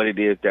what it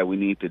is that we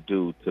need to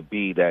do to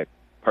be that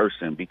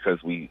person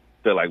because we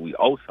feel like we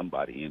owe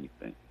somebody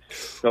anything.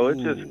 So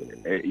it's just,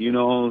 you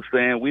know what I'm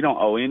saying, we don't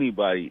owe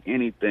anybody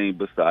anything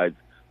besides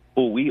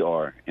who we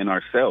are and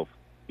ourselves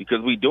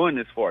because we doing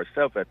this for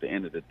ourselves at the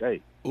end of the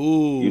day.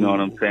 Ooh. You know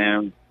what I'm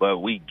saying? But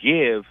we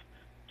give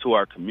to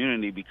our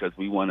community because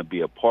we want to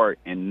be a part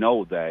and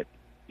know that,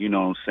 you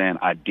know what I'm saying,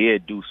 I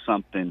did do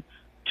something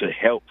to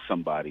help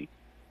somebody,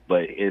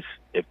 but if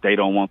they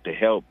don't want the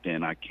help,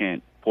 then I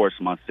can't force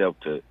myself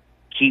to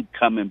keep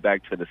coming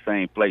back to the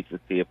same place to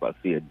see if I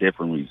see a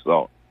different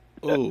result.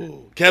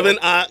 Oh, Kevin,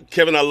 I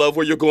love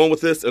where you're going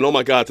with this, and oh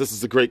my God, this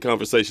is a great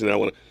conversation.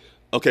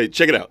 Okay,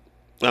 check it out.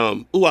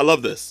 I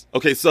love this.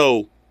 Okay,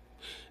 so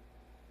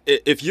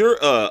if you're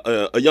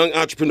a young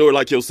entrepreneur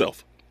like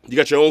yourself, you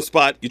got your own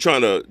spot, you're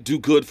trying to do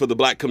good for the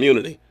black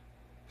community,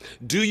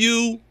 do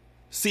you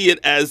see it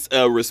as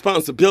a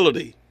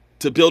responsibility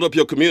to build up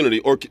your community,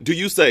 or do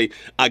you say,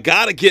 I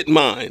gotta get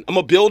mine, I'm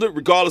gonna build it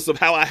regardless of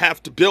how I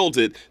have to build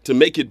it to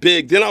make it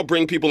big, then I'll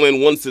bring people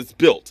in once it's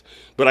built,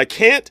 but I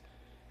can't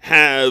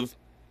have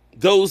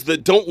those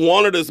that don't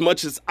want it as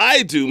much as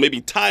I do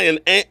maybe tying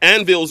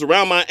anvils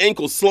around my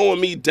ankles,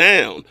 slowing me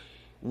down?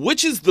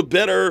 Which is the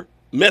better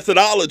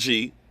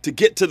methodology to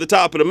get to the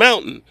top of the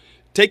mountain?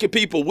 Taking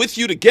people with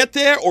you to get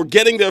there, or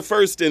getting there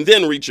first and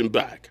then reaching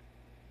back?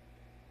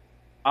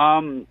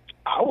 I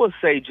would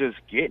say just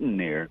getting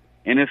there.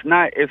 And it's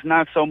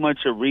not so much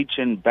a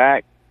reaching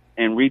back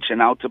and reaching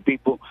out to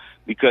people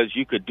because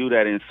you could do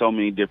that in so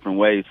many different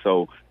ways.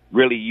 So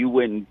really you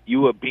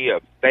would be a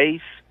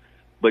face,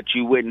 but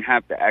you wouldn't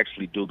have to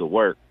actually do the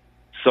work.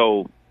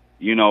 So,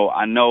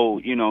 I know,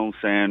 you know what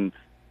I'm saying,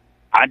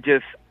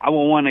 I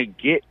would want to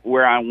get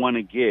where I want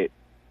to get,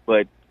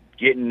 but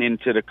getting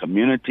into the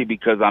community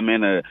because I'm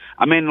in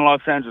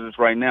Los Angeles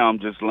right now. I'm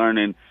just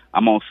learning.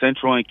 I'm on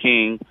Central and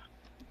King,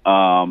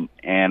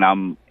 and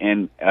I'm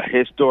in a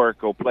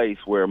historical place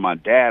where my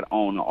dad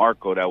owned an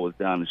Arco that was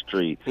down the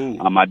street.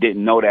 I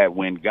didn't know that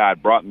when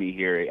God brought me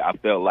here. I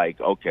felt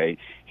like, okay,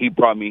 he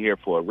brought me here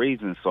for a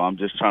reason, so I'm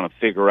just trying to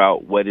figure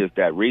out what is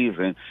that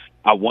reason.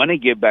 I want to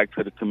get back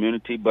to the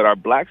community, but our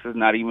blacks is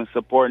not even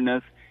supporting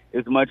us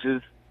as much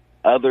as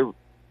other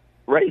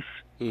race.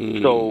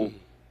 So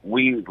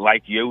we,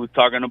 like you was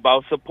talking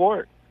about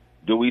support.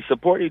 Do we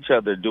support each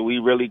other? Do we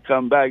really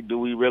come back? Do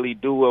we really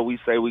do what we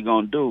say we're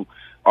going to do?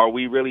 Are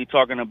we really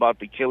talking about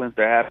the killings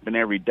that happen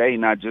every day,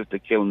 not just the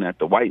killing that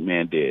the white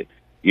man did?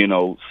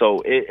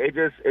 So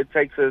it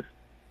takes us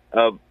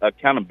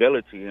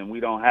accountability, and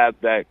we don't have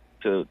that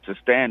to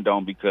stand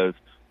on because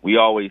we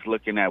always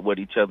looking at what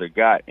each other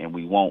got and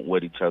we want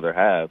what each other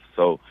have.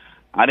 So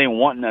I didn't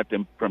want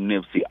nothing from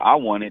Nipsey. I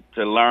wanted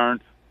to learn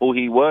who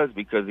he was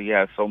because he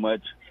has so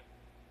much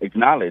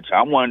acknowledge.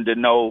 I wanted to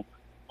know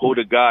who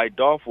the guy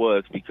Dolph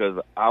was because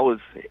I was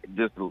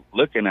just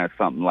looking at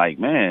something like,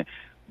 man,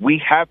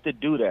 we have to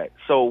do that.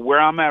 So where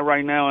I'm at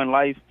right now in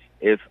life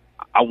is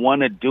I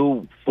want to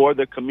do for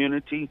the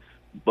community,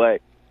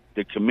 but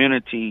the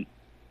community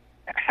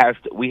has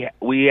to,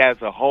 we as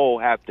a whole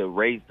have to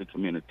raise the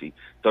community.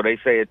 So they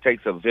say it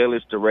takes a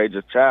village to raise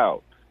a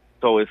child.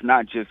 So it's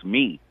not just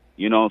me.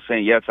 You know what I'm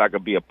saying? Yes, I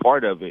could be a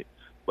part of it,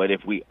 but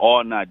if we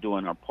all not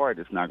doing our part,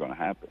 it's not going to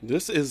happen.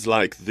 This is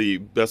like the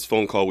best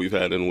phone call we've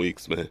had in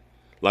weeks, man.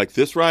 Like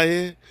this right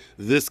here,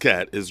 this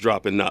cat is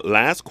dropping. Now,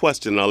 last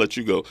question, and I'll let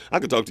you go. I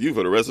could talk to you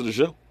for the rest of the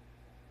show.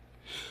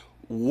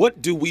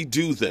 What do we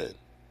do then?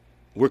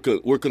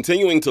 We're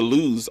continuing to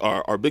lose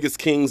our biggest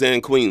kings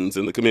and queens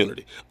in the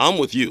community. I'm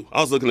with you. I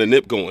was looking at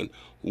Nip going,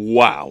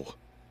 wow,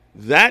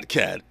 that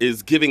cat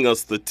is giving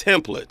us the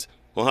template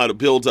on how to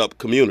build up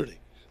community,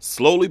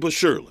 slowly but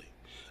surely.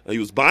 He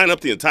was buying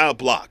up the entire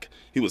block.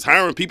 He was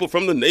hiring people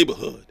from the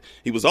neighborhood.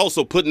 He was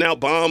also putting out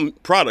bomb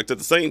product at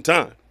the same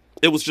time.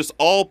 It was just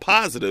all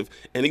positive,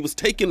 and he was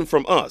taken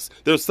from us.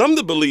 There's some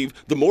that believe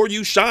the more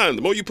you shine,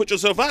 the more you put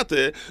yourself out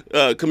there,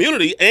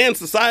 community and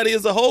society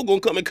as a whole gonna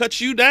come and cut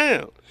you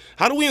down.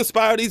 How do we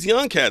inspire these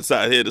young cats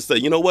out here to say,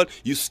 you know what,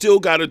 you still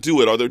got to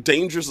do it? Are there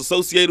dangers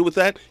associated with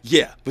that?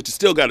 Yeah, but you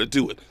still got to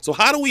do it. So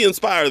how do we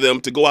inspire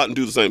them to go out and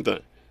do the same thing?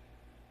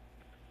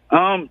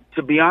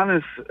 To be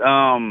honest,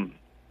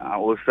 I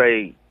would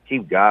say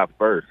keep God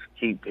first.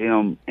 Keep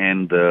Him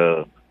in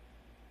the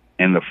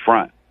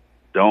front.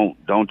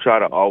 Don't try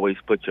to always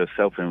put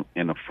yourself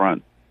in the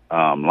front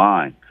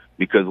line,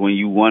 because when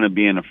you want to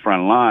be in the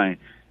front line,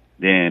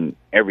 then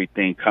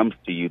everything comes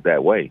to you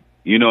that way.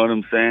 You know what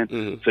I'm saying?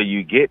 Mm-hmm. So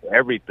you get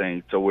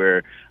everything to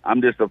where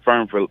I'm just a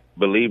firm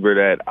believer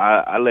that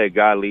I let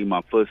God lead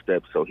my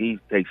footsteps, so He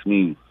takes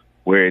me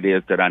where it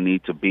is that I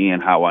need to be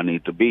and how I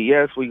need to be.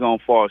 Yes, we're going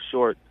to fall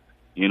short.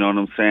 You know what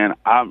I'm saying?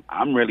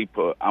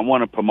 I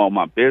want to promote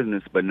my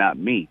business, but not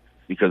me,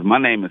 because my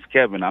name is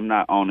Kevin. I'm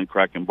not owning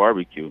Kraken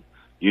Barbecue.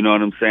 You know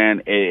what I'm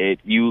saying?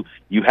 You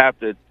have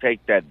to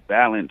take that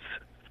balance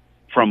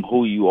from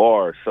who you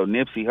are. So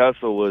Nipsey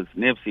Hussle was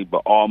Nipsey,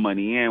 but All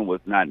Money In was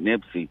not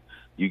Nipsey.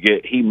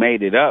 He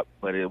made it up,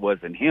 but it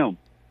wasn't him.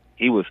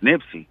 He was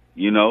Nipsey,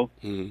 you know?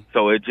 Mm-hmm.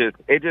 So you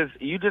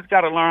just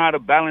got to learn how to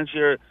balance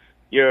your,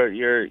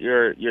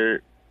 you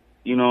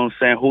know what I'm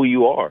saying, who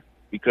you are.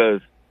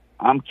 Because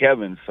I'm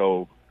Kevin,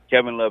 so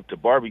Kevin loved to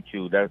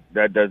barbecue.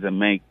 That doesn't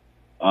make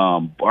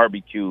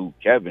barbecue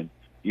Kevin,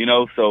 you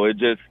know? So it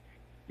just,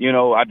 you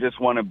know, I just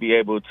want to be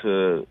able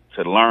to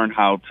learn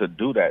how to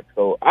do that.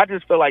 So I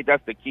just feel like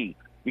that's the key,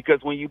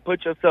 because when you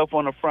put yourself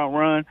on the front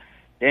run,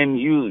 then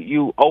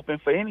you open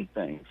for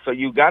anything. So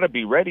you got to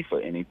be ready for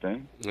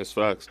anything. That's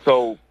facts.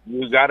 So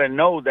you got to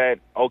know that,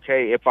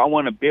 okay, if I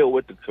want to build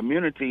with the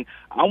community,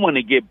 I want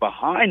to get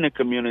behind the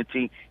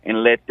community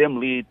and let them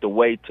lead the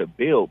way to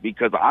build,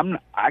 because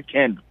I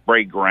can't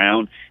break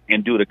ground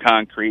and do the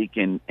concrete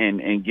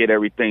and get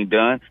everything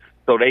done.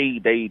 So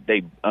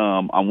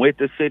I'm with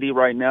the city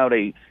right now.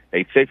 They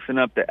fixing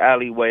up the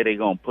alleyway. They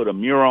going to put a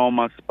mural on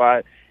my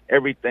spot.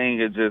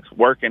 Everything is just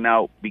working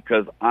out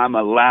because I'm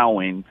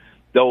allowing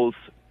those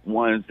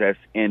ones that's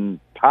in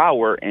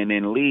power and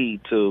in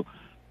lead to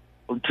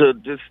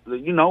just,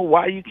 you know,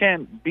 why you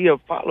can't be a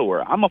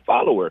follower. I'm a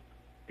follower.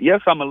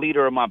 Yes, I'm a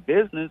leader of my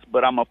business,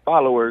 but I'm a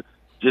follower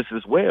just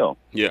as well.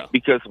 Yeah.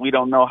 Because we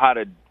don't know how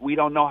to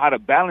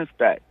balance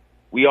that.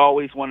 We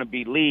always want to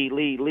be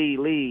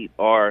lead,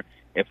 or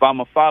if I'm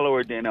a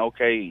follower, then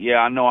okay, yeah,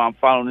 I know I'm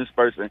following this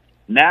person.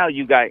 Now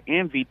you got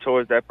envy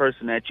towards that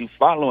person that you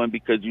following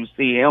because you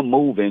see him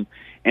moving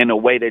in a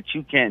way that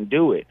you can't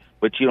do it.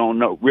 But you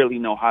don't really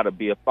know how to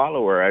be a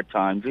follower at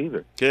times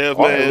either. Kev,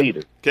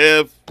 man.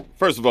 Kev,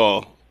 first of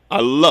all, I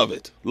love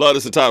it. Love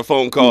this entire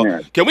phone call.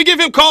 Yeah. Can we give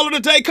him caller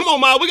today? Come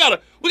on, man. We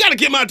gotta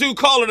get my dude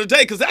caller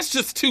today, because that's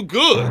just too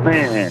good.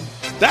 Man.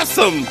 That's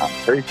some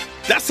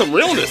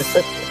realness.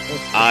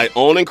 I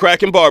own and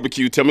Kraken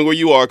Barbecue. Tell me where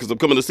you are, because I'm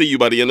coming to see you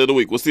by the end of the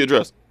week. What's the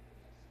address?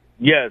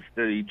 Yes,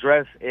 the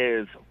address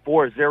is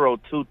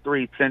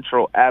 4023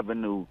 Central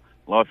Avenue,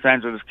 Los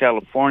Angeles,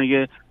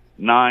 California,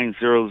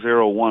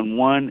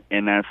 90011,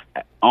 and that's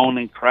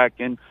Owning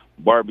Kraken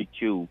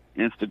Barbecue.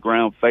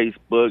 Instagram,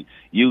 Facebook,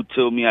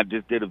 YouTube me. I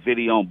just did a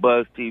video on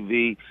Buzz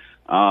TV.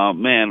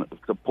 Man,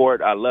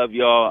 support. I love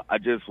y'all. I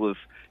just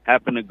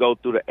happened to go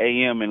through the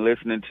AM and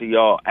listening to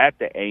y'all at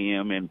the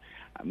AM, and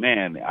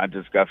man, I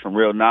just got some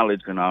real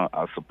knowledge, and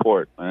I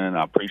support, and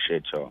I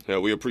appreciate y'all. Yeah,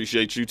 we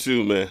appreciate you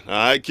too, man. All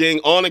right,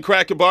 King, On and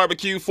Kraken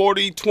Barbecue,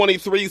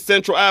 4023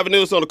 Central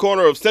Avenue. It's on the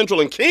corner of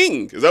Central and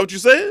King. Is that what you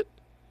said?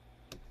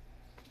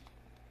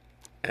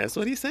 That's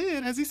what he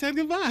said as he said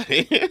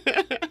goodbye.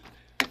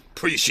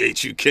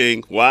 Appreciate you,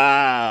 King.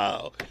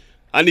 Wow.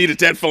 I needed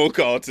that phone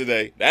call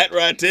today. That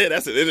right there,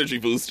 that's an energy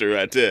booster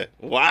right there.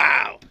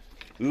 Wow.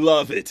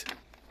 Love it.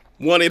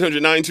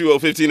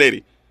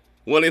 1-800-920-1580.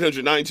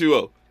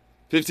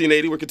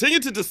 1-800-920-1580. We're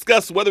continuing to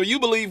discuss whether you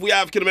believe we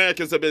African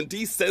Americans have been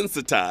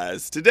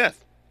desensitized to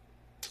death.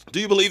 Do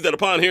you believe that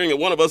upon hearing that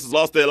one of us has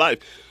lost their life,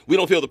 we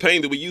don't feel the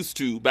pain that we used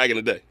to back in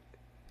the day?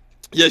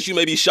 Yes, you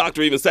may be shocked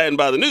or even saddened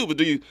by the news, but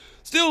do you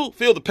still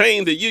feel the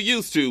pain that you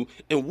used to?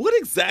 And what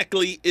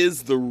exactly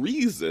is the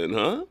reason,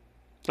 huh?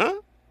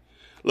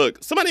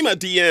 Look, somebody in my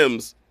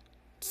DMs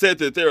said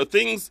that there are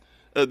things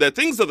are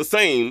the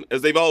same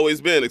as they've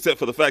always been, except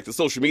for the fact that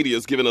social media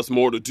has given us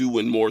more to do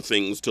and more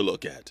things to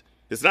look at.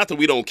 It's not that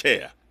we don't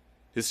care.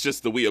 It's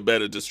just that we are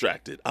better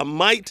distracted. I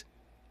might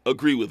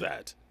agree with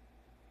that.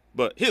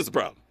 But here's the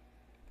problem.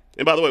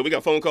 And by the way, we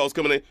got phone calls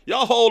coming in.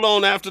 Y'all hold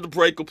on after the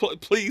break,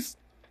 please.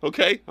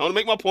 Okay? I want to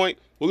make my point.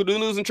 We're going to do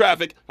news and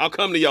traffic. I'll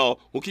come to y'all.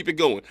 We'll keep it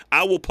going.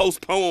 I will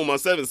postpone my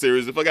 7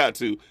 series if I got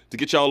to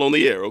get y'all on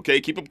the air, okay?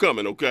 Keep them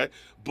coming, okay?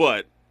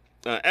 But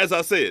as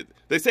I said,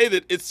 they say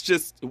that it's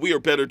just we are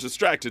better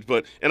distracted,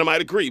 and I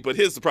might agree, but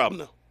here's the problem,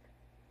 though.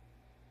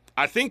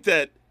 I think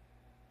that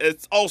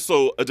it's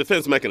also a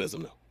defense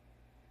mechanism,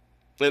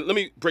 though. And let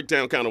me break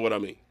down kind of what I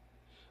mean.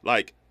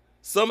 Like,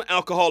 some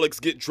alcoholics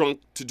get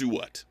drunk to do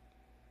what?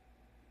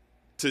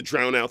 To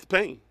drown out the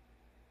pain.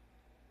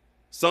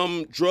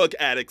 Some drug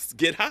addicts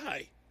get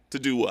high to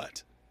do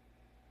what?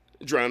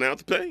 Drown out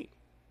the pain,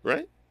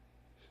 right?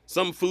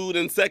 Some food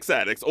and sex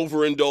addicts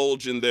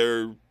overindulge in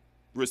their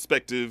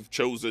respective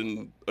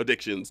chosen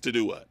addictions to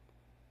do what?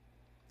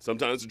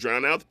 Sometimes to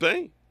drown out the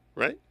pain,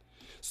 right?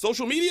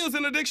 Social media is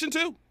an addiction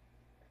too.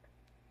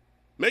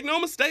 Make no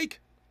mistake,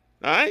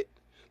 all right?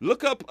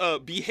 Look up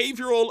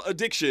behavioral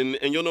addiction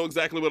and you'll know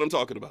exactly what I'm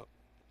talking about.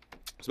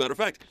 As a matter of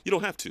fact, you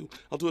don't have to.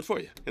 I'll do it for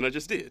you, and I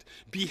just did.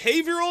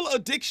 Behavioral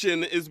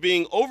addiction is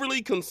being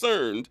overly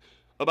concerned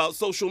about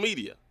social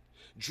media,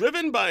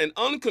 driven by an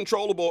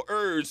uncontrollable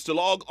urge to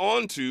log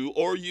on to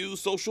or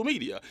use social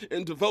media,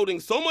 and devoting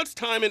so much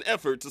time and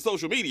effort to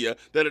social media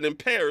that it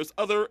impairs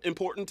other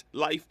important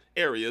life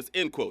areas,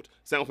 end quote.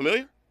 Sound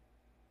familiar?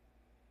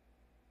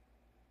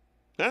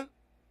 Huh?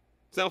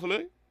 Sound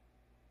familiar?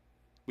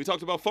 We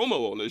talked about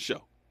FOMO on this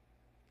show.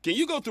 Can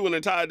you go through an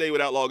entire day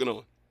without logging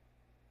on?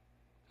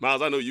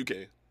 Miles, I know you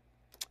can.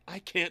 I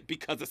can't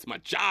because it's my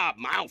job,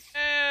 Miles.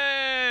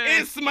 Hey.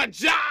 It's my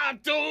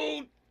job,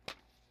 dude.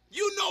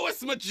 You know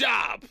it's my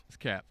job. It's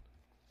cap.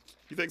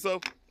 You think so?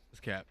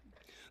 It's cap.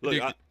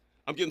 Look,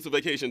 I'm getting some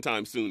vacation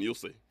time soon. You'll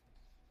see.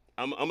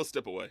 I'm a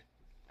step away.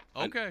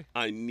 Okay.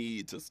 I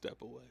need to step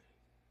away.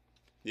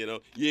 You know,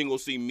 you ain't gonna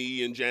see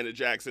me and Janet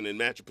Jackson in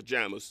matching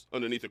pajamas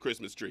underneath a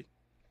Christmas tree.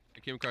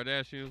 Kim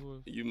Kardashian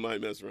was? You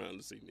might mess around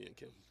to see me and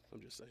Kim.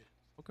 I'm just saying.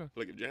 Okay.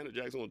 Like if Janet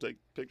Jackson want to take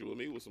a picture with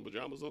me with some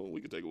pajamas on,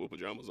 we can take it with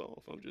pajamas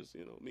off. I'm just,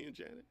 me and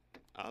Janet,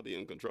 I'll be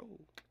in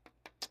control.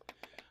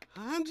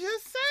 I'm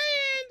just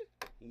saying.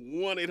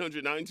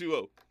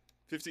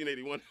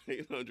 1-800-920-1580.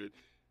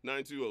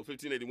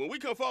 1-800-920-1580. When we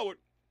come forward,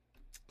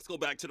 let's go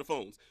back to the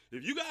phones.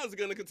 If you guys are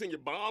going to continue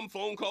bomb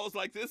phone calls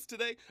like this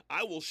today,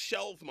 I will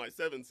shelve my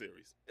 7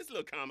 series. It's a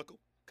little comical,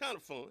 kind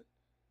of fun.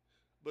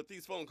 But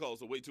these phone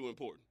calls are way too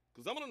important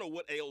because I want to know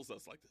what ails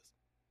us like this.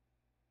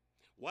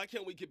 Why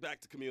can't we get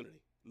back to community,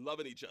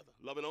 loving each other,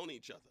 loving on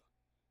each other?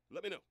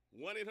 Let me know.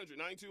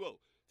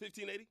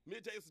 1-800-920-1580.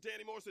 Middays with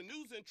Danny Morrison.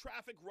 News and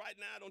traffic right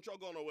now. Don't y'all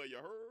go nowhere, you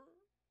heard?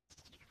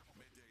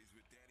 Middays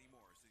with Danny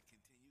Morrison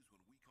continues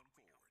when we come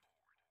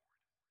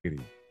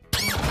forward.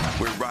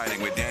 We're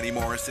riding with Danny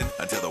Morrison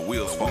until the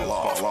wheels fall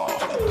off.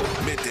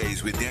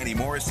 Middays with Danny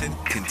Morrison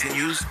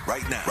continues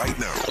right now.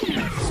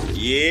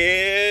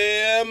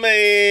 Yeah,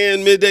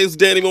 man. Middays with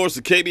Danny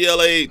Morrison,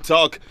 KBLA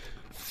Talk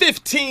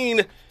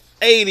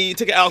 1580.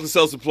 Took an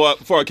Alka-Seltzer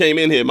before I came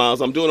in here, Miles.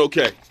 I'm doing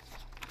okay.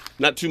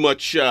 Not too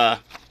much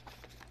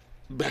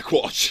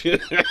backwash. I'm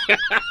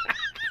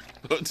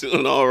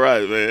doing all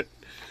right, man.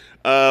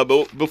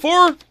 But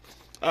before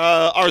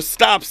our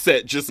stop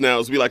set just now,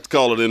 as we like to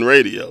call it in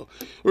radio,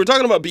 we were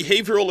talking about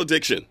behavioral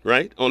addiction,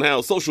 right? On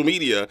how social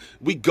media,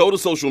 we go to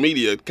social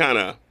media kind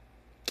of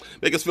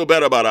make us feel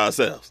better about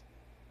ourselves.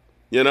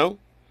 You know?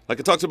 Like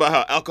I talked about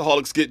how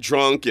alcoholics get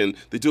drunk and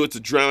they do it to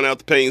drown out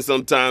the pain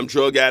sometimes.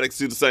 Drug addicts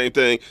do the same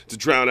thing to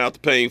drown out the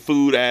pain.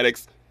 Food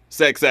addicts,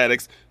 sex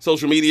addicts,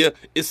 social media,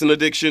 it's an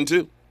addiction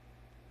too.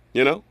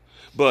 You know?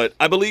 But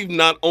I believe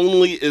not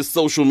only is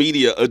social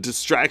media a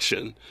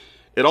distraction,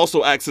 it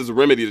also acts as a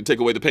remedy to take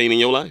away the pain in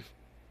your life.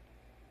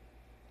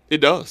 It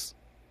does.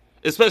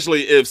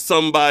 Especially if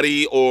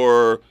somebody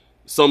or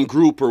some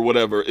group or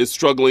whatever is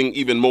struggling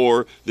even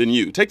more than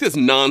you. Take this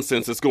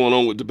nonsense that's going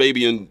on with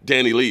DaBaby and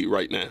Danny Lee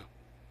right now.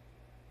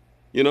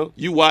 You know,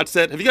 you watch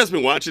that. Have you guys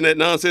been watching that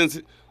nonsense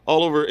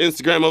all over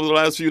Instagram over the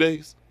last few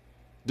days?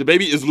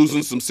 DaBaby is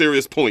losing some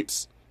serious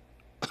points.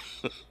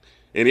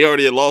 And he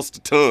already had lost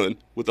a ton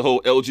with the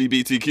whole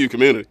LGBTQ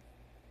community.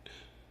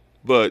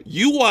 But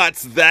you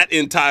watch that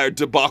entire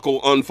debacle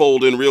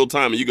unfold in real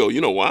time and you go,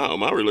 wow,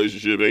 my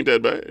relationship ain't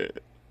that bad.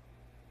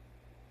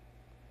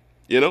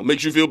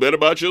 Makes you feel better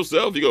about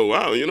yourself. You go,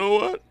 wow, you know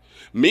what?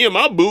 Me and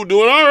my boo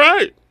doing all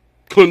right.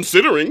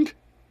 Considering.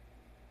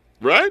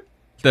 Right?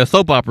 That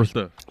soap opera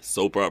stuff.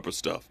 Soap opera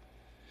stuff.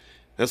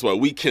 That's why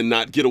we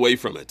cannot get away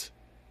from it.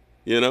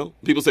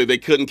 People say they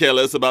couldn't care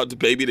less about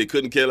DaBaby, they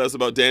couldn't care less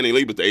about Danny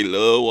Lee, but they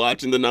love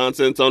watching the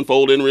nonsense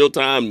unfold in real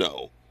time.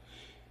 No.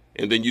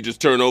 And then you just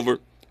turn over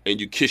and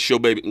you kiss your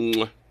baby.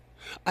 Mwah.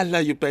 I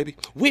love you, baby.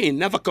 We ain't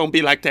never gonna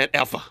be like that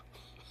ever.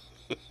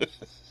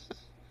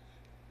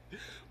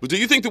 But do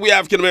you think that we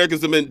African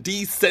Americans have been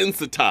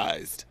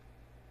desensitized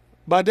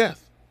by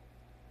death?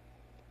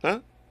 Huh?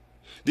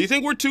 Do you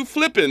think we're too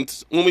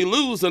flippant when we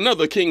lose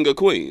another king or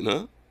queen,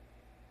 huh?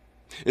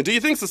 And do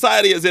you think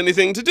society has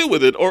anything to do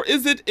with it, or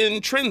is it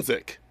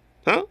intrinsic,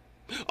 huh?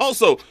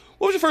 Also,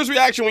 what was your first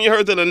reaction when you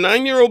heard that a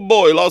 9-year-old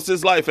boy lost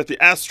his life at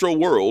the Astro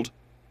World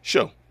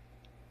show?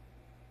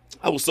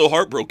 I was so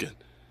heartbroken.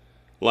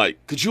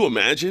 Like, could you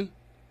imagine?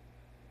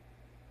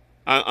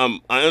 I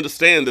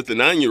understand that the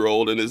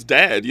 9-year-old and his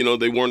dad, they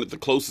weren't at the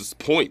closest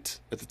point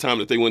at the time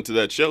that they went to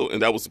that show,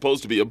 and that was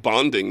supposed to be a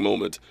bonding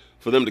moment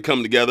for them to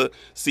come together,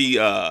 see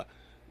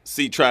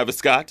Travis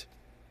Scott,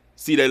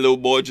 see that little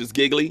boy just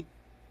giggly,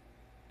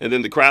 and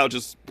then the crowd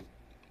just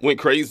went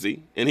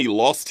crazy, and he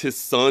lost his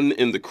son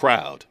in the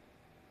crowd.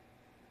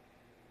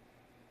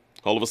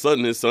 All of a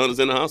sudden, his son is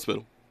in the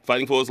hospital,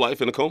 fighting for his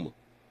life in a coma.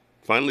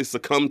 Finally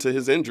succumbed to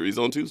his injuries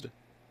on Tuesday.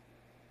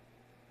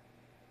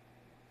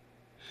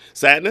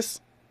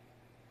 Sadness?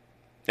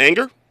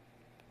 Anger?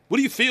 What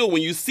do you feel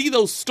when you see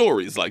those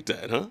stories like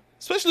that, huh?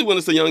 Especially when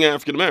it's a young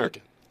African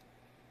American.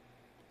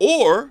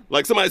 Or,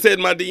 like somebody said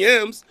in my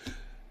DMs,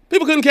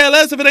 people couldn't care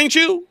less if it ain't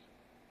you.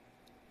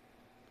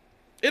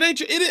 It ain't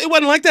you. It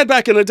wasn't like that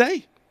back in the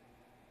day.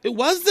 It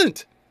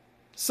wasn't.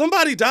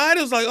 Somebody died,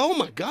 it was like, oh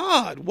my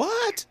God,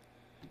 what?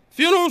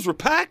 Funerals were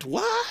packed,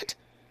 what?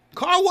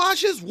 Car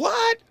washes,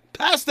 what?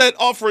 Pass that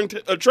offering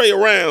tray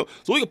around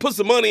so we can put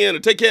some money in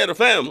and take care of the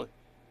family.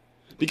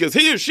 Because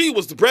he or she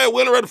was the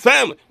breadwinner of the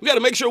family. We got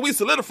to make sure we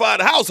solidify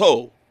the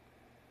household.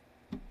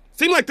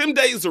 Seem like them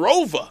days are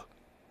over.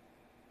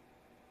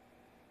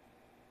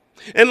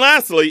 And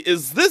lastly,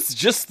 is this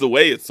just the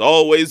way it's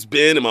always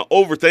been? Am I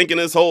overthinking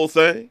this whole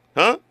thing?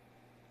 Huh?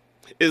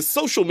 Is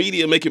social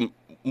media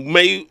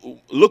may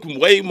look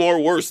way more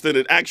worse than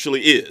it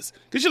actually is?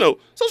 Because,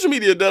 social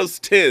media does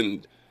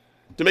tend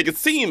to make it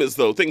seem as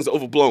though things are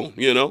overblown,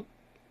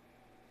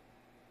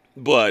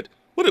 But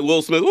what did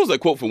Will Smith, what was that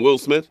quote from Will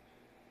Smith?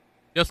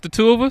 Just the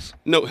two of us?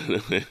 No.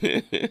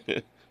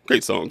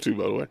 Great song, too,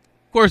 by the way.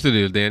 Of course it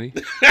is, Danny.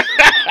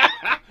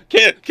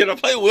 Can I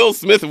play Will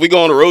Smith if we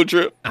go on a road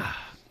trip?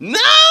 No!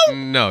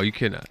 No, you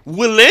cannot.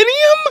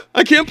 Millennium?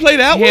 I can't play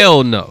that one?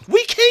 Hell no.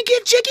 We can't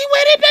get jiggy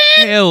with it,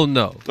 man? Hell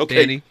no. Okay.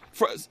 Danny.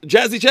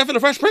 Jazzy Jeff and the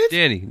Fresh Prince?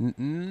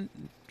 Danny.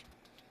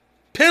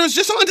 Parents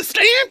just don't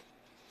understand?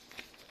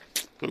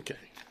 Okay.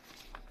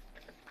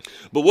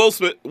 But Will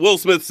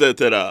Smith said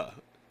that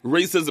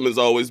racism has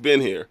always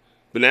been here,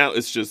 but now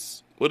it's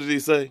just, what did he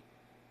say?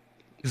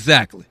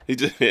 Exactly. He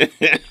just.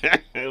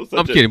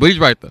 I'm kidding, but he's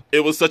right though. It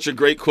was such a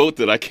great quote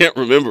that I can't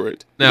remember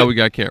it. Now we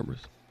got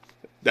cameras.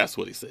 That's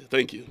what he said.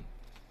 Thank you.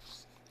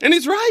 And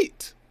he's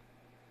right.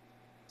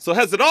 So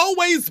has it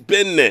always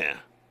been there?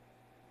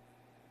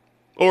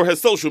 Or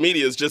has social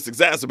media just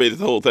exacerbated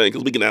the whole thing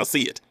because we can now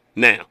see it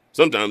now,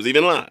 sometimes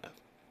even live?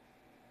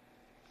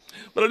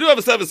 But I do have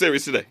a 7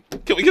 series today.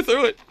 Can we get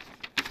through it?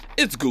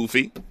 It's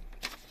goofy.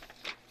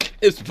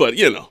 But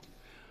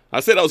I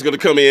said I was going to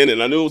come in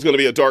and I knew it was going to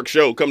be a dark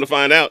show. Come to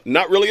find out,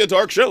 not really a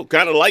dark show.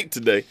 Kind of light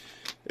today.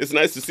 It's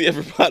nice to see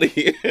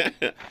everybody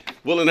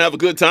willing to have a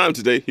good time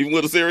today, even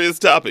with a serious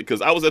topic,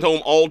 because I was at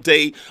home all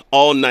day,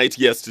 all night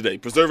yesterday,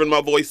 preserving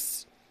my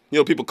voice.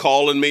 People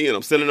calling me and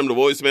I'm sending them the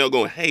voicemail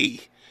going, hey,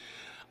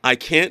 I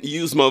can't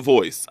use my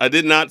voice. I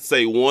did not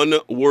say one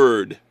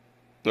word.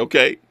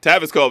 Okay?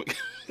 Tavis called me.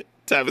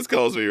 Tavis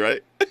calls me,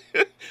 right?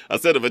 I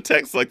sent him a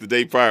text like the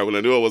day prior when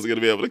I knew I wasn't going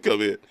to be able to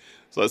come in.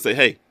 So I say,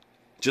 hey,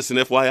 just an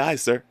FYI,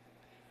 sir,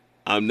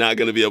 I'm not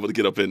going to be able to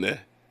get up in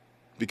there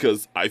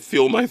because I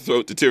feel my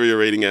throat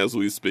deteriorating as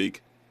we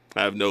speak.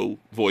 I have no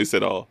voice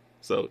at all.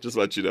 So just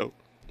let you know.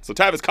 So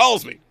Tavis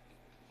calls me.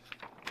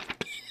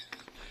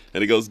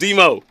 And he goes,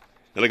 Demo.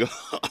 And I go,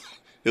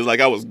 it's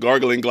like I was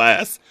gargling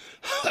glass.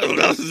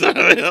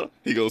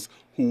 He goes,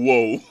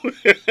 whoa.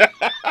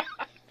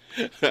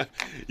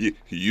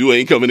 You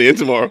ain't coming in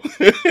tomorrow.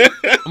 I'm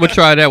going to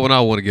try that when I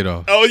want to get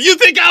off. Oh, you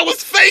think I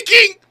was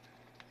faking?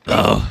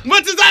 Oh.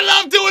 Much as I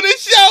love doing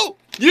this show,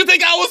 you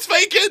think I was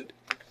faking?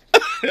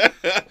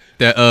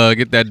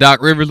 Get that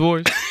Doc Rivers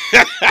voice.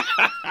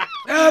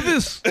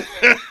 Elvis.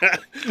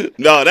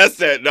 No, that's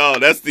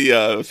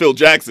the Phil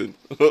Jackson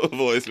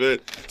voice, man.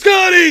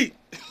 Scotty.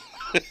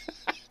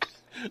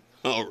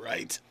 All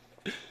right.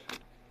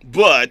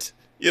 But,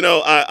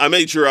 I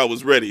made sure I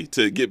was ready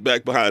to get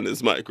back behind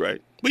this mic,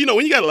 right? But,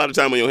 when you got a lot of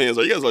time on your hands,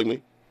 are you guys like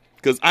me?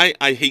 Because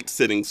I hate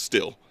sitting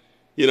still.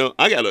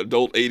 I got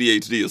adult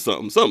ADHD or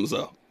something. Something's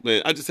up.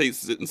 Man, I just hate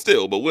sitting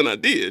still. But when I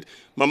did,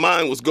 my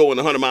mind was going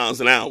 100 miles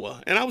an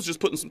hour. And I was just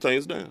putting some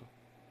things down.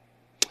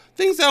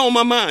 Things that are on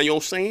my mind, you know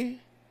what I'm saying?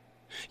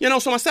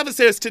 So my 7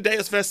 series today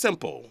is very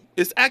simple.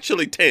 It's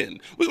actually 10.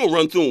 We're going to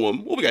run through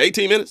them. What, we got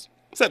 18 minutes?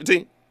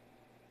 17?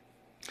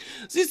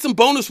 See, some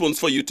bonus ones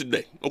for you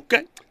today,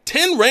 okay?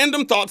 10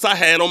 random thoughts I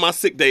had on my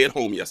sick day at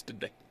home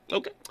yesterday,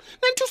 okay?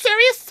 Nothing too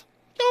serious,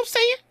 you know what I'm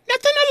saying?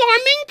 Nothing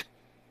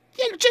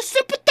alarming. Just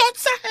simple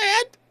thoughts I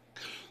had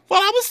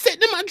while I was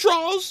sitting in my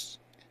drawers,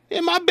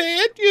 in my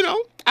bed,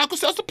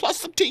 Alka-Seltzer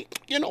plus some tea,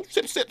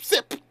 sip, sip,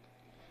 sip.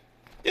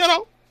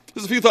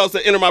 There's a few thoughts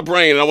that enter my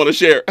brain and I want to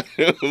share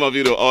with my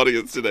video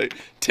audience today.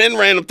 10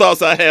 random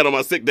thoughts I had on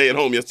my sick day at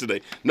home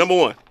yesterday. Number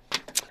 1,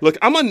 look,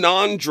 I'm a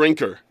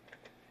non-drinker.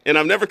 And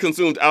I've never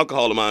consumed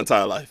alcohol in my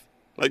entire life.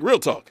 Like, real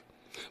talk.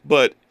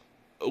 But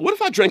what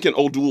if I drank an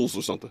O'Doul's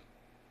or something?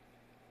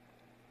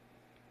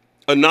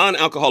 A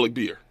non-alcoholic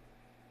beer.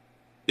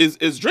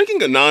 Is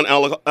drinking a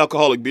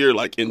non-alcoholic beer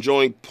like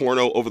enjoying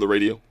porno over the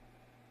radio?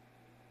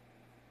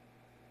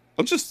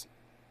 Is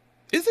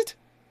it?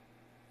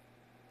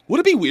 Would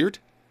it be weird?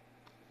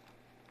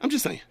 I'm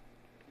just saying.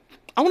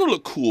 I want to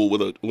look cool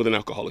with an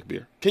alcoholic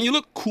beer. Can you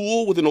look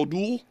cool with an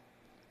O'Doul?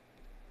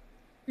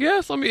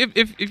 Yes, I mean,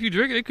 if you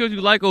drink it because you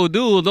like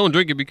O'Doul's, don't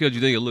drink it because you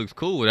think it looks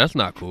cool. That's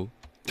not cool.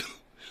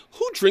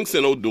 Who drinks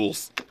an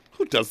O'Doul's?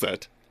 Who does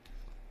that?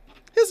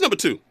 Here's number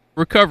 2.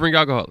 Recovering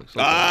alcoholics.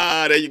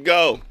 Okay. There you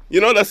go.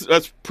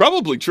 That's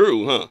probably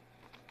true, huh?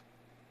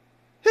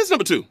 Here's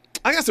number 2.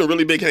 I got some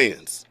really big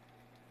hands.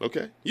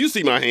 Okay? You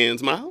see my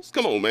hands, Miles.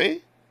 Come on,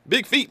 man.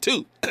 Big feet,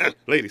 too.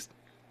 Ladies,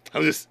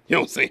 I'm just, you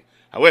know what I'm saying?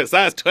 I wear a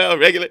size 12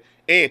 regular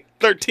and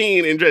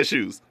 13 in dress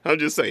shoes. I'm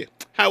just saying.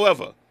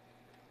 However,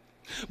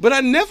 but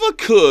I never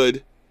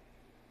could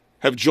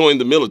have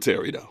joined the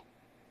military, though.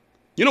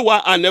 You know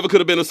why I never could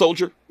have been a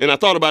soldier? And I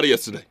thought about it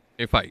yesterday.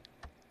 And fight.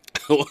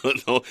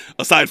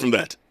 Aside from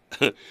that,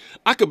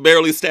 I could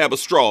barely stab a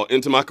straw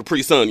into my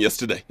Capri Sun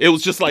yesterday. It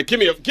was just like,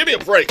 give me a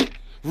break.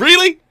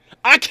 Really?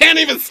 I can't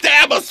even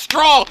stab a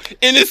straw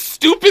in this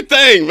stupid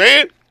thing,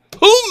 man.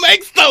 Who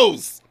makes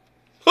those?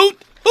 Who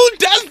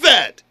does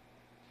that?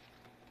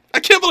 I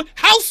can't believe,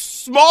 how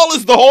small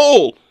is the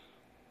hole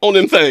on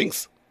them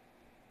things?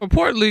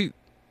 Reportedly,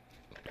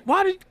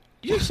 why did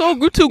you're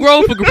too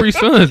grown for Capri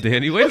Suns,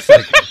 Danny? Wait a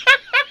second.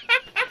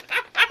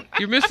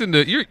 You're missing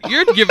you're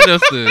giving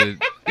us you're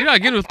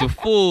not giving us the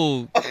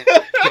full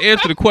to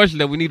answer the question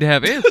that we need to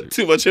have answered.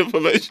 Too much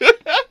information.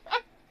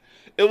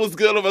 It was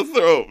good on my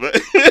throat, man.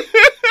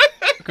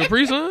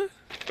 Capri Sun?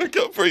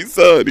 Capri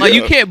Sun. Like,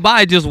 yeah. you can't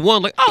buy just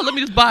one. Like, oh, let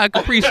me just buy a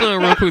Capri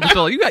Sun real quick.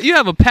 So you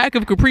have a pack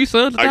of Capri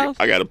Suns at the house?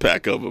 I got a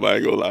pack of them. I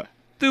ain't gonna lie.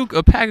 Dude,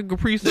 a pack of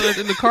Capri Suns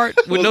in the cart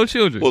with no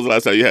children. When was the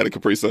last time you had a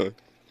Capri Sun?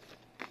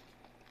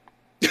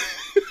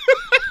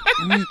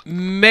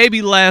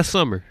 Maybe last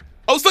summer.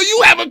 Oh, so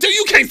you have them too?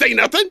 You can't say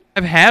nothing.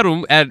 I've had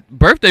them at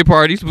birthday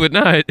parties, but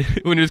not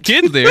when there's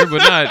kids there, but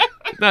not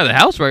at the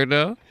house right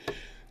now.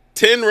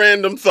 10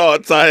 random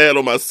thoughts I had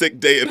on my sick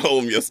day at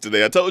home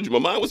yesterday. I told you, my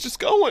mind was just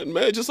going,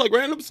 man, just like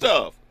random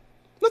stuff.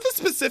 Nothing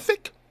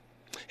specific.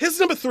 Here's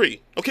number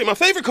 3. Okay, my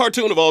favorite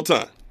cartoon of all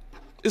time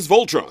is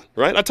Voltron,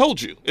 right? I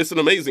told you, it's an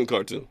amazing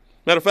cartoon.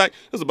 Matter of fact,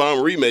 there's a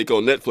bomb remake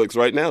on Netflix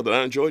right now that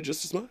I enjoy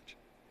just as much.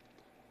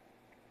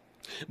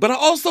 But I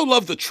also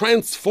love the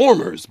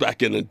Transformers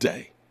back in the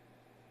day.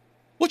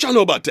 What y'all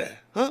know about that?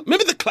 Huh?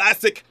 Remember the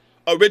classic,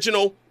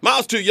 original,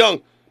 Miles Too Young?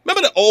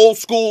 Remember the old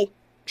school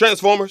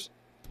Transformers?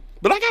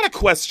 But I got a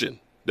question,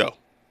 though.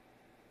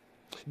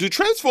 Do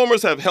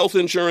Transformers have health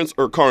insurance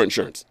or car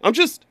insurance? I'm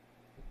just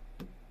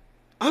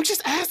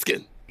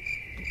asking.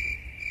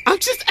 I'm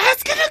just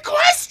asking a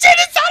question.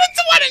 It's all I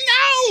want to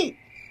know.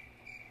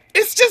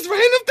 It's just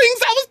random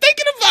things I was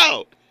thinking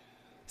about.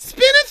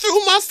 Spinning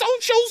through my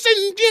socials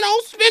and,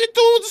 spinning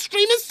through the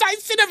streaming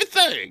sites and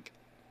everything.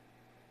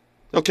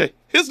 Okay,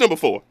 here's number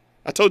 4.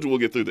 I told you we'll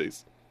get through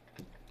these.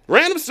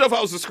 Random stuff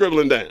I was just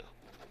scribbling down.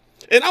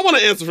 And I want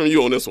to answer from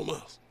you on this one,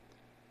 Miles.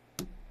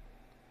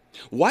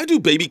 Why do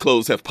baby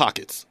clothes have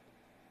pockets?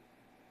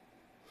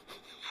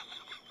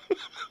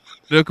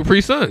 The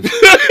Capri Sun.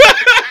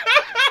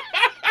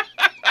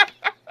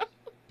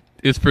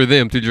 It's for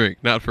them to drink,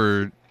 not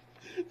for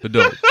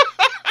adults.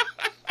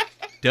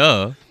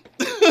 Duh.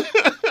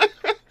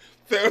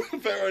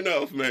 Fair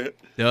enough, man.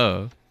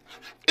 Duh.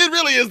 It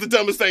really is the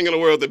dumbest thing in the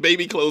world that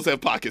baby clothes have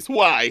pockets.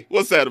 Why?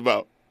 What's that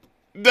about?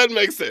 Doesn't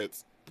make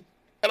sense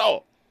at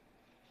all.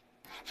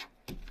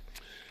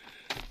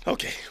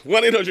 Okay,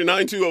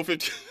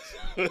 1-800-920-50.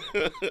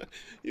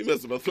 You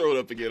messed up my throat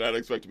up again. I didn't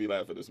expect to be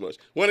laughing this much.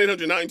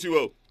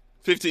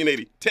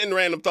 1-800-920-1580. 10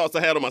 random thoughts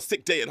I had on my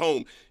sick day at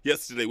home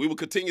yesterday. We will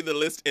continue the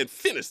list and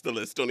finish the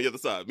list on the other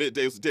side.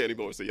 Middays with Danny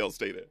Moore, so y'all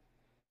stay there.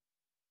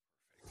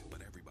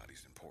 But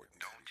everybody's important.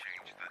 Don't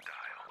change the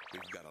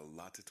dial. We've got a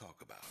lot to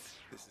talk about.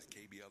 This is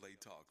KBLA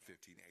Talk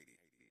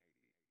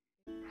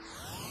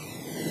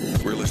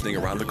 1580. We're listening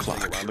around the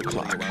clock.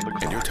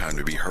 And your time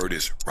to be heard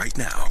is right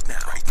now.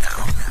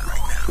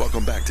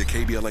 Welcome back to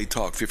KBLA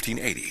Talk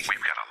 1580. We've got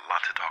a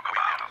lot to talk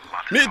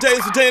about.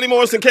 Middays with Danny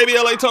Morrison,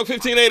 KBLA Talk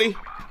 1580.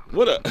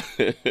 What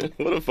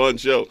a fun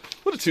show.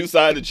 What a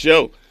two-sided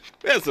show.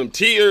 We had some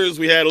tears,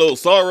 we had a little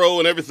sorrow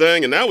and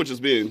everything, and now we're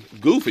just being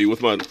goofy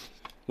with my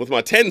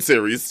 10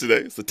 series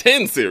today. It's a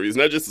 10 series,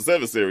 not just a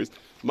 7 series.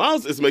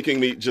 Miles is making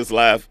me just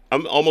laugh.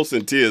 I'm almost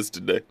in tears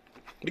today.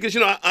 Because,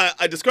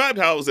 I described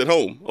how I was at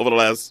home over the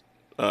last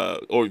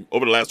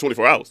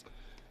 24 hours.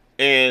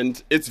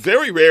 And it's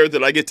very rare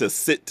that I get to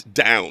sit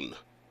down.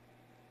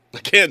 I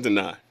can't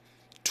deny.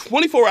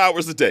 24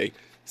 hours a day,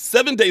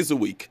 7 days a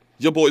week,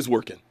 your boy's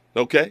working,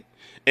 okay?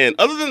 And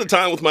other than the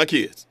time with my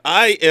kids,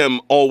 I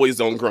am always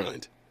on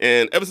grind.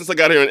 And ever since I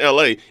got here in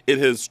LA, it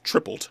has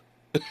tripled.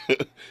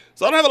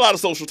 So I don't have a lot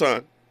of social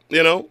time,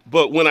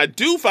 But when I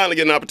do finally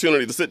get an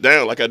opportunity to sit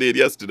down like I did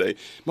yesterday,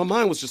 my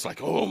mind was just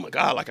like, oh my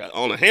God,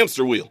 on a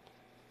hamster wheel.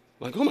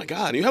 Like, oh my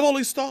God, and you have all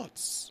these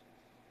thoughts.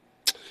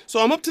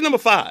 So I'm up to number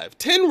 5.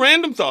 10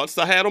 random thoughts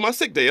I had on my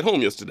sick day at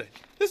home yesterday.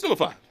 Here's number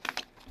 5.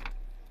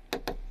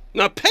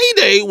 Now,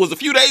 payday was a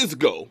few days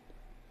ago,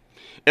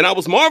 and I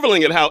was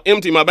marveling at how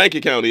empty my bank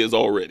account is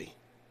already.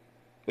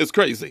 It's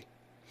crazy.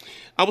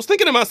 I was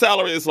thinking of my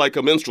salary as like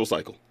a menstrual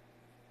cycle.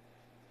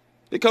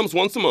 It comes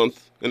once a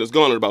month, and it's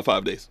gone in about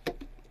 5 days.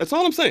 That's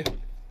all I'm saying.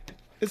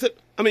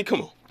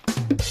 Come on.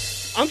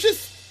 I'm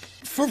just,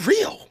 for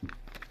real.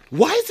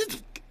 Why is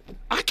it,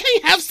 I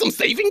can't have some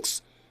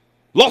savings?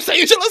 Los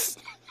Angeles?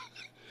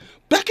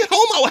 Back at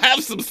home, I will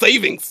have some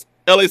savings.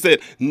 LA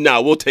said,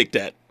 nah, we'll take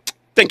that.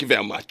 Thank you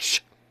very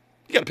much.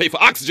 You gotta pay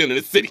for oxygen in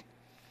this city.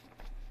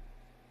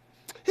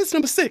 Here's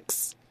number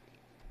 6.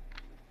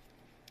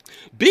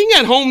 Being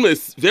at home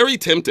is very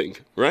tempting,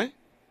 right?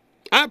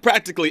 I have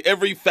practically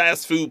every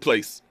fast food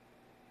place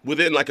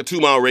within like a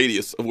 2-mile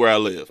radius of where I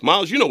live.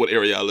 Miles, you know what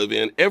area I live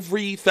in.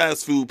 Every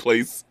fast food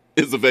place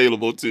is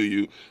available to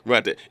you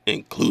right there,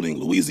 including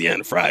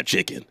Louisiana Fried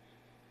Chicken.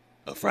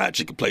 A fried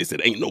chicken place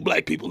that ain't no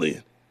black people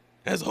in.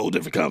 That's a whole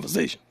different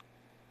conversation.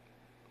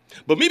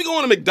 But maybe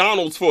going to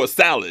McDonald's for a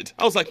salad.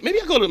 I was like,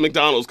 maybe I'll go to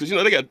McDonald's because,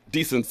 they got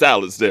decent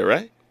salads there,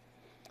 right?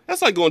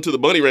 That's like going to the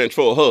Bunny Ranch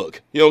for a hug.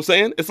 You know what I'm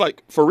saying? It's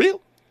like, for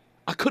real?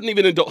 I couldn't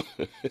even indulge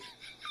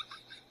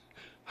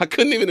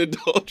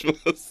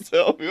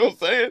myself. You know what I'm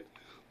saying?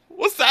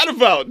 What's that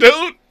about,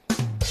 dude?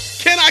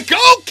 Can I go?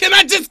 Can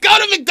I just go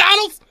to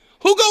McDonald's?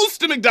 Who goes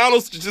to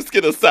McDonald's to just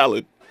get a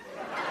salad?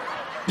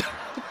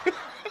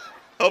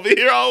 I'll be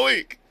here all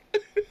week.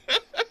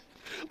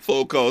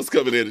 Phone calls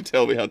coming in to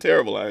tell me how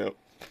terrible I am.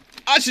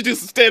 I should do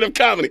some stand-up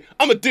comedy.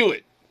 I'm going to do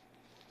it.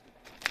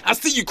 I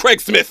see you, Craig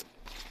Smith.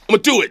 I'm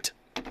going to do it.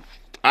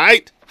 All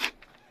right?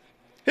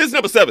 Here's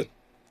number 7.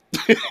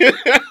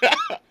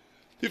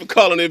 People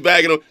calling in,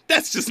 bagging on.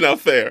 That's just not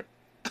fair.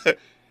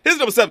 Here's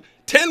number 7.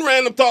 10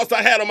 random thoughts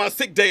I had on my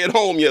sick day at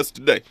home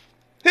yesterday.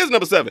 Here's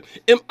number 7.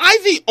 Am I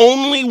the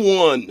only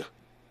one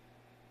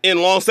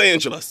in Los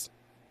Angeles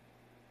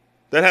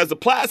that has a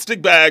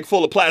plastic bag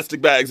full of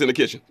plastic bags in the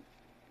kitchen?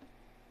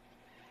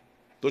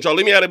 Don't y'all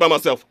leave me out here by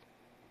myself.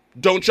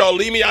 Don't y'all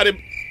leave me out here.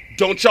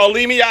 Don't y'all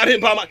leave me out here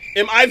by my.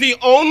 Am I the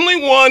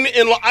only one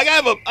in? I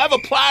have a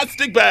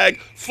plastic bag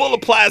full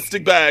of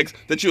plastic bags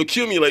that you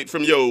accumulate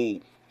from your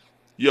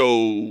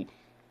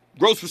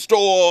grocery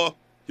store,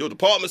 your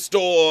department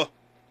store,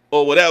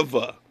 or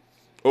whatever.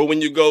 Or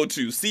when you go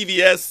to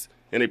CVS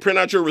and they print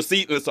out your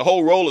receipt and it's a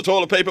whole roll of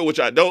toilet paper, which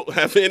I don't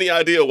have any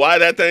idea why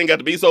that thing got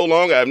to be so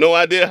long. I have no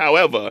idea.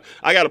 However,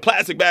 I got a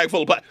plastic bag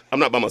full of plastic. I'm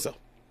not by myself.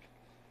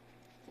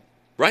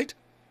 Right?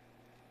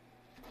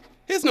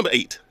 Here's number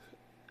 8.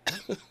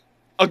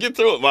 I'll get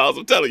through it, Miles.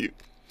 I'm telling you.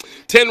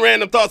 10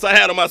 random thoughts I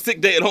had on my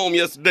sick day at home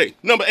yesterday.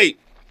 Number 8.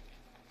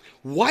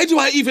 Why do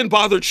I even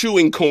bother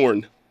chewing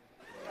corn?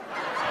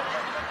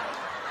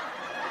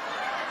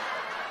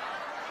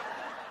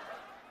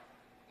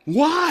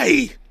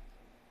 Why?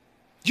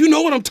 You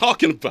know what I'm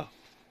talking about.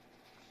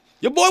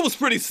 Your boy was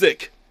pretty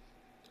sick.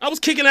 I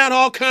was kicking out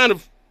all kind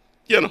of,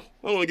 I don't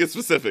want to get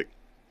specific.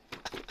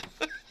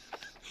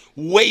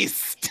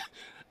 Waste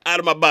out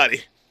of my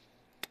body.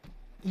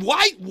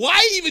 Why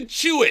even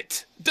chew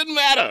it? Doesn't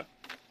matter.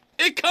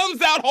 It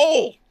comes out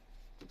whole.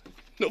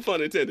 No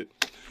pun intended.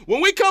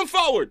 When we come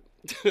forward,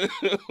 I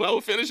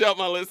will finish out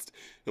my list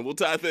and we'll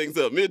tie things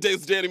up. Middays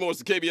with Danny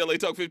Morrison, KBLA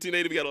Talk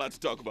 1580. We got a lot to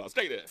talk about.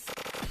 Stay there.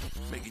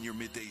 Making your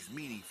middays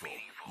meaningful.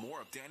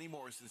 More of Danny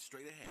Morrison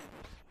straight ahead.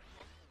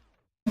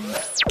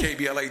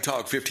 KBLA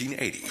Talk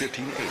 1580.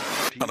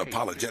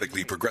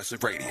 Unapologetically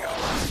progressive radio.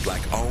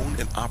 Black owned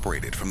and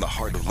operated from the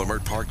heart of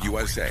Leimert Park,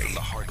 USA.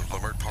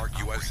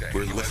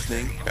 We're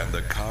listening and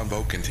the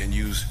convo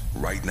continues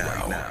right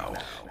now.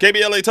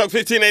 KBLA Talk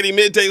 1580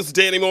 middays with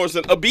Danny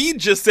Morrison. Abid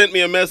just sent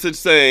me a message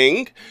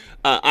saying,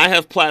 I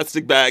have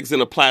plastic bags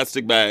in a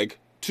plastic bag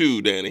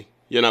too, Danny.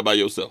 You're not by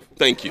yourself.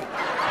 Thank you.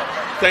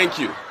 Thank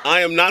you.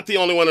 I am not the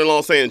only one in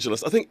Los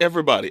Angeles. I think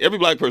every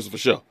black person for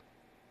sure,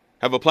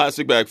 have a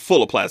plastic bag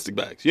full of plastic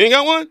bags. You ain't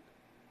got one?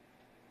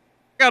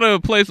 I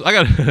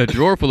got a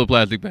drawer full of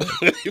plastic bags.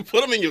 You put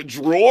them in your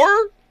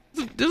drawer?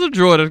 There's a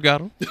drawer that's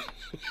got them.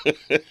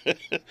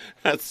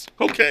 That's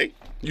okay.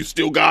 You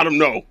still got them,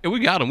 though. Yeah,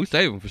 we got them. We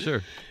saved them for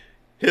sure.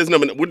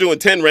 We're doing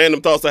 10 random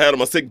thoughts I had on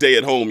my sick day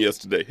at home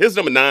yesterday. Here's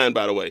number 9,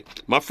 by the way.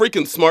 My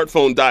freaking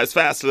smartphone dies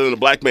faster than a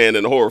black man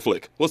in a horror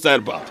flick. What's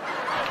that about?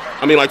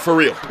 I mean, like, for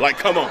real. Like,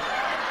 come on.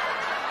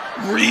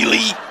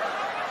 Really?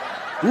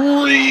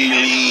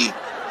 Really?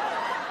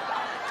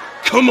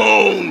 Come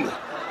on.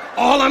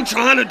 All I'm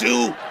trying to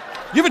do.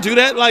 You ever do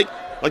that? Like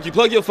you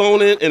plug your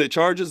phone in and it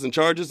charges and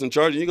charges and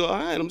charges. And you go, all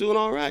right, I'm doing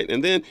all right.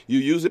 And then you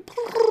use it.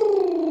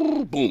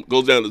 Boom.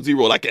 Goes down to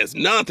 0 like it's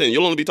nothing.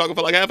 You'll only be talking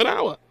for like half an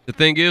hour. The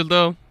thing is,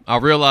 though, I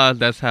realize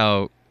that's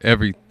how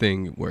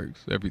everything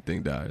works.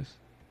 Everything dies.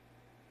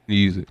 You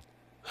use it.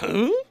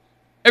 Huh?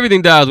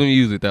 Everything dies when you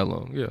use it that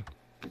long. Yeah.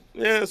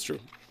 Yeah, that's true.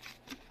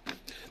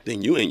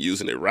 Then you ain't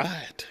using it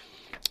right.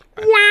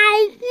 Wow.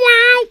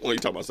 Oh, you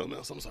talking about something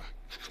else. I'm sorry.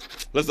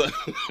 Let's.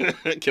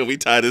 Can we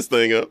tie this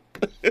thing up?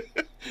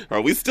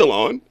 Are we still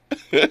on?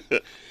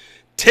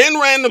 10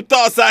 random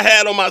thoughts I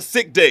had on my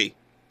sick day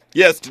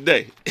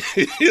yesterday.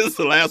 Here's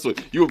the last one.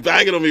 You were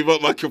bagging on me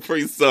about my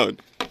Capri Sun.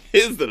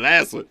 Here's the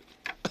last one.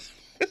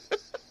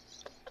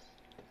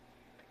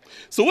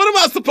 So what am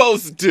I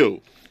supposed to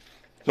do?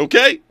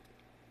 Okay?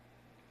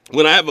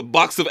 When I have a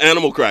box of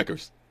animal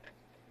crackers.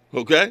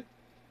 Okay?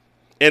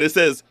 And it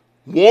says,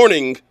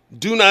 warning,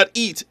 do not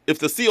eat if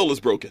the seal is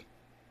broken.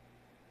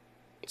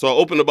 So I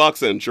open the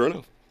box and sure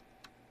enough.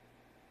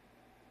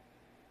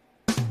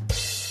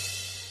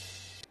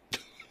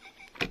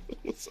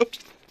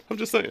 I'm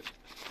just saying.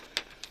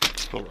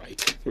 All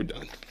right, we're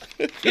done.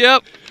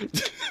 Yep.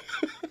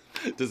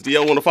 Does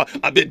DL want to follow?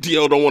 I bet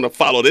DL don't want to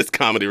follow this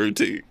comedy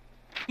routine.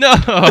 No,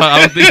 I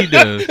don't think he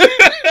does.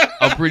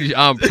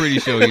 I'm pretty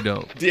sure he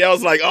don't.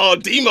 DL's like, oh,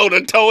 Demo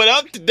done tore it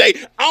up today.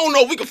 I don't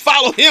know if we can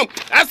follow him.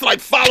 That's like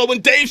following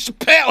Dave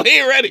Chappelle. He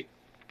ain't ready.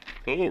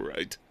 All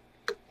right.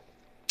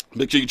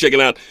 Make sure you're checking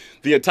out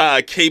the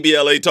entire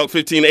KBLA Talk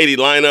 1580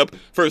 lineup.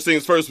 First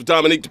things first with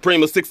Dominique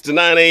DePrima, 6 to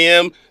 9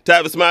 a.m.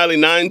 Tavis Smiley,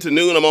 9 to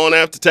noon. I'm on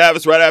after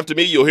Tavis. Right after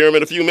me, you'll hear him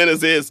in a few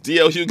minutes. It's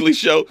DL Hughley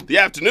Show, the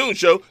afternoon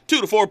show,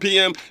 2 to 4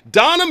 p.m.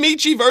 Donna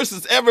Michi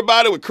versus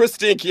everybody with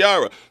Christy and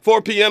Kiara,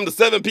 4 p.m. to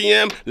 7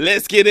 p.m.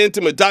 Let's get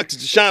into with Dr.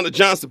 Jashana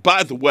Johnson.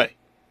 By the way,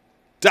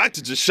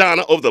 Dr.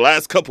 Jashana, over the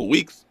last couple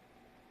weeks,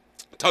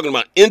 talking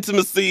about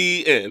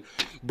intimacy and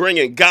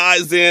bringing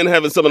guys in,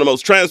 having some of the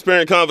most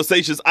transparent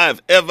conversations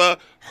I've ever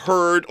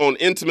heard on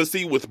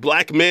intimacy with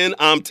black men.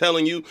 I'm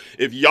telling you,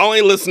 if y'all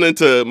ain't listening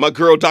to my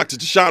girl, Dr.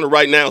 Jashana,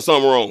 right now,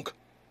 something wrong.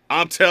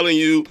 I'm telling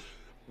you,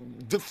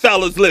 the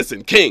fellas,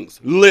 listen,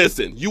 kings,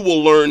 listen. You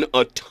will learn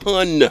a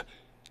ton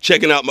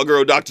checking out my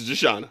girl, Dr.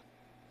 Jashana.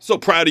 So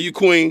proud of you,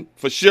 queen,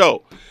 for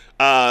sure.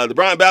 The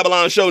Brian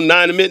Babylon Show,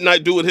 9 to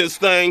midnight, doing his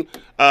thing.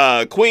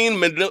 Queen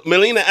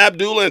Melina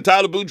Abdullah and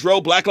Tyler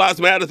Boudreaux, Black Lives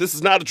Matter. This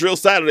is not a drill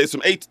Saturdays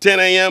from 8 to 10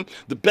 a.m.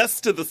 The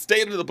best of the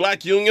State of the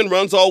Black Union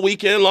runs all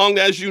weekend long,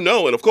 as you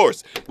know. And, of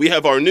course, we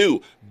have our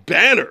new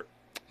banner,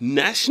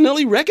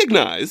 nationally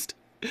recognized,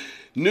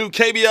 new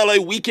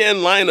KBLA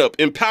weekend lineup.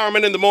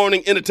 Empowerment in the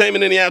morning,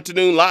 entertainment in the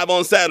afternoon, live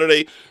on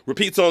Saturday,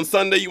 repeats on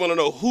Sunday. You want to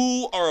know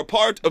who are a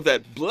part of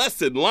that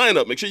blessed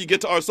lineup? Make sure you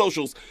get to our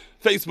socials,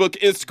 Facebook,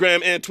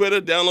 Instagram, and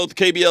Twitter. Download the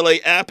KBLA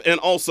app and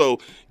also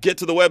get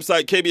to the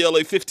website,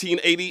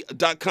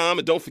 KBLA1580.com.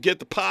 And don't forget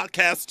the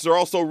podcasts are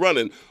also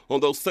running on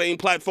those same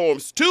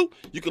platforms, too.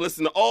 You can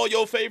listen to all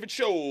your favorite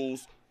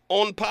shows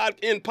in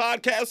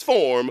podcast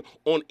form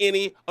on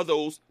any of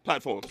those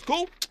platforms.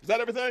 Cool? Is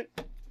that everything?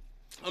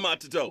 I'm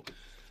out to go.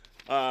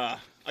 I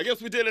guess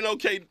we did an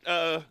okay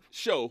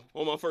show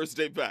on my first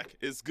day back.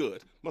 It's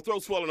good. My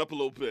throat's swelling up a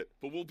little bit,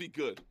 but we'll be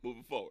good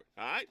moving forward.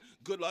 All right?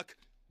 Good luck.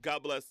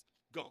 God bless.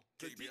 Go.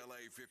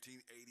 KBLA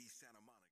 1580.